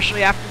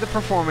 especially after the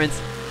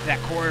performance that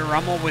Corey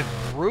Rummel with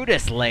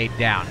Brutus laid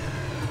down.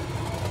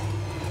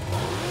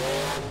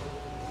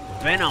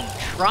 Venom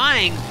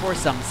trying for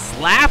some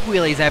slap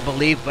wheelies, I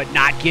believe, but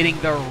not getting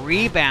the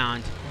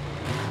rebound.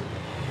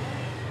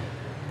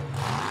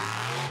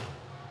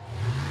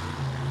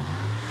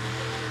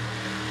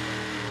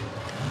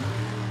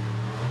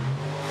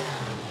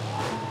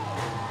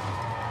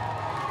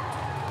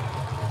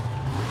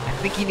 I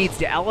think he needs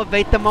to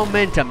elevate the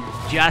momentum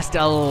just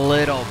a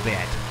little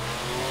bit.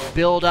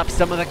 Build up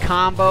some of the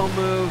combo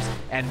moves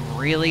and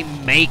really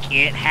make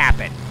it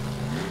happen.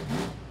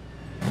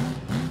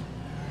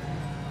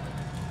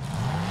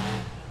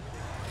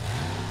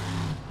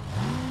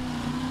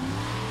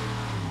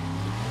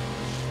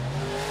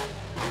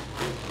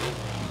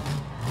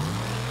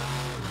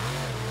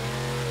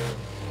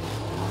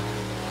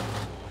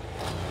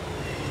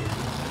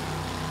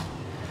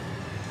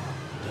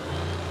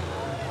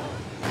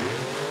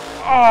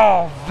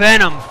 Oh,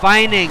 Venom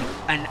finding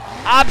an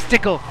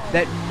obstacle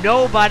that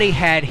nobody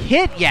had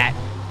hit yet.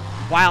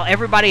 While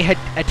everybody had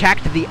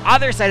attacked the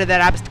other side of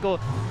that obstacle,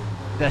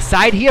 the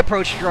side he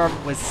approached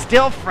from was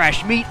still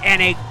fresh meat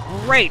and a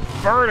great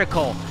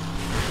vertical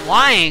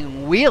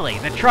flying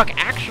wheelie. The truck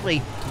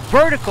actually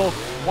vertical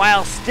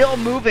while still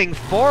moving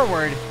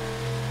forward.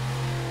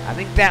 I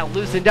think that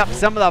loosened up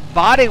some of the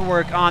body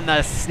work on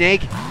the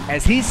Snake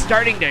as he's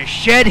starting to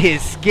shed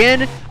his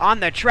skin on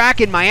the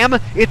track in Miami.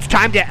 It's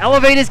time to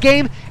elevate his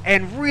game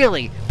and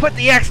really put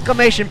the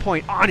exclamation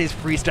point on his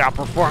freestyle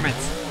performance.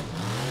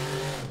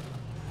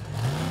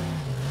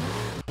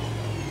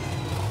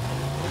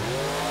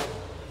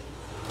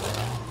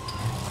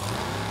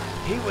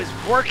 He was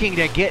working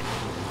to get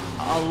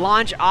a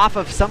launch off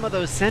of some of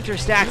those center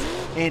stacks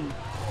and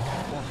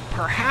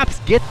perhaps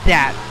get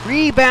that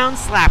rebound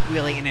slap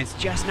wheelie, and it's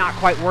just not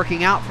quite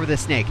working out for the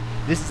Snake.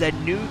 This is a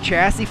new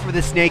chassis for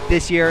the Snake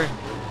this year,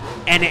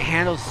 and it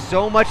handles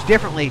so much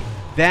differently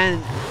than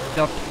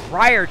the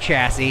prior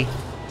chassis.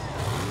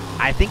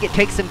 I think it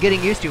takes some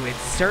getting used to. It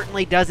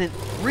certainly doesn't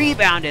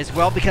rebound as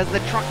well because the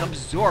truck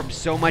absorbs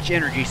so much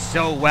energy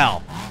so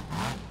well.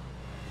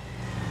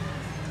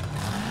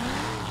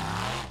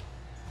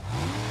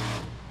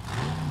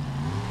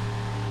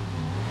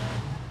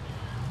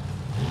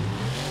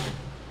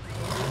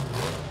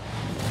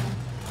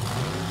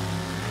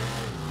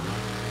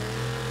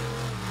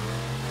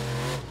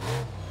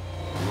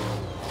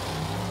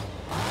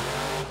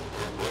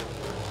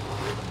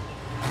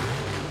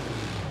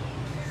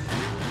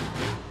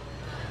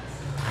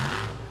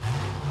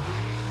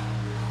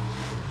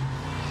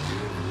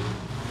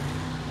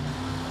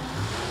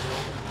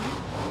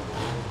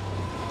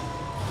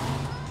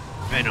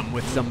 Venom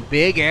with some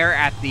big air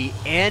at the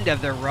end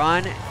of the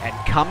run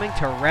and coming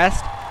to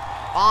rest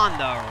on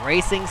the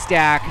racing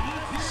stack,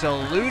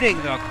 saluting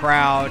the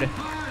crowd.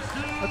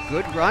 A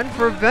good run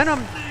for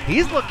Venom.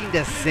 He's looking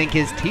to sink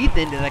his teeth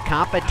into the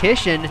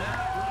competition.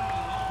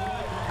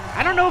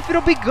 I don't know if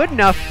it'll be good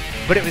enough,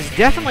 but it was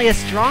definitely a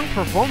strong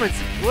performance.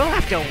 We'll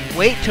have to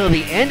wait till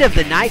the end of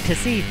the night to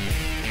see.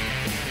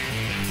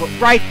 But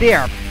right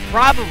there,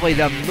 probably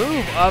the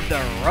move of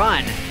the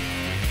run.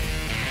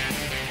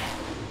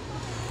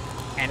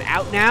 And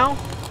out now,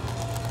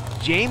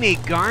 Jamie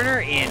Garner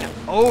in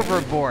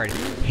Overboard.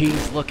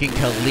 He's looking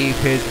to leave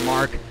his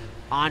mark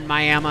on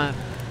Miami.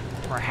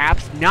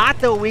 Perhaps not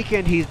the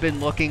weekend he's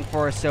been looking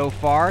for so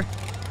far.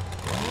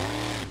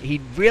 He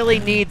really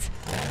needs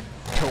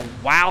to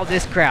wow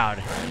this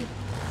crowd.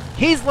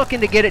 He's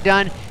looking to get it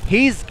done.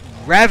 He's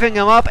revving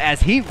him up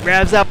as he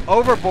revs up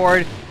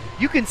overboard.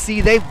 You can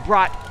see they've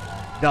brought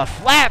the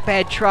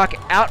flatbed truck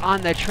out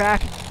on the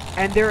track,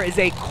 and there is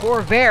a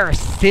Corvair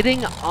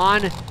sitting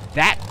on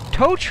that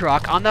tow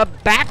truck on the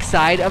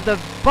backside of the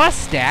bus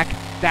stack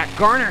that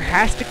Garner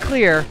has to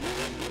clear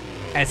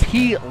as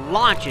he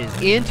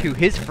launches into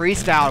his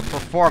freestyle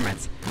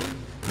performance.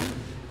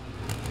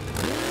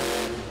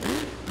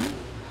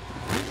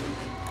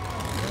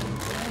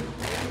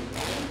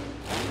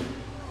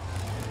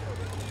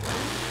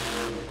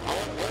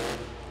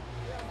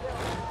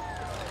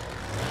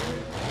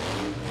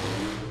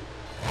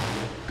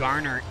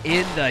 Garner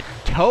in the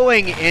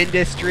towing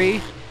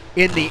industry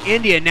in the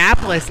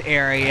Indianapolis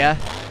area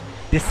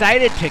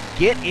decided to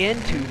get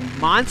into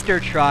monster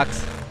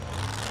trucks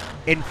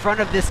in front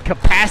of this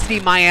Capacity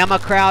Miami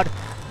crowd.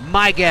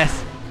 My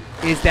guess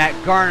is that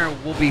Garner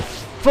will be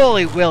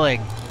fully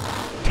willing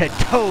to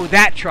tow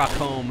that truck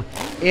home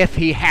if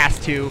he has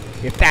to,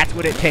 if that's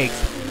what it takes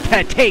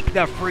to take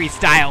the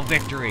freestyle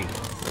victory.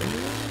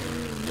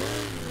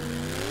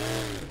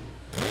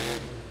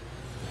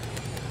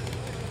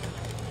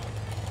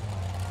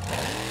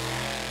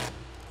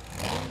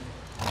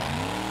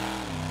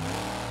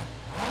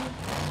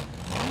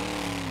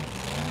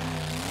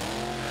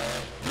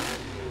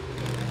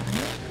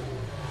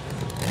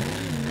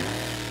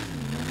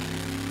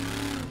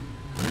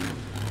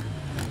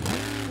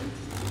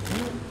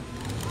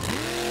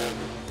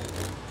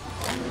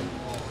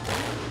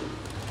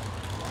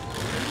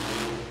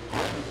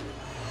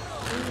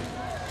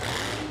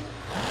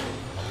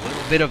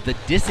 Bit of the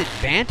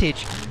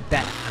disadvantage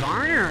that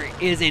Garner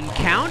is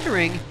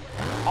encountering.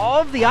 All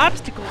of the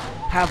obstacles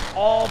have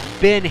all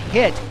been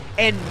hit,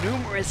 and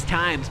numerous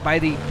times by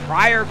the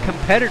prior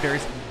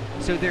competitors,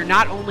 so they're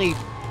not only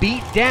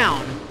beat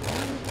down,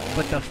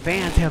 but the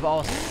fans have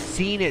all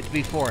seen it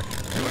before.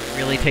 So it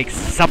really takes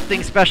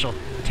something special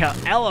to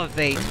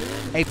elevate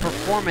a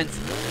performance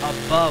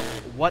above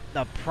what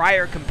the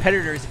prior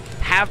competitors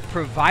have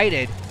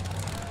provided.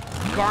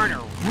 Garner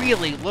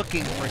really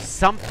looking for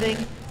something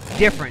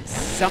different,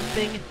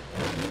 something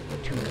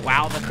to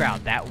wow the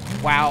crowd, that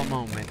wow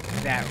moment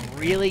that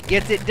really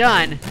gets it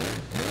done.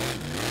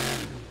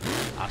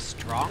 A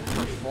strong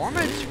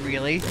performance,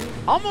 really,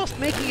 almost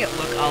making it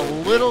look a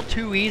little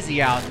too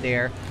easy out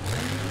there.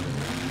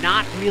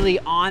 Not really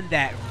on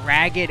that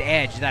ragged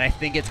edge that I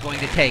think it's going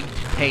to take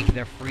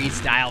the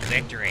freestyle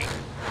victory.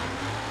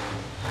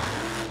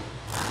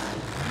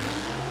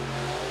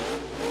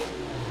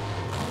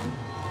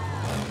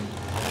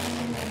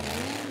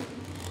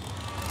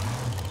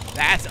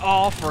 That's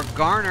all for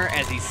Garner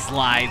as he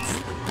slides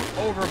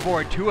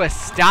overboard to a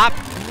stop.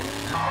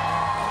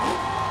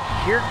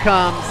 Here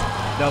comes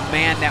the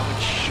man that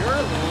would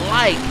sure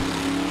like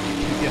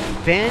to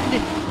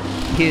defend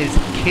his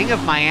King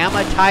of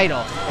Miami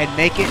title and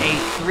make it a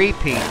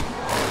three-peat.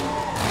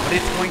 But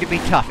it's going to be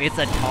tough. It's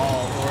a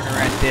tall order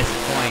at this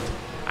point.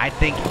 I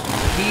think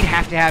he'd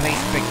have to have a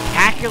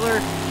spectacular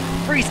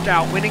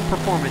freestyle winning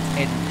performance,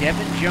 and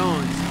Devin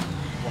Jones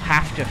will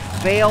have to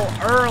fail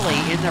early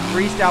in the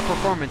freestyle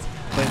performance,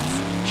 but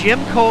Jim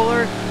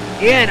Kohler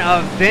in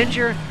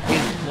Avenger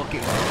is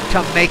looking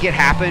to make it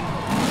happen.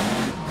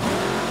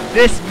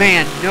 This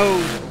man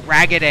knows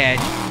ragged edge.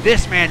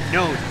 This man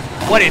knows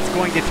what it's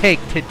going to take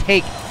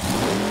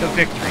the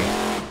victory.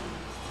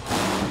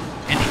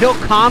 And he'll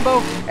combo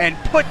and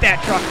put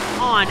that truck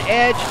on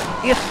edge,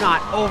 if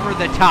not over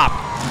the top.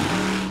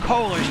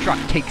 Kohler's truck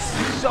takes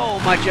so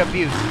much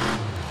abuse.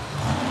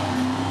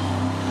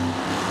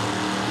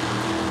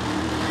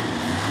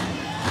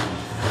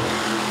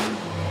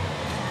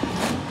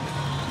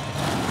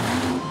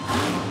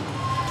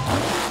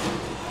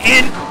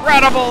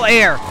 Incredible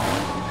air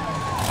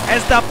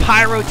as the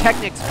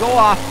pyrotechnics go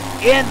off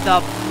in the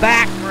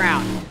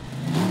background.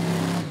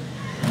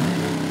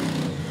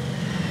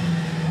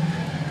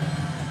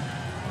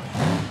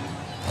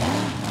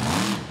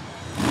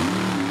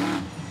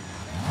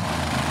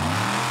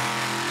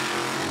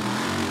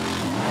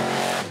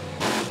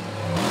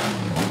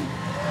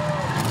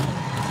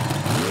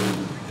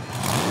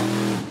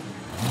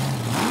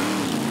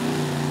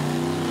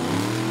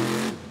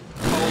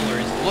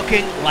 Kohler's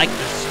looking like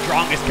the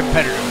strongest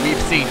competitor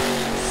we've seen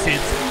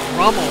since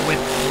Rummel with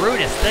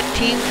Brutus. The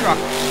team truck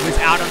was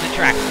out on the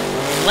track,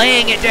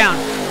 laying it down.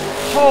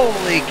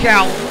 Holy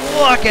cow,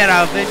 look at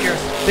Avenger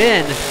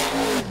spin.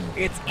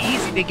 It's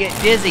easy to get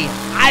dizzy.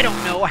 I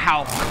don't know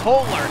how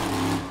Kohler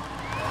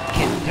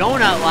can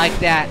donut like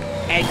that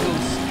and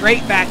go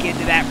straight back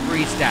into that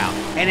freestyle.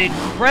 An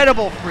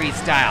incredible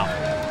freestyle.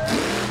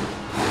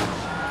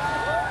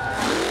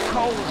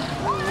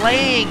 Kohler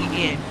laying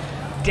it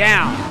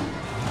down.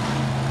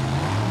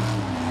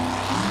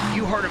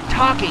 You heard him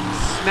talking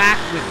smack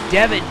with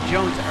Devin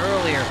Jones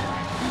earlier.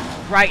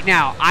 Right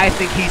now, I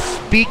think he's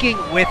speaking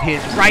with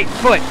his right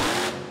foot.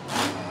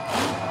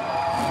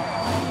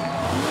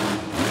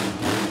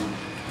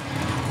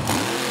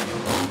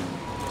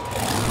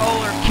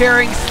 Kohler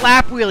carrying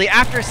slap wheelie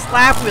after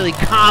slap wheelie.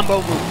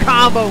 Combo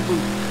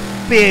move,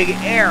 big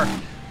air.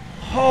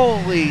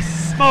 Holy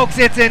smokes,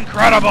 it's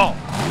incredible.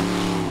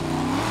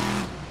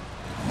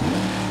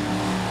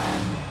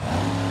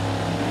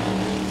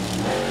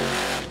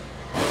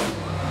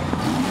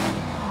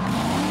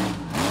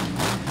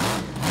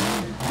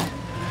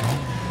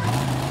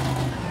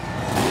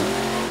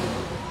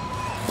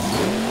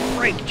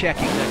 Brake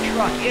checking the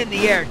truck in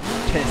the air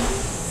to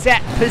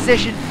set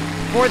position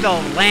for the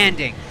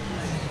landing.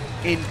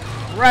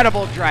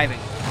 Incredible driving.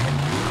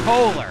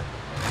 Kohler,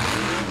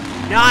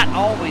 not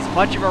always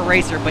much of a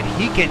racer, but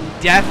he can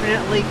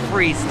definitely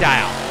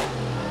freestyle.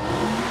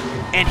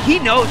 And he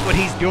knows what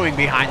he's doing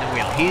behind the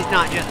wheel. He's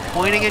not just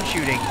pointing and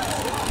shooting.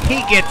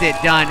 He gets it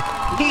done.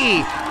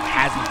 He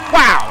has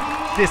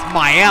wowed this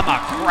Miami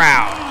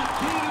crowd.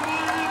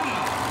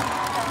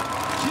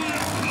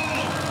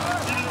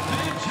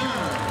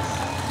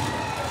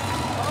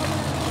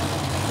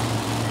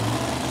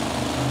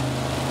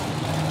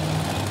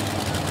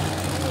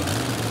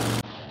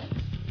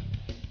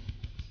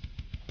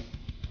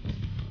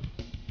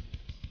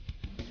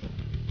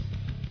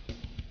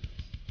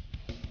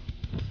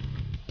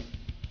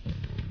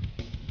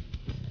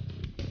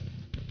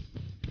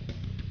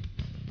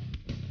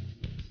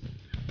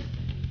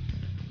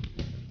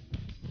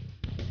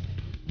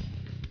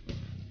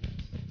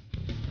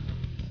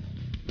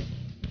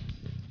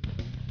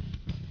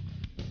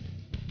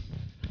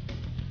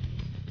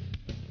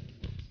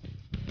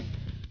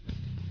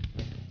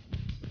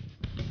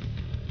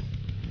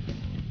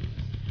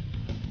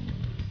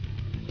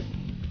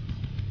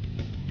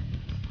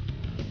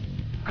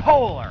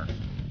 Kohler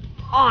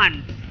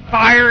on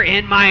fire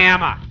in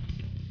Miami.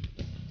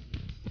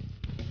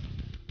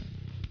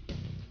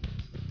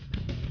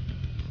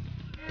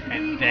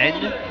 And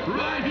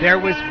then there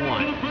was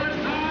one.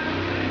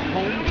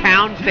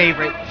 Hometown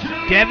favorite,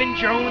 Devin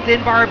Jones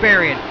in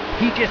Barbarian.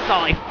 He just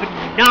saw a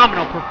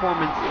phenomenal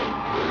performance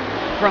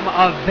from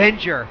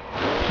Avenger.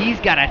 He's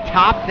got to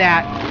top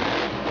that,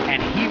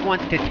 and he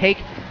wants to take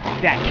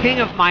that King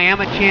of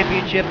Miami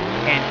championship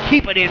and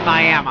keep it in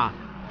Miami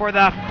for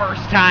the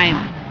first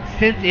time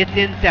since its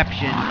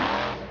inception.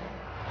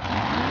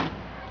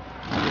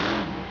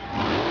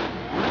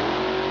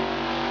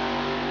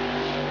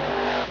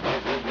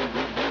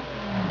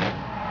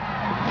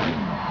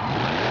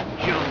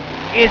 Jones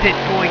isn't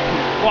going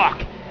to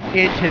walk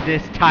into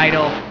this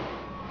title.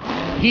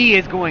 He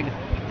is going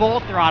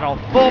full throttle,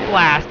 full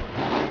blast,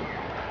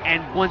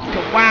 and wants to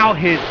wow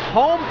his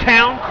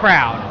hometown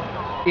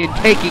crowd in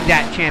taking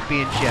that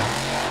championship.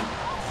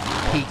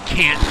 He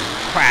can't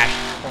crash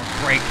or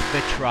break the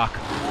truck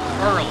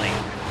early.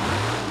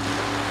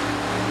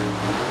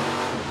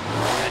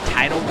 The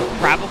title will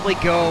probably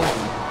go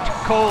to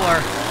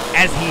Kohler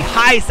as he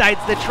high sides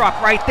the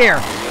truck right there,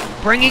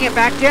 bringing it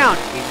back down.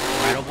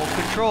 Incredible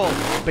control,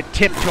 but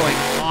tiptoeing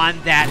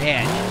on that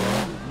edge,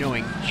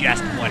 knowing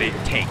just what it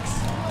takes.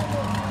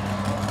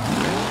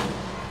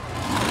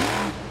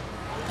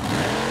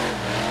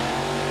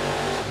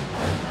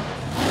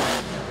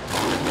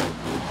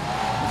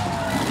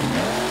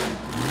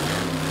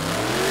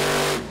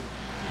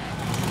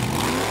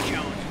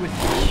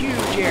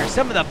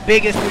 Some of the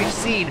biggest we've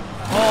seen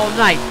all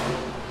night.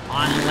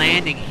 On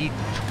landing, he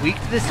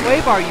tweaked the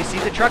sway bar. You see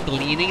the truck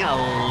leaning a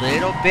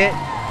little bit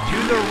to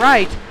the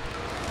right,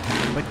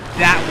 but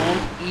that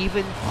won't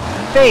even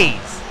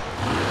phase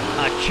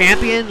a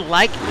champion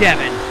like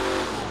Devin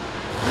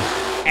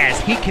as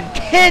he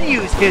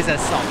continues his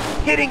assault,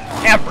 hitting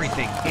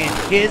everything in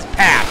his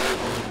path.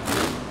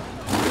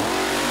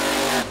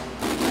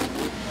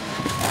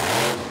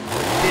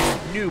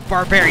 This new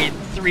Barbarian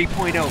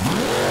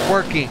 3.0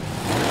 working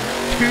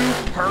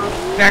to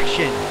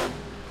perfection.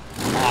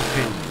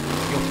 Often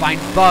you'll find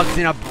bugs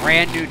in a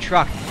brand new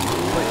truck,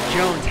 but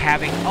Jones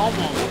having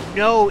almost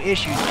no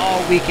issues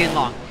all weekend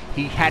long.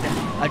 He had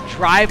a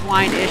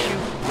driveline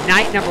issue.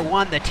 Night number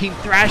one, the team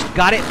thrashed,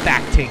 got it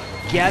back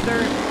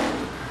together,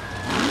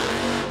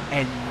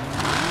 and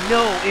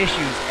no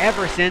issues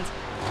ever since.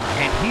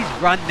 And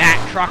he's run that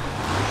truck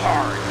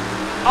hard,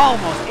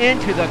 almost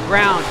into the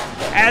ground,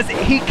 as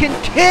he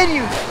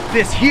continues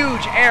this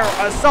huge air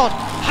assault.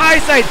 High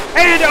side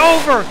and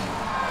over.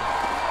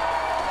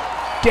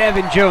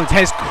 Devin Jones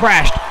has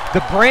crashed the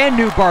brand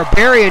new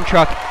Barbarian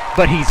truck,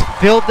 but he's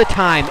filled the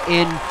time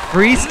in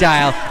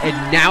freestyle, and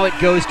now it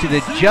goes to the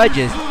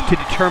judges to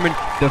determine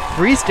the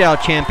freestyle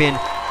champion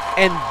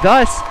and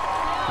thus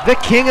the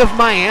King of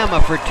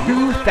Miami for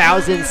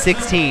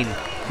 2016.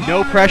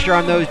 No pressure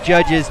on those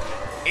judges.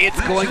 It's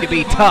going to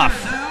be tough.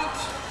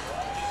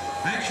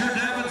 Make sure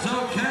Devin's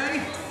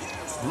okay.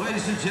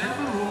 Ladies and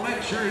gentlemen, we'll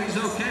make sure he's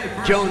okay.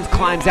 Jones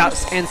climbs out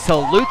and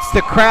salutes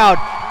the crowd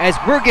as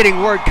we're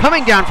getting word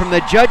coming down from the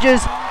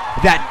judges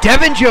that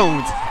Devin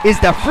Jones is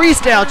the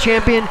freestyle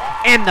champion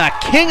and the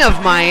King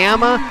of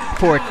Miami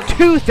for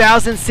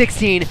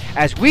 2016.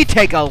 As we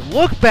take a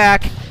look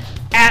back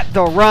at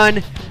the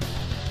run,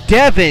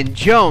 Devin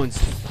Jones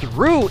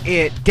threw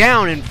it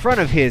down in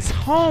front of his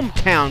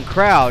hometown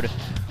crowd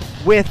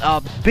with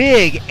a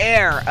big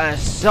air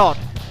assault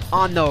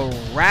on the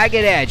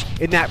ragged edge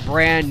in that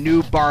brand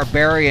new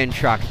Barbarian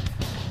truck.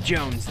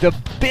 Jones, the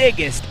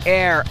biggest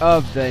air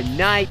of the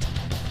night,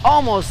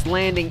 almost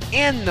landing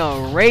in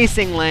the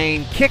racing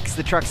lane, kicks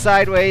the truck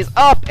sideways,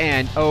 up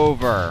and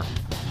over.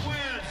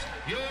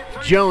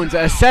 Jones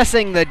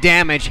assessing the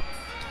damage,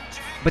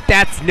 but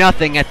that's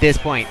nothing at this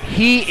point.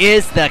 He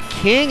is the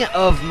king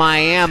of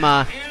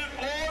Miami.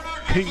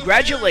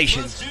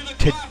 Congratulations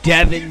to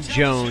Devin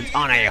Jones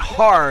on a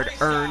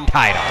hard-earned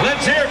title.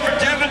 Let's hear it for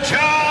Devin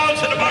Jones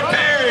and the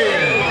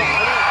Barbarian.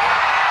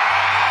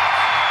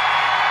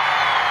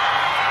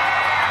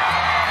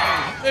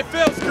 It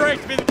feels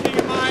great to be the king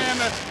of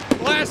Miami.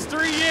 The last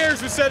 3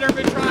 years we sat there and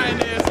been trying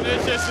this, and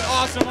it's just an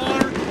awesome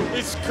honor.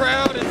 This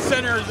crowd and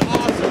center is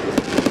awesome.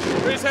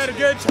 We just had a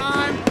good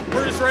time.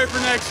 We're just ready for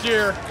next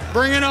year.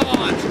 Bring it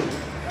on.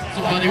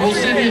 Somebody will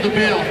send you the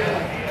bill.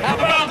 How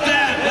about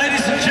that,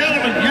 ladies and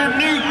gentlemen, your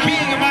new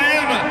king of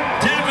Miami,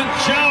 Devin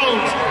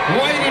Jones,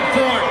 waited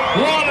for it,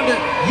 wanted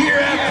it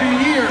year after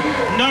year.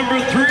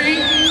 Number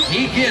 3,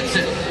 he gets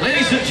it.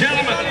 Ladies and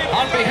gentlemen,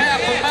 on behalf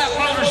of Matt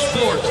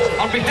Motorsports,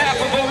 on behalf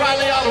of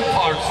O'Reilly Auto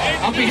Parts,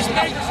 on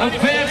behalf of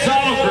Vance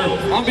Auto Group,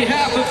 on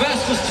behalf of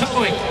Vestas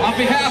Towing, on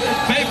behalf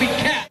of Baby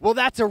Cat. Well,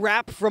 that's a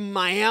wrap from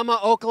Miami,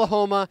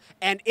 Oklahoma,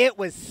 and it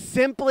was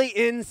simply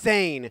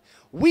insane.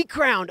 We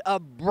crowned a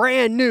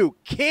brand new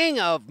king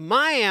of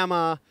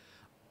Miami,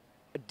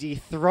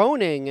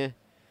 dethroning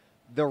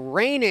the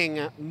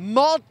reigning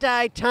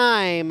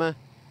multi-time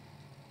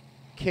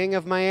king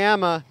of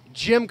Miami,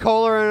 Jim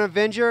Kohler, an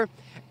Avenger.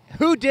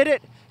 Who did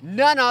it?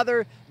 None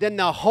other than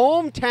the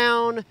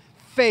hometown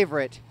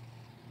favorite,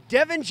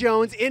 Devin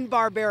Jones in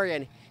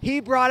Barbarian. He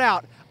brought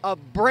out a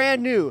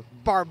brand new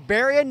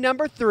Barbarian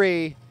number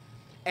 3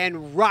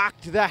 and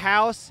rocked the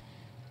house.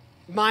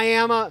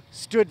 Miami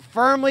stood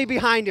firmly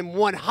behind him,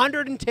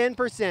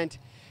 110%.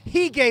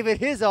 He gave it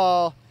his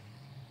all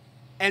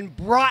and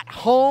brought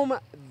home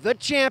the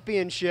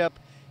championship.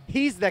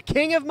 He's the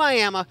king of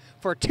Miami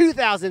for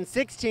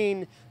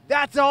 2016.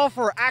 That's all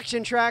for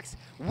Action Tracks.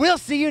 We'll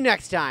see you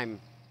next time.